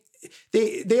 I think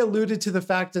they alluded to the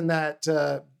fact in that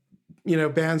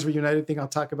Bands Reunited thing I'll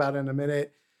talk about in a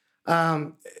minute,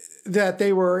 that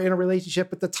they were in a relationship,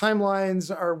 but the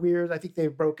timelines are weird. I think they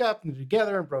broke up and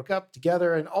together and broke up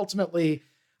together, and ultimately,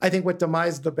 I think what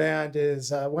demised the band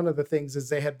is one of the things is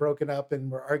they had broken up and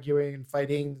were arguing and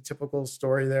fighting, the typical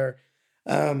story there.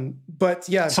 But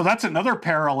yeah. So that's another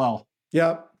parallel.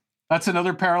 Yep. That's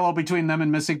another parallel between them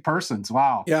and Missing Persons.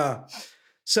 Wow. Yeah.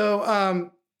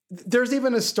 So there's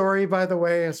even a story, by the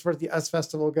way, as far as the US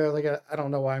Festival goes. Like, I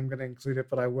don't know why I'm going to include it,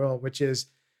 but I will, which is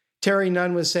Terry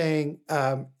Nunn was saying,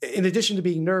 in addition to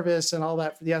being nervous and all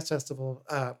that for the US Festival,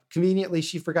 conveniently,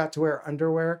 she forgot to wear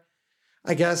underwear,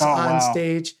 I guess, on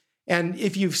stage. And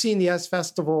if you've seen the US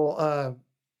Festival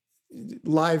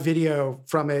live video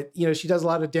from it, she does a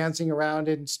lot of dancing around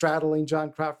and straddling John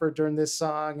Crawford during this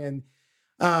song and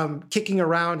kicking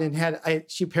around, and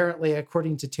she apparently,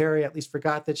 according to Terry, at least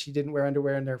forgot that she didn't wear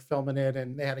underwear, and they're filming it,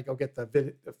 and they had to go get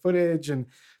the footage and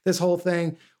this whole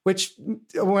thing, which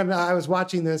when I was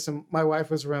watching this and my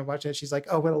wife was around watching it, she's like,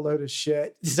 oh, what a load of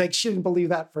shit. She's like, she didn't believe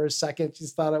that for a second. She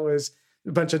thought it was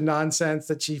a bunch of nonsense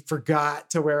that she forgot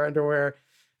to wear underwear.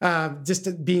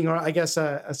 Just being, I guess,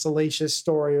 a salacious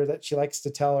story, or that she likes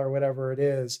to tell, or whatever it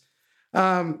is.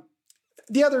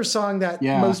 The other song that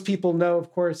most people know,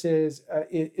 of course, is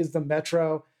the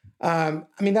Metro. I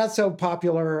mean, that's so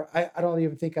popular. I don't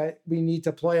even think we need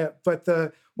to play it. But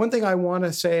the one thing I want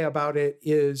to say about it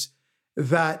is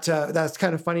that that's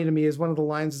kind of funny to me is one of the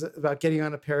lines about getting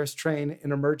on a Paris train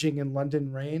and emerging in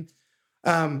London rain.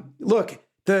 Look,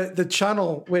 the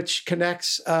channel which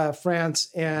connects France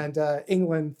and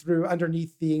England through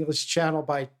underneath the English Channel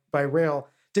by rail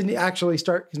didn't actually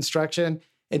start construction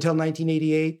until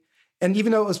 1988. And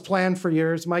even though it was planned for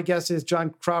years, my guess is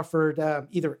John Crawford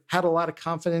either had a lot of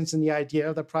confidence in the idea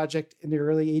of the project in the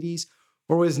early 80s,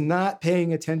 or was not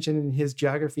paying attention in his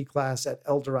geography class at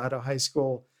El Dorado High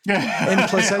School in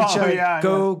Placentia.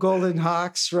 Golden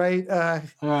Hawks, right?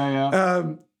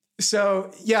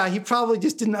 So yeah, he probably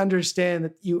just didn't understand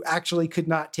that you actually could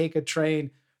not take a train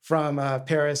from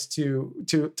Paris to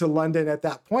London at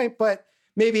that point. But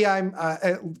maybe I'm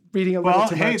reading a little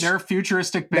too much. Well, hey, they're a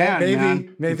futuristic band.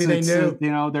 Maybe they knew.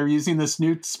 They're using this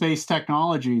new space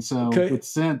technology, so with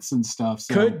synths and stuff.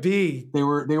 So could be they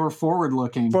were forward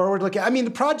looking. I mean,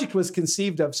 the project was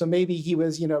conceived of, so maybe he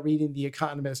was reading The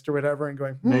Economist or whatever and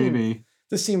going, maybe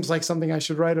this seems like something I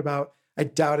should write about. I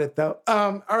doubt it though.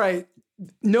 All right,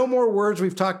 no more words.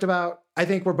 We've talked about. I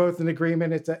think we're both in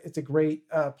agreement. It's a great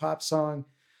pop song.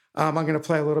 I'm going to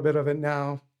play a little bit of it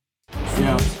now.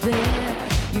 Yeah.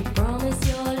 You promise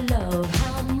your love,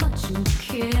 how much you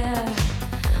care.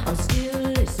 I'm still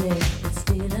listening, but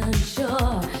still unsure.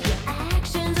 Your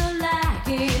actions are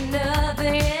lacking,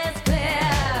 nothing is clear.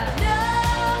 No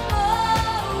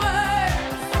more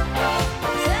words.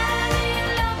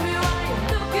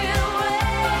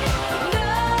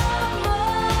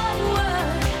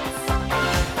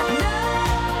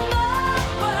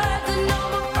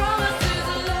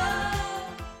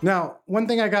 Now, one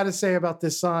thing I got to say about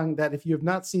this song, that if you have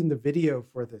not seen the video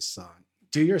for this song,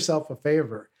 do yourself a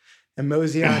favor and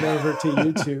mosey on over to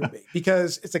YouTube,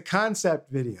 because it's a concept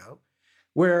video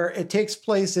where it takes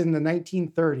place in the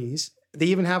 1930s. They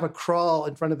even have a crawl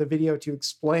in front of the video to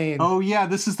explain. Oh yeah,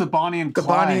 this is the Bonnie and Clyde. The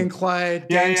Bonnie and Clyde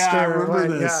gangster. Yeah, I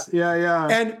remember this. Yeah.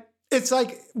 And it's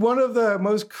like one of the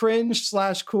most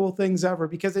cringe/cool things ever,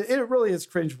 because it really is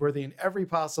cringeworthy in every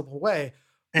possible way.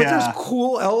 But there's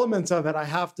cool elements of it, I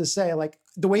have to say. Like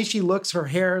the way she looks, her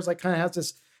hair is like kind of has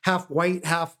this half white,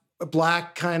 half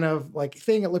black kind of like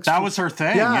thing. It looks that was her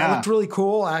thing. Yeah, it looked really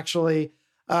cool actually.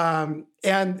 And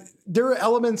there are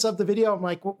elements of the video I'm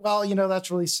like, well,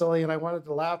 that's really silly, and I wanted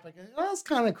to laugh. Like, oh, that's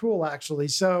kind of cool actually.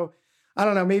 So I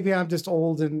don't know, maybe I'm just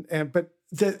old but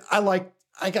I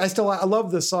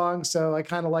love the song, so I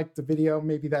kind of like the video.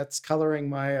 Maybe that's coloring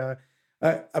my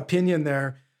opinion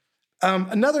there.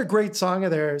 Another great song of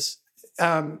theirs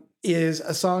is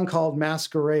a song called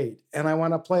Masquerade. And I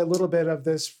want to play a little bit of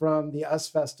this from the US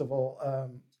Festival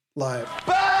live.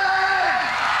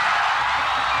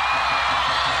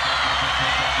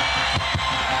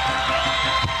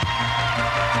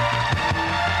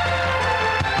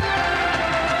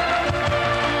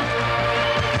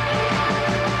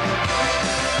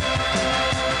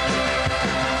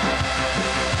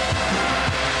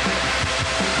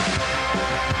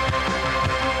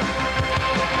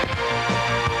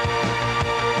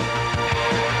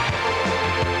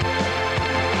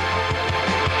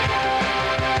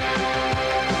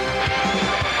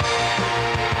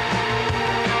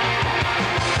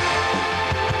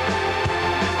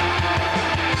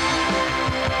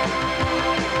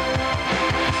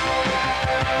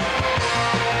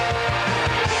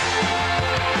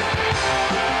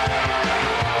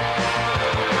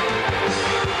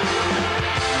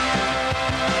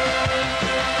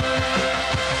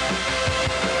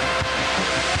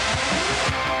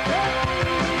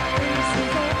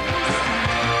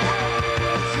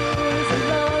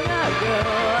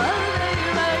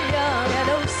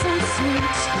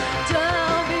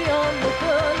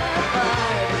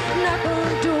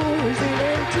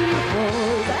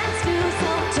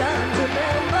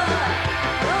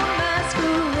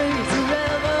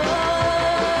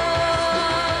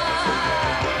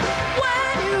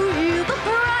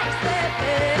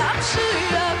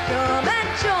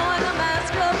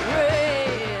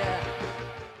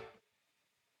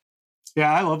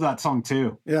 Yeah, I love that song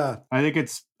too. Yeah. I think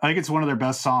it's one of their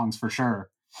best songs for sure.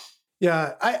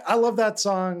 Yeah, I love that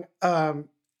song. I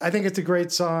think it's a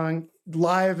great song.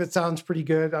 Live, it sounds pretty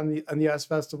good on the US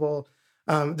Festival.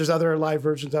 There's other live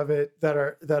versions of it that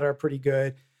are pretty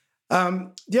good.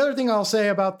 The other thing I'll say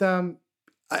about them,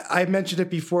 I mentioned it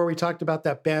before. We talked about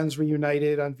that Bands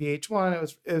Reunited on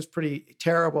VH1. It was pretty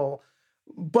terrible.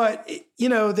 But,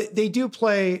 they do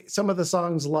play some of the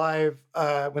songs live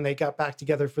when they got back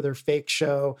together for their fake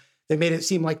show. They made it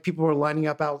seem like people were lining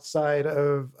up outside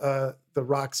of the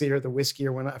Roxy or the Whiskey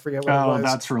or I forget what it was. Oh,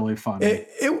 that's really funny.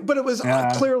 But it was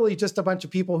clearly just a bunch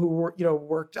of people who were,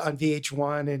 worked on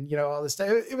VH1 and, all this stuff.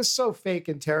 It was so fake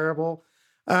and terrible.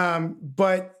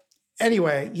 But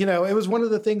anyway, it was one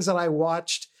of the things that I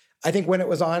watched, I think when it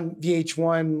was on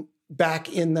VH1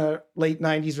 back in the late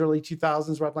 90s, early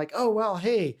 2000s, where I'm like, oh, well,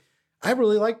 hey, I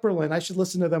really like Berlin. I should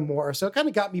listen to them more. So it kind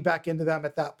of got me back into them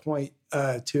at that point,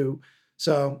 too.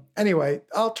 So anyway,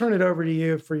 I'll turn it over to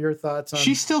you for your thoughts on.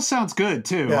 She still sounds good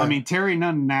too. Yeah. I mean, Terry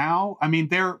Nunn now,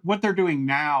 what they're doing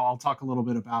now, I'll talk a little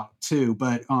bit about too,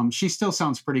 but she still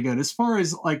sounds pretty good. As far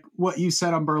as like what you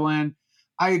said on Berlin,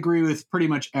 I agree with pretty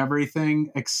much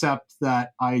everything except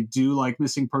that I do like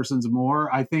Missing Persons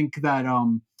more. I think that,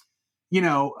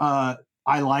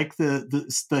 I like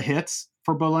the hits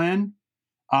for Berlin.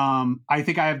 I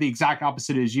think I have the exact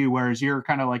opposite as you, whereas you're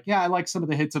kind of like, yeah, I like some of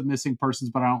the hits of Missing Persons,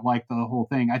 but I don't like the whole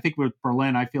thing. I think with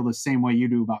Berlin, I feel the same way you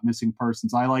do about Missing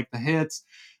Persons. I like the hits.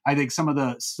 I think some of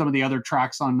the other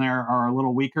tracks on there are a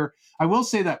little weaker. I will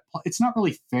say that it's not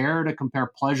really fair to compare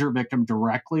Pleasure Victim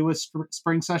directly with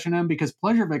Spring Session M, because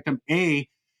Pleasure Victim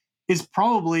is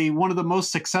probably one of the most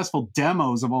successful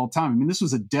demos of all time. I mean, this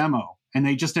was a demo, and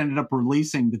they just ended up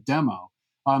releasing the demo.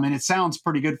 And it sounds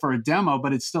pretty good for a demo,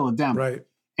 but it's still a demo. Right.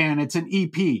 And it's an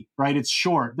EP, right? It's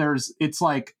short. It's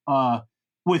like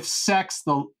with Sex,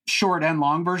 the short and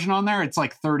long version on there, it's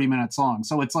like 30 minutes long.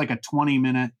 So it's like a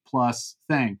 20-minute plus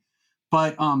thing.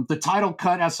 But the title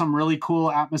cut has some really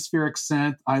cool atmospheric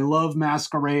synth. I love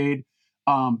Masquerade.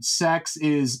 Sex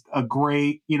is a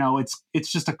great,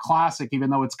 it's just a classic, even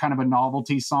though it's kind of a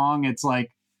novelty song. It's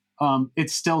like,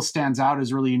 it still stands out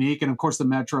as really unique. And of course, the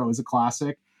Metro is a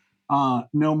classic.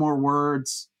 No More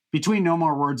Words. Between No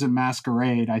More Words and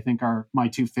Masquerade, I think are my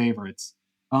two favorites.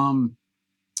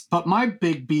 But my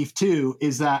big beef too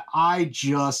is that I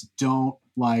just don't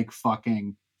like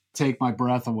fucking Take My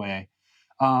Breath Away.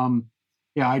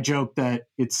 Yeah, I joke that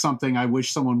it's something I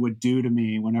wish someone would do to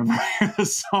me whenever I hear the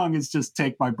song, is just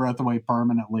take my breath away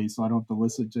permanently so I don't have to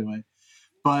listen to it.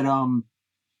 But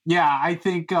yeah, I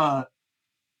think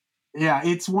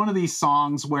it's one of these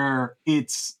songs where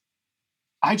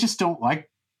I just don't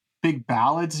like big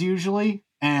ballads usually,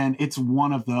 and it's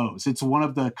one of those. It's one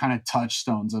of the kind of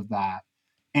touchstones of that.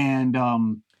 And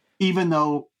even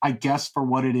though I guess for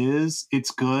what it is,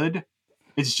 it's good,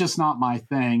 it's just not my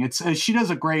thing. She does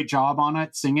a great job on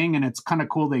it singing, and it's kind of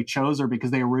cool they chose her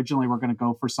because they originally were going to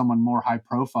go for someone more high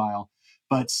profile.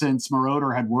 But since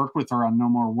Moroder had worked with her on No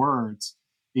More Words,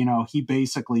 he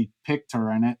basically picked her,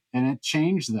 and it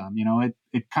changed them.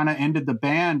 It kind of ended the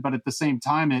band, but at the same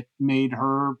time, it made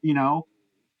her,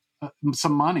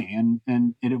 some money,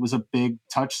 and it was a big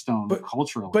touchstone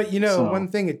culturally. But one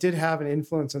thing, it did have an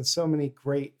influence on so many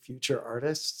great future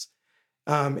artists,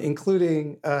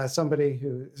 including somebody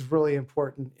who is really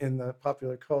important in the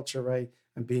popular culture, right?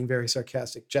 I'm being very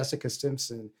sarcastic. Jessica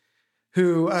Simpson,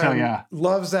 who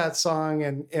loves that song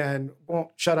and won't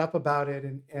shut up about it.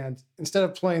 And instead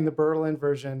of playing the Berlin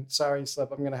version, sorry,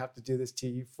 Slip, I'm going to have to do this to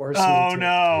you. Force me to. Oh,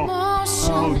 no.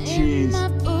 Oh, jeez.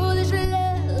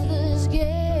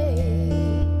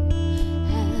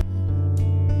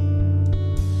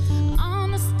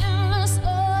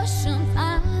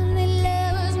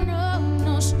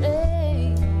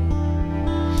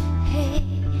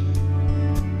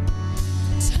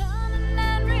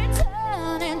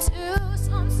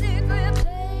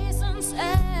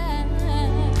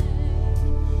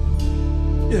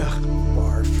 Yeah,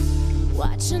 barf.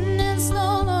 Watching in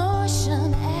slow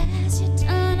motion as you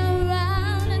turn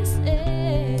around and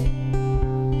say,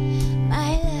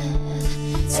 my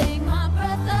love, take my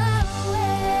breath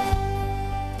away.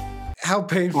 How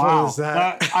painful is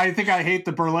that? I think I hate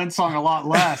the Berlin song a lot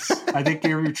less. I think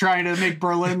you're trying to make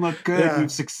Berlin look good. Yeah.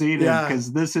 You've succeeded,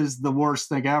 because this is the worst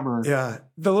thing ever. Yeah.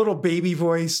 The little baby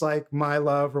voice, like My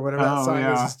Love or whatever that song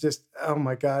is just, oh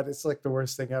my God, it's like the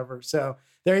worst thing ever. So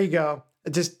there you go.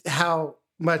 Just how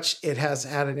much it has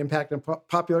had an impact on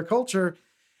popular culture.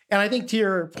 And I think to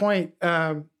your point,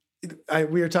 we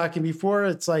were talking before,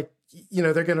 it's like,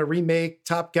 they're going to remake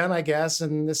Top Gun, I guess,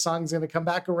 and this song's going to come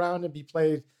back around and be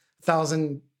played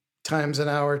 1,000 times an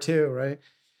hour too, right?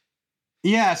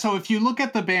 Yeah, so if you look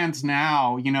at the bands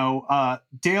now,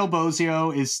 Dale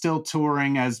Bozio is still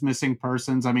touring as Missing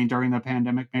Persons. I mean, during the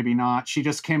pandemic, maybe not. She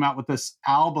just came out with this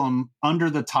album under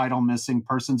the title Missing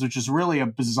Persons, which is really a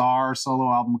bizarre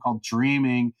solo album called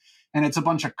Dreaming. And it's a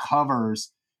bunch of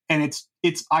covers. And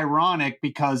it's ironic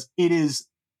because it is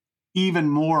even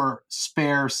more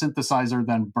spare synthesizer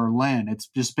than Berlin. It's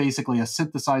just basically a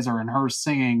synthesizer and her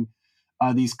singing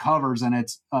these covers. And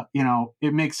it's,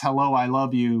 it makes Hello, I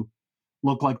Love You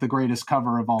look like the greatest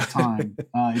cover of all time.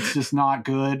 It's just not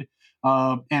good.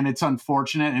 And it's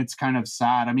unfortunate. And it's kind of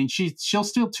sad. I mean, she'll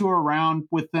still tour around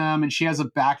with them, and she has a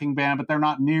backing band, but they're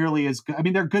not nearly as good. I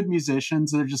mean, they're good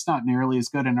musicians. They're just not nearly as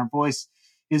good. And her voice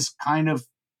is kind of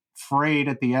frayed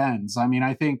at the ends. I mean,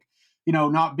 I think,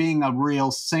 not being a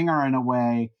real singer in a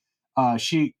way,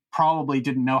 she probably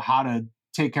didn't know how to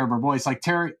take care of her voice. Like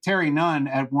Terry Nunn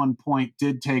at one point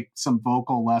did take some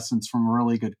vocal lessons from a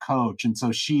really good coach. And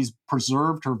so she's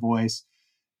preserved her voice.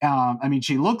 I mean,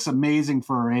 she looks amazing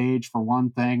for her age, for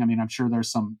one thing. I mean, I'm sure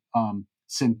there's some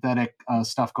synthetic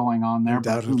stuff going on there,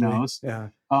 but who knows? Yeah.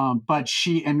 But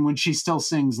when she still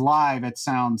sings live, it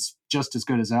sounds just as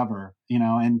good as ever,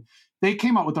 and they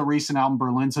came out with a recent album,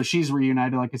 Berlin. So she's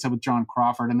reunited, like I said, with John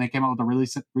Crawford, and they came out with a really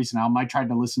recent album. I tried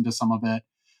to listen to some of it.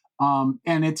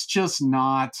 And it's just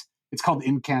not, it's called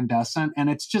Incandescent, and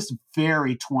it's just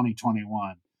very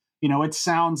 2021. It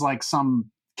sounds like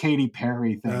some Katy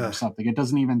Perry thing or something. It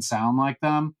doesn't even sound like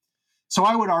them. So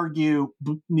I would argue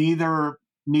neither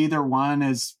one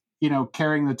is,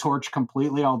 carrying the torch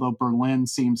completely, although Berlin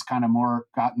seems kind of more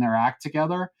gotten their act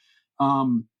together.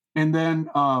 And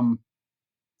then,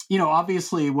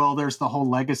 obviously, well, there's the whole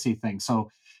legacy thing. So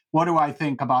what do I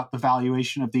think about the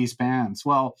valuation of these bands?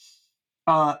 Well,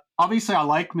 obviously I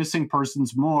like Missing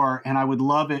Persons more, and I would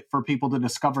love it for people to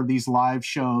discover these live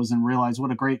shows and realize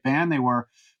what a great band they were.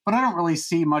 But I don't really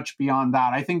see much beyond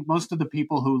that. I think most of the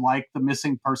people who like the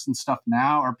Missing Persons stuff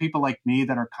now are people like me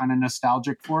that are kind of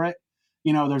nostalgic for it.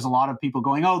 There's a lot of people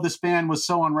going, oh, this band was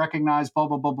so unrecognized, blah,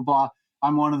 blah, blah, blah, blah.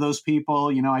 I'm one of those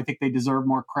people. I think they deserve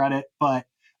more credit, but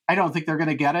I don't think they're going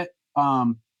to get it.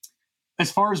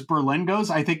 As far as Berlin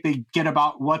goes, I think they get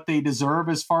about what they deserve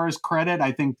as far as credit.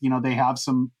 I think, they have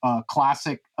some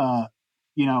classic,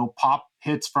 pop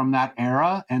hits from that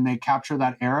era, and they capture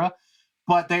that era.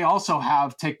 But they also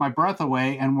have Take My Breath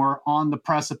Away, and we're on the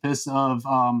precipice of,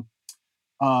 a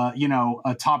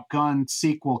Top Gun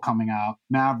sequel coming out,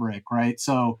 Maverick, right?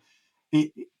 So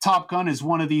Top Gun is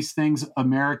one of these things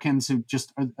Americans who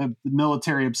just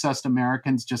military-obsessed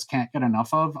Americans just can't get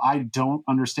enough of. I don't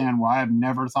understand why. I've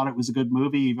never thought it was a good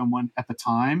movie, even when at the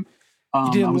time. I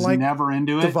was never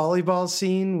into it. The volleyball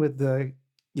scene with the,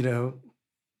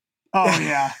 Oh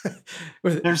yeah,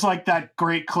 there's like that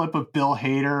great clip of Bill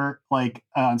Hader, like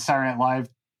on Saturday Night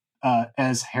Live,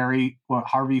 as Harvey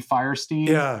Firestein.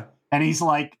 Yeah, and he's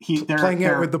like they're playing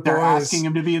it with the boys. They're asking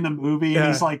him to be in the movie, and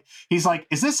he's like,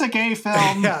 is this a gay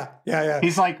film? yeah.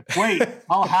 He's like, wait,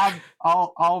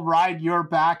 I'll ride your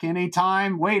back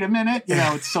anytime. Wait a minute,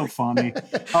 it's so funny.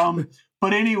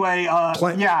 But anyway,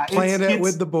 playing it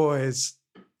with the boys.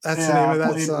 That's the name of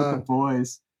that song. With the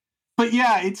boys. But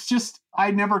yeah, it's just, I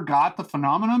never got the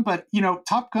phenomenon, but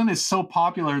Top Gun is so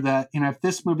popular that, if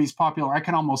this movie's popular, I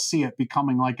can almost see it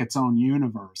becoming like its own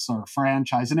universe or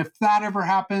franchise. And if that ever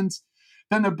happens,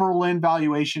 then the Berlin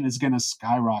valuation is going to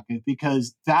skyrocket,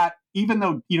 because that, even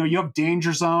though, you have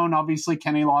Danger Zone, obviously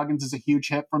Kenny Loggins is a huge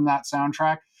hit from that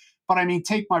soundtrack. But I mean,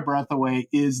 Take My Breath Away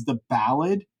is the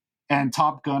ballad, and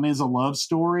Top Gun is a love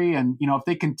story. And, if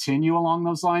they continue along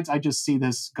those lines, I just see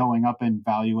this going up in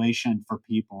valuation for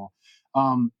people.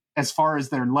 As far as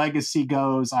their legacy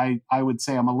goes, I would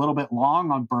say I'm a little bit long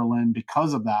on Berlin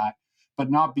because of that, but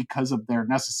not because of their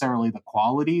necessarily the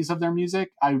qualities of their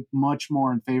music. I'm much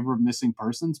more in favor of Missing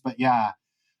Persons, but yeah.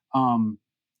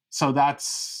 So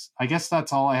I guess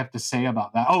that's all I have to say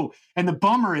about that. Oh, and the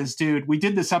bummer is, dude, we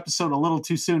did this episode a little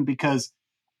too soon because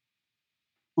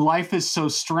Life is So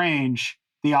Strange,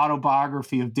 the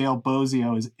autobiography of Dale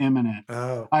Bozio, is imminent.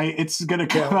 Oh, it's going to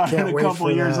come out in a couple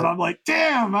of years, and I'm like,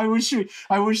 damn! I wish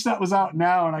that was out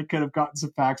now, and I could have gotten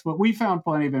some facts. But we found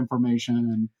plenty of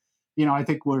information, and I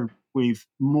think we've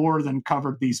more than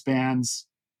covered these bands,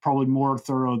 probably more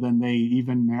thorough than they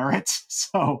even merit.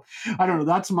 So I don't know.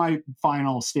 That's my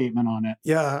final statement on it.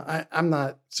 Yeah, I'm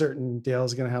not certain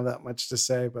Dale's going to have that much to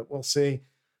say, but we'll see.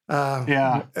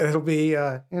 It'll be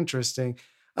interesting.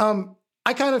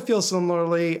 I kind of feel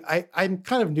similarly. I'm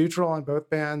kind of neutral on both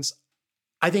bands.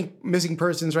 I think Missing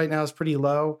Persons right now is pretty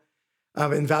low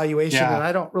in valuation, and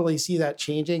I don't really see that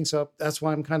changing. So that's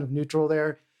why I'm kind of neutral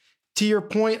there. To your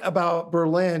point about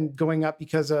Berlin going up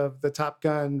because of the Top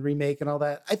Gun remake and all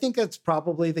that, I think that's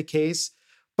probably the case.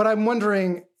 But I'm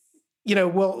wondering,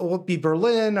 will it be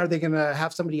Berlin? Are they going to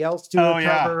have somebody else do a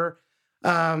cover?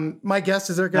 My guess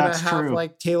is they're going to have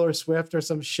like Taylor Swift or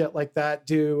some shit like that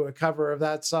do a cover of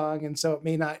that song. And so it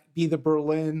may not be the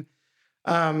Berlin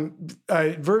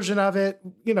version of it.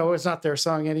 It's not their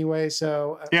song anyway.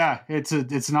 So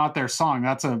it's not their song.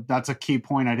 That's a key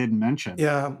point I didn't mention.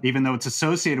 Yeah. Even though it's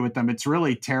associated with them, it's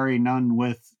really Terry Nunn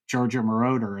with Giorgio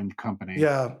Moroder and company.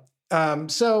 Yeah.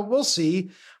 So we'll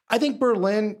see. I think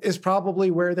Berlin is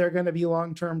probably where they're going to be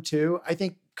long-term too. I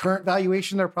think current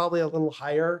valuation, they're probably a little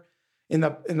higher in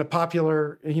the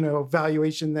popular,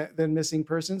 valuation than Missing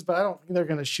Persons, but I don't think they're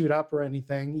going to shoot up or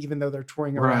anything, even though they're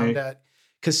touring around at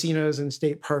casinos and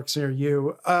state parks near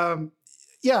you. I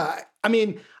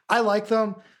mean, I like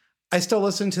them. I still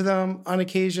listen to them on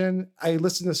occasion. I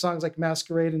listen to songs like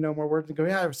Masquerade and No More Words and go,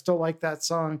 I still like that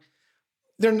song.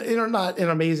 They're not an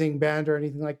amazing band or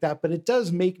anything like that, but it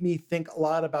does make me think a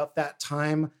lot about that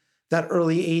time, that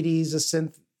early 80s, the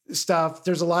synth stuff.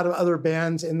 There's a lot of other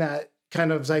bands in that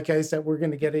kind of zeitgeist that we're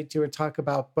going to get into and talk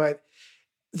about. But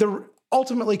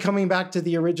ultimately coming back to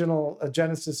the original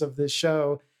genesis of this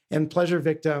show and Pleasure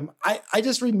Victim, I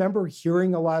just remember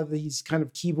hearing a lot of these kind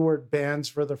of keyboard bands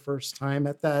for the first time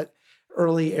at that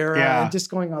early era and just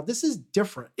going, oh, this is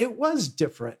different. It was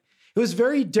different. It was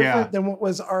very different than what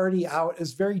was already out. It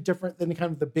was very different than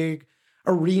kind of the big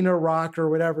arena rock or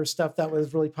whatever stuff that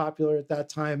was really popular at that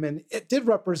time. And it did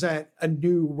represent a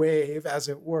new wave, as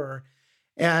it were.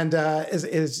 And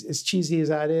as cheesy as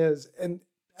that is. And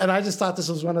I just thought this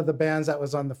was one of the bands that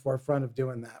was on the forefront of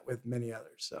doing that with many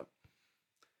others. So.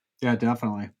 Yeah,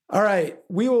 definitely. All right.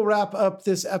 We will wrap up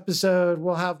this episode.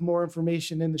 We'll have more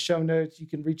information in the show notes. You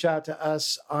can reach out to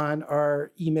us on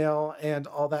our email and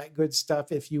all that good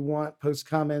stuff if you want. Post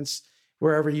comments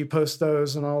wherever you post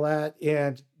those and all that.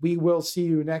 And we will see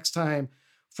you next time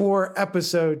for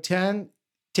episode 10.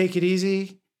 Take it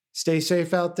easy. Stay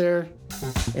safe out there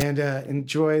and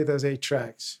enjoy those 8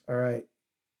 tracks. All right.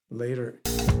 Later.